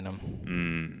can't stand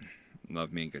them.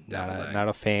 Love me a good deviled egg. Not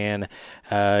a fan.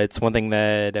 It's one thing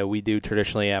that we do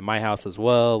traditionally at my house as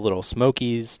well. Little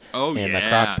smokies in the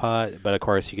crock pot. But of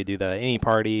course, you could do that at any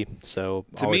party. So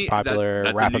To always me, popular.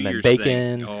 that's Wrap a New them in Year's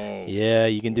bacon. thing. Oh. Yeah,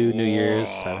 you can do New Year's.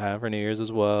 I've had it for New Year's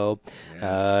as well.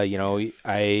 You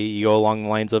go along the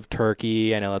lines of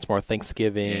turkey. I know that's more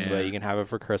Thanksgiving, but you can have it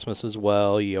for Christmas as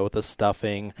well. You go with the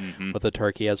stuffing with the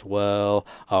turkey as well.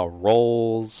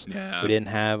 Rolls we didn't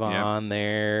have on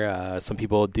there. Some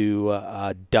people do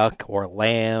duck or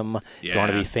lamb if you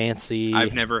want to be fancy.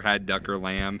 I've never had duck or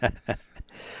lamb.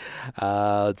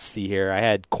 Let's see here. I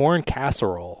had corn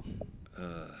casserole.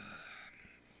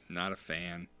 Not a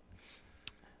fan.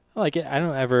 I like it. I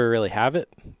don't ever really have it,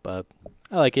 but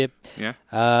I like it. Yeah.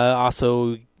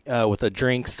 Also, with the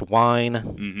drinks,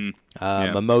 wine,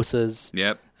 mimosas.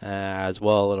 Yep. As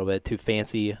well, a little bit too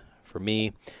fancy for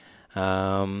me.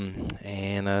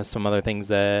 And some other things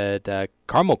that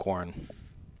caramel corn.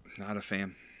 Not a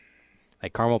fan.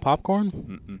 Like caramel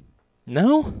popcorn?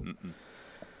 No?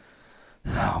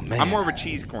 Oh, man. I'm more of a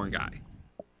cheese corn guy.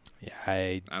 Yeah,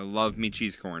 I love me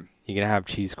cheese corn. You can have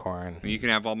cheese corn. You can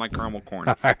have all my caramel corn.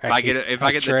 Right. If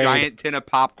I get the giant tin of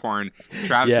popcorn,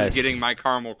 Travis is getting my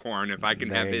caramel corn if I can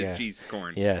have his cheese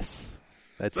corn. Yes.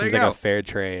 That seems like a fair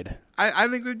trade. I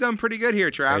think we've done pretty good here,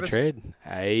 Travis. Fair trade.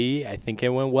 I think it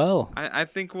went well. I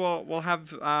think we'll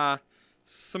have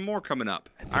some more coming up.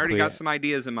 I already got some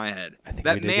ideas in my head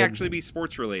that may actually be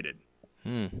sports related.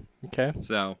 Okay.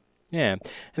 So. Yeah,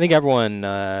 I think everyone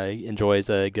enjoys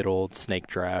a good old snake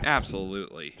draft.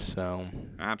 Absolutely. So.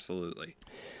 Absolutely.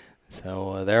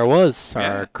 So there was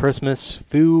our Christmas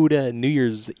food, New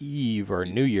Year's Eve or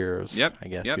New Year's. Yep. I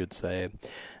guess you would say.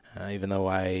 Even though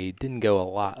I didn't go a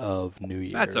lot of New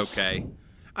Year's. That's okay.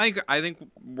 I think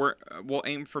we'll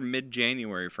aim for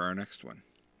mid-January for our next one.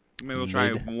 Maybe we'll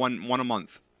try one a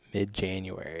month.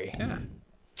 Mid-January. Yeah.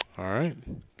 All right.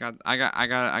 I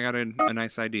got a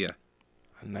nice idea.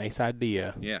 A nice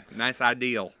idea. Yeah, nice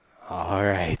ideal. All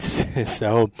right.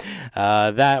 So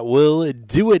that will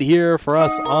do it here for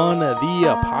us on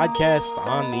the podcast,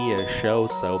 on the show.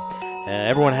 So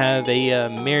everyone have a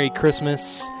Merry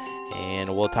Christmas,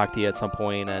 and we'll talk to you at some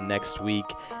point next week.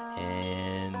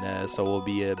 And so we'll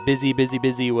be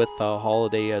busy with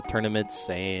holiday tournaments,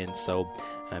 and so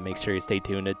make sure you stay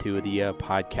tuned to the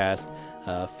podcast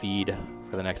feed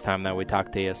for the next time that we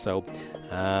talk to you. So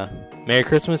Merry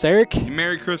Christmas, Eric.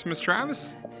 Merry Christmas,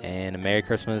 Travis. And a Merry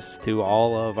Christmas to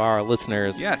all of our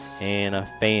listeners. Yes. And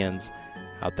fans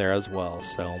out there as well.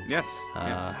 So yes.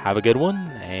 Have a good one,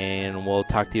 and we'll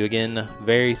talk to you again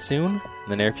very soon in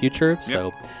the near future. Yep.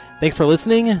 So thanks for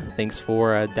listening. Thanks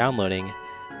for downloading.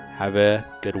 Have a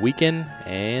good weekend,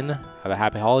 and have a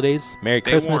happy holidays. Merry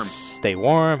Christmas. Stay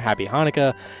warm. Happy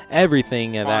Hanukkah.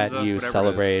 Everything Kwanzaa, that you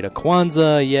celebrate. A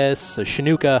Kwanzaa, yes. A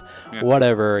Chanukah.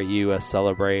 Whatever you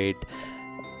celebrate.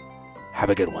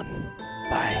 Have a good one.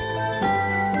 Bye.